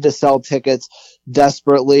 They need to sell tickets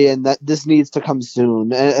desperately, and that this needs to come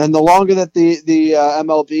soon. And the longer that the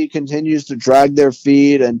MLB continues to drag their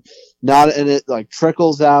feet and it like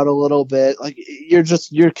trickles out a little bit, like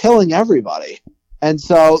you're killing everybody. And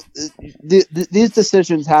so these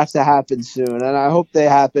decisions have to happen soon, and I hope they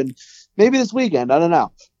happen maybe this weekend. I don't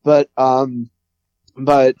know, but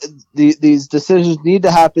these decisions need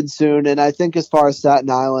to happen soon. And I think as far as Staten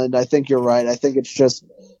Island, I think you're right. I think it's just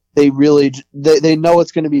they know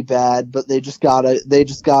it's going to be bad, but they just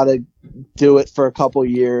gotta do it for a couple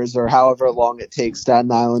years or however long it takes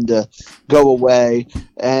Staten Island to go away,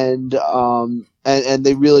 and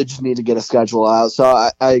they really just need to get a schedule out. So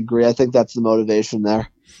I agree. I think that's the motivation there.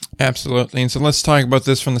 Absolutely. And so let's talk about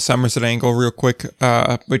this from the Somerset angle real quick,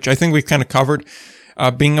 which I think we've kind of covered.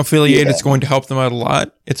 Being affiliated is going to help them out a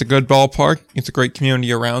lot. It's a good ballpark. It's a great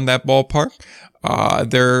community around that ballpark.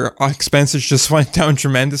 Their expenses just went down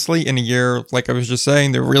tremendously in a year. Like I was just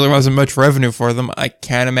saying, there really wasn't much revenue for them. I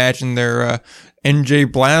can't imagine their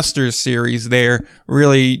NJ Blasters series there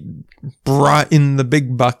really brought in the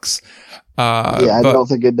big bucks. I don't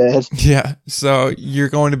think it did. Yeah, so you're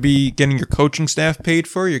going to be getting your coaching staff paid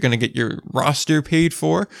for. You're going to get your roster paid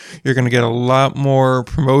for. You're going to get a lot more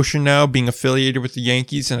promotion now being affiliated with the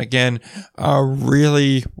Yankees. And again,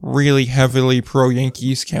 really, really heavily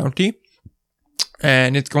pro-Yankees county.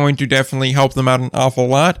 And it's going to definitely help them out an awful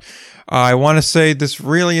lot. I want to say this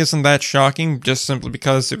really isn't that shocking, just simply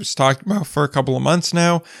because it was talked about for a couple of months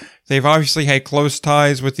now. They've obviously had close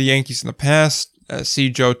ties with the Yankees in the past. See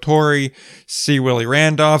Joe Torre, see Willie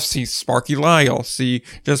Randolph, see Sparky Lyle, see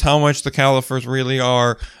just how much the Califers really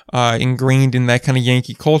are ingrained in that kind of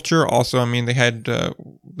Yankee culture. Also, I mean, they had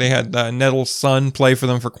Nettle's son play for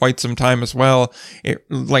them for quite some time as well.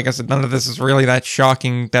 Like I said, none of this is really that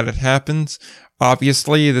shocking that it happens.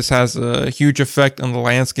 Obviously, this has a huge effect on the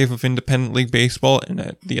landscape of independent league baseball,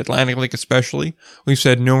 and the Atlantic League especially. We've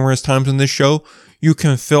said numerous times in this show, you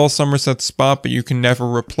can fill Somerset's spot, but you can never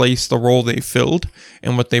replace the role they filled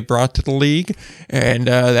and what they brought to the league. And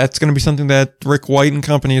that's going to be something that Rick White and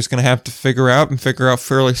company is going to have to figure out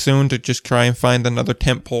fairly soon, to just try and find another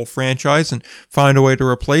tentpole franchise and find a way to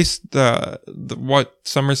replace the what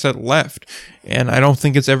Somerset left. And I don't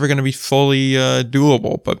think it's ever going to be fully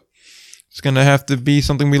doable, but it's going to have to be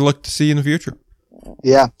something we look to see in the future.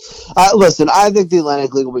 Yeah. Listen, I think the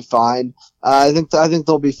Atlantic League will be fine. I think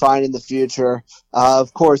they'll be fine in the future.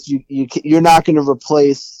 Of course, you're not going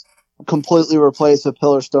to completely replace a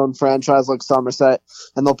Pillar Stone franchise like Somerset,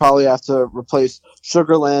 and they'll probably have to replace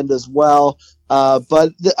Sugarland as well.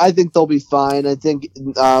 But I think they'll be fine. I think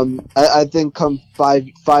come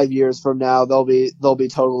 5 years from now, they'll be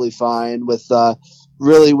totally fine with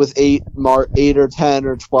really with 8 or 10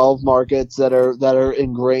 or 12 markets that are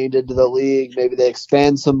ingrained into the league. Maybe they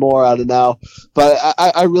expand some more. I don't know, but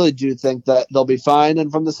I really do think that they'll be fine.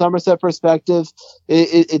 And from the Somerset perspective,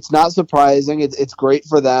 it's not surprising. It's great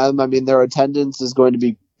for them. I mean, their attendance is going to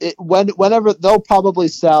be whenever they'll probably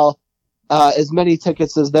sell as many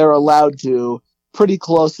tickets as they're allowed to, pretty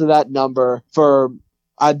close to that number for,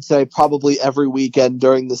 I'd say, probably every weekend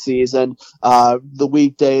during the season. The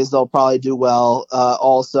weekdays they'll probably do well.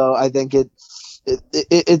 Also, I think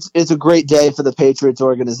it's a great day for the Patriots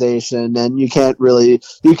organization, and you can't really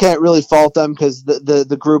fault them because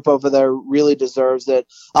the group over there really deserves it.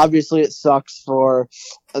 Obviously, it sucks for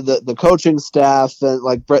the coaching staff and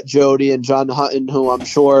like Brett Jody and John Hutton, who I'm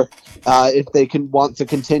sure if they want to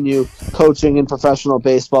continue coaching in professional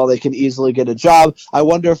baseball, they can easily get a job. I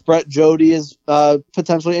wonder if Brett Jody is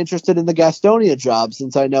potentially interested in the Gastonia job,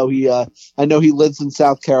 since I know he lives in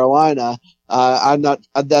South Carolina. I'm not.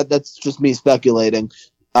 That's just me speculating.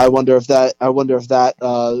 I wonder if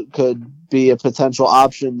that could be a potential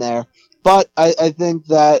option there. But I think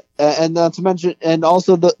that, and not to mention, and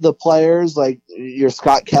also the players like your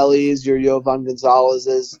Scott Kellys, your Jovan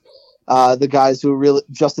Gonzalez's, the guys who really,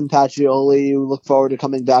 Justin Pacioli, who look forward to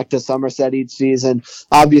coming back to Somerset each season.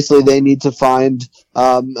 Obviously, they need to find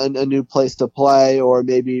a new place to play, or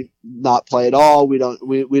maybe not play at all. We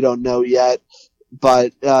don't know yet.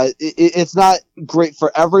 But it's not great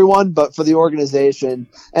for everyone, but for the organization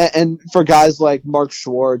and for guys like Mark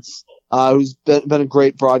Schwartz, who's been a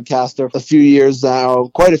great broadcaster quite a few years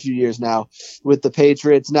now with the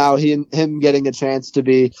Patriots. Now him getting a chance to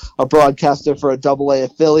be a broadcaster for a AA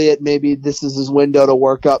affiliate, maybe this is his window to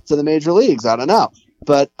work up to the major leagues. I don't know.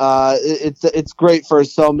 But it's great for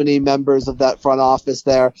so many members of that front office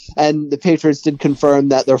there, and the Patriots did confirm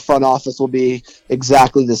that their front office will be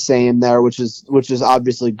exactly the same there, which is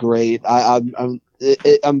obviously great. I'm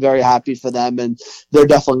very happy for them, and they're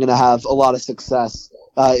definitely going to have a lot of success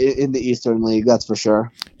in the Eastern League, that's for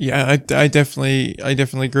sure. Yeah, I definitely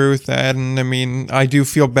agree with that, and I mean, I do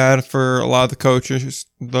feel bad for a lot of the coaches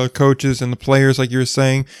and the players, like you were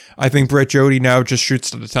saying. I think Brett Jody now just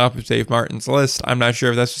shoots to the top of Dave Martin's list. I'm not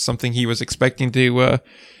sure if that's something he was expecting to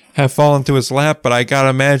have fallen to his lap, but I gotta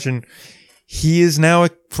imagine he is now a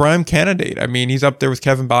prime candidate. I mean, he's up there with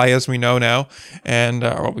Kevin Baez, we know now. And,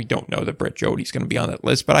 we don't know that Brett Jody's going to be on that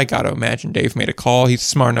list, but I got to imagine Dave made a call. He's a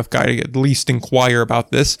smart enough guy to at least inquire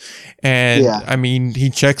about this. And, yeah. I mean, he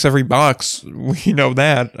checks every box. We know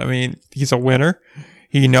that. I mean, he's a winner.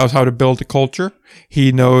 He knows how to build a culture.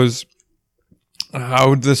 He knows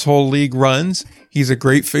how this whole league runs. He's a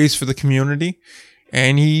great face for the community.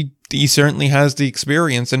 And he certainly has the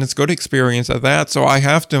experience, and it's good experience at that. So I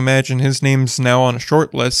have to imagine his name's now on a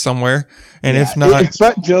short list somewhere. And if not, if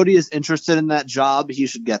Brett Jody is interested in that job, he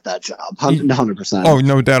should get that job. 100%. Oh,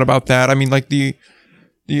 no doubt about that. I mean, like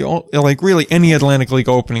like really any Atlantic League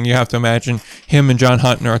opening, you have to imagine him and John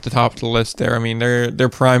Hutton are at the top of the list there. I mean, they're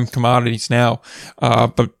prime commodities now.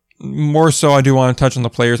 But more so, I do want to touch on the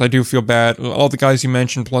players. I do feel bad. All the guys you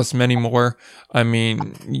mentioned, plus many more. I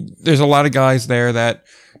mean, there's a lot of guys there that,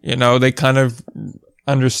 you know, they kind of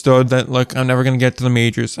understood that, look, I'm never going to get to the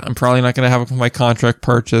majors. I'm probably not going to have my contract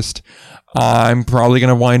purchased. I'm probably going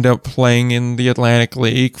to wind up playing in the Atlantic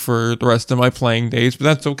League for the rest of my playing days, but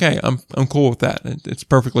that's okay. I'm cool with that. It's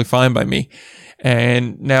perfectly fine by me.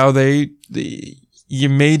 And now you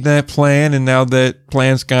made that plan, and now that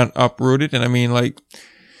plan's got uprooted. And I mean, like,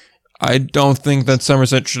 I don't think that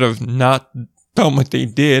Somerset should have not done what they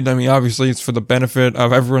did. I mean, obviously it's for the benefit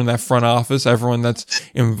of everyone in that front office, everyone that's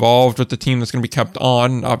involved with the team that's going to be kept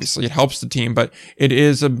on. Obviously it helps the team, but it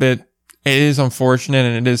is unfortunate,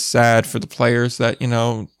 and it is sad for the players that, you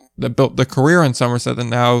know, that built the career in Somerset, and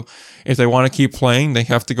now if they want to keep playing, they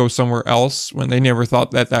have to go somewhere else when they never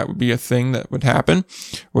thought that would be a thing that would happen,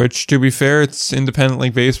 which, to be fair, it's independent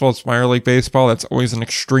league baseball, it's minor league baseball. That's always an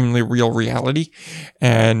extremely real reality.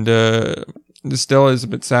 And, it still is a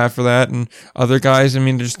bit sad for that. And other guys, I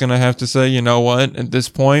mean, they're just going to have to say, you know what, at this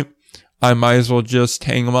point, I might as well just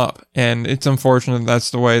hang them up. And it's unfortunate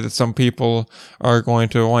that's the way that some people are going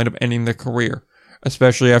to wind up ending their career,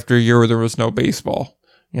 especially after a year where there was no baseball.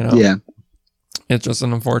 You know? Yeah. It's just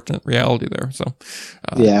an unfortunate reality there. So,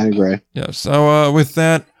 yeah, I agree. Yeah. So, with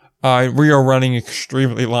that, we are running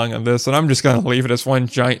extremely long on this, and I'm just going to leave it as one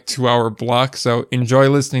giant 2-hour block. So enjoy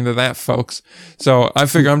listening to that, folks. So I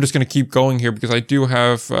figure I'm just going to keep going here because I do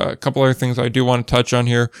have a couple other things I do want to touch on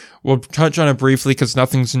here. We'll touch on it briefly because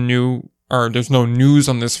nothing's new, or there's no news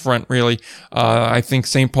on this front, really. I think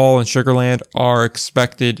St. Paul and Sugar Land are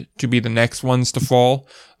expected to be the next ones to fall.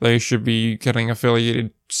 They should be getting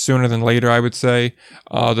affiliated sooner than later, I would say.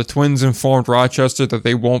 The Twins informed Rochester that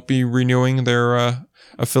they won't be renewing their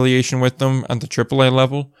affiliation with them at the AAA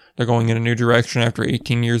level. They're going in a new direction after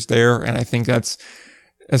 18 years there, and I think that's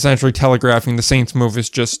essentially telegraphing the Saints move is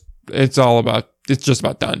just, it's just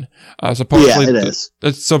about done. Supposedly, yeah, it is.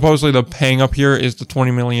 Supposedly the hang up here is the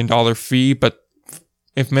 $20 million fee, but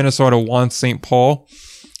if Minnesota wants St. Paul,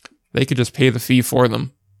 they could just pay the fee for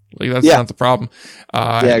them. Like, that's not the problem.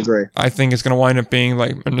 I agree. I think it's going to wind up being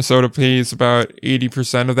like Minnesota pays about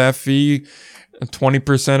 80% of that fee,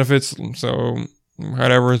 20% of it's, so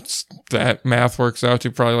whatever that math works out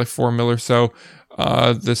to, probably like $4 million or so,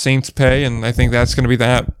 the Saints pay, and I think that's going to be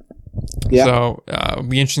that. Yeah. So, it'll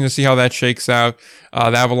be interesting to see how that shakes out.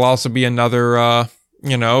 That will also be another,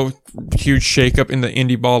 huge shakeup in the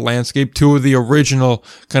indie ball landscape. Two of the original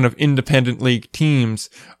kind of independent league teams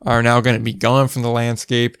are now going to be gone from the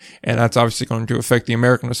landscape, and that's obviously going to affect the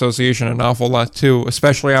American Association an awful lot too,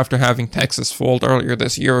 especially after having Texas fold earlier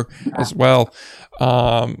this year as well.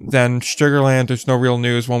 Then Sugarland, there's no real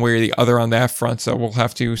news one way or the other on that front, so we'll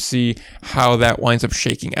have to see how that winds up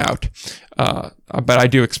shaking out. But I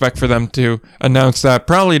do expect for them to announce that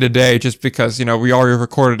probably today, just because, we already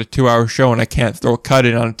recorded a 2-hour show and I can't throw a cut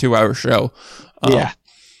in on a 2-hour show. Yeah.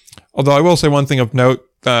 Although I will say one thing of note,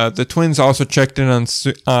 the Twins also checked in on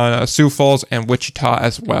Sioux Falls and Wichita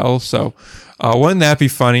as well. So, wouldn't that be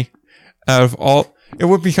funny? It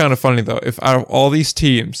would be kind of funny though, if out of all these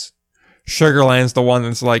teams, Sugarland's the one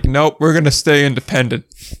that's like, nope, we're going to stay independent.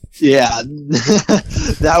 Yeah.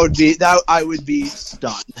 I would be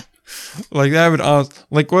stunned. Like, that would,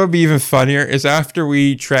 what would be even funnier is after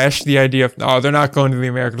we trash the idea of, they're not going to the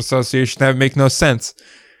American Association, that would make no sense.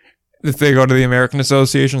 If they go to the American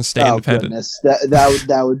Association, stay independent. Goodness.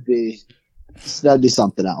 That'd be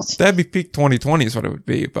something else. That'd be peak 2020 is what it would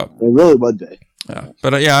be, but it really would be. Yeah.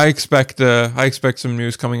 But I expect some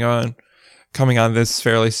news coming on this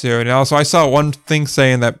fairly soon. And also, I saw one thing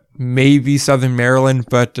saying that maybe Southern Maryland,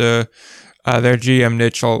 but their GM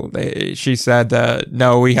Mitchell, she said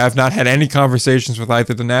no, we have not had any conversations with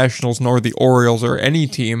either the Nationals nor the Orioles or any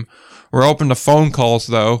team. We're open to phone calls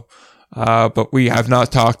though, but we have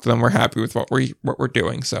not talked to them. We're happy with what we're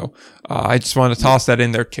doing. So I just want to toss that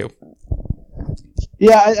in there too.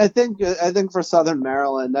 Yeah, I think for Southern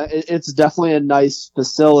Maryland, it's definitely a nice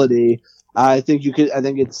facility. I think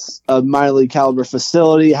it's a minor league caliber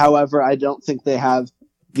facility. However, I don't think they have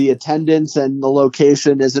the attendance, and the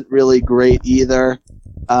location isn't really great either.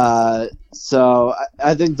 So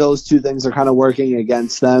I think those two things are kind of working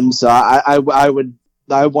against them. So I would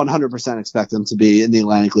 100% expect them to be in the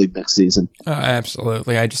Atlantic League next season.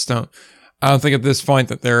 Absolutely. I don't think at this point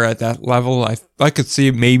that they're at that level. I could see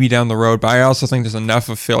maybe down the road, but I also think there's enough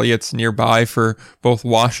affiliates nearby for both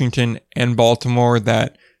Washington and Baltimore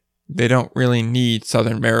that they don't really need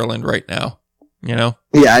Southern Maryland right now, Yeah,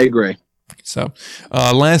 I agree. So,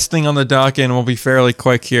 last thing on the docket, and we'll be fairly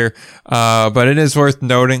quick here, but it is worth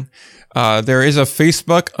noting, there is a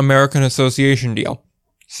Facebook American Association deal.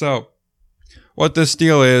 So, what this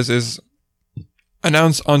deal is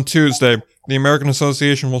announced on Tuesday. The American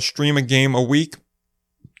Association will stream a game a week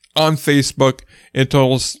on Facebook. It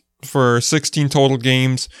totals for 16 total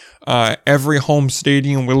games. Every home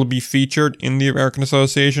stadium will be featured in the American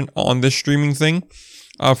Association on this streaming thing.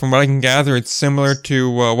 From what I can gather, it's similar to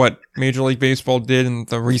what Major League Baseball did in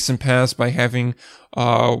the recent past by having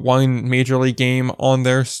one Major League game on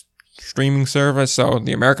their streaming service. So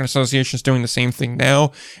the American Association is doing the same thing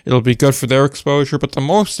now. It'll be good for their exposure. But the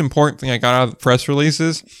most important thing I got out of the press release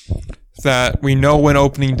is that we know when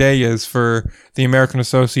opening day is for the American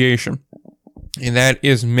Association. And that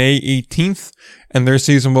is May 18th. And their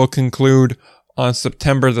season will conclude on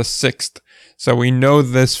September the 6th. So we know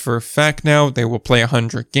this for a fact now. They will play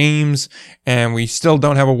 100 games, and we still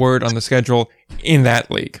don't have a word on the schedule in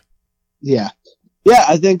that league. Yeah,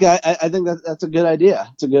 I think that's a good idea.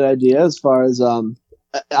 It's a good idea as far as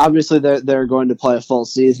obviously they're going to play a full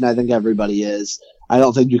season. I think everybody is. I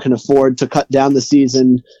don't think you can afford to cut down the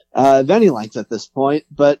season of any length at this point.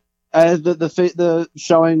 But the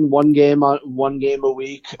showing one game a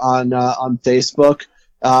week on Facebook.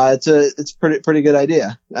 It's pretty good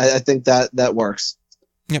idea. I think that works.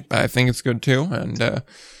 Yep, I think it's good too, and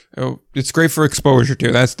it's great for exposure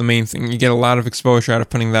too. That's the main thing. You get a lot of exposure out of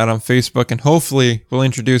putting that on Facebook, and hopefully we'll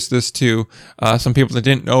introduce this to some people that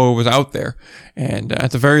didn't know it was out there. And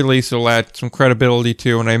at the very least, it'll add some credibility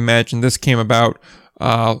to. And I imagine this came about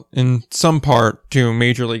in some part to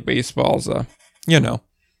Major League Baseball's,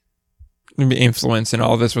 influence in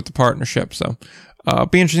all this with the partnership. So,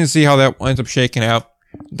 be interesting to see how that winds up shaking out.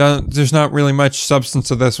 There's not really much substance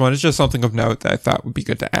to this one. It's just something of note that I thought would be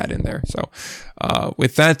good to add in there. So,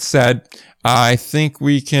 with that said, I think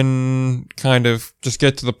we can kind of just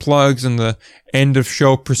get to the plugs and the end of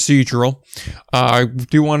show procedural. I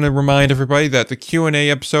do want to remind everybody that the Q&A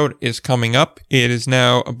episode is coming up. It is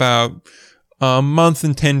now about a month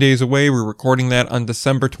and 10 days away. We're recording that on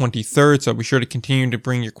December 23rd, so be sure to continue to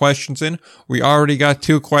bring your questions in. We already got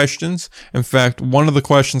 2 questions. In fact, one of the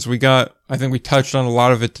questions we got, I think we touched on a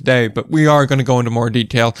lot of it today, but we are going to go into more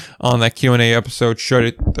detail on that Q&A episode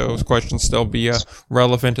should those questions still be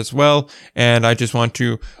relevant as well. And I just want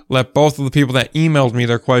to let both of the people that emailed me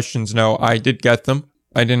their questions know I did get them.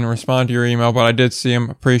 I didn't respond to your email, but I did see them,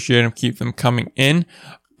 appreciate them, keep them coming in.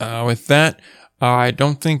 With that, I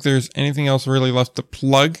don't think there's anything else really left to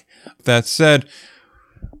plug. That said,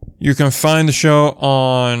 you can find the show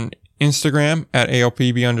on Instagram at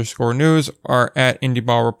ALPB_news or at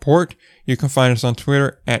IndieBall Report. You can find us on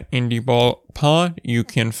Twitter at IndieBallPod. You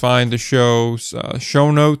can find the show's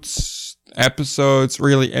show notes, episodes,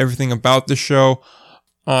 really everything about the show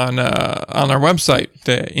on our website,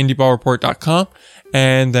 the IndieBallReport.com.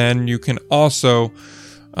 And then you can also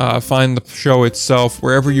find the show itself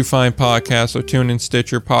wherever you find podcasts, so TuneIn,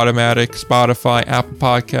 Stitcher, Podomatic, Spotify, Apple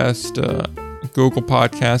Podcast, Google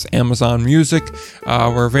Podcasts, Amazon Music.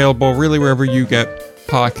 We're available really wherever you get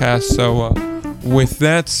podcasts. So with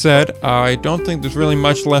that said, I don't think there's really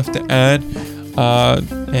much left to add.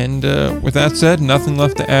 And with that said, nothing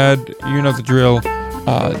left to add. You know the drill.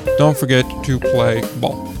 Don't forget to play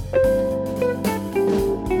ball.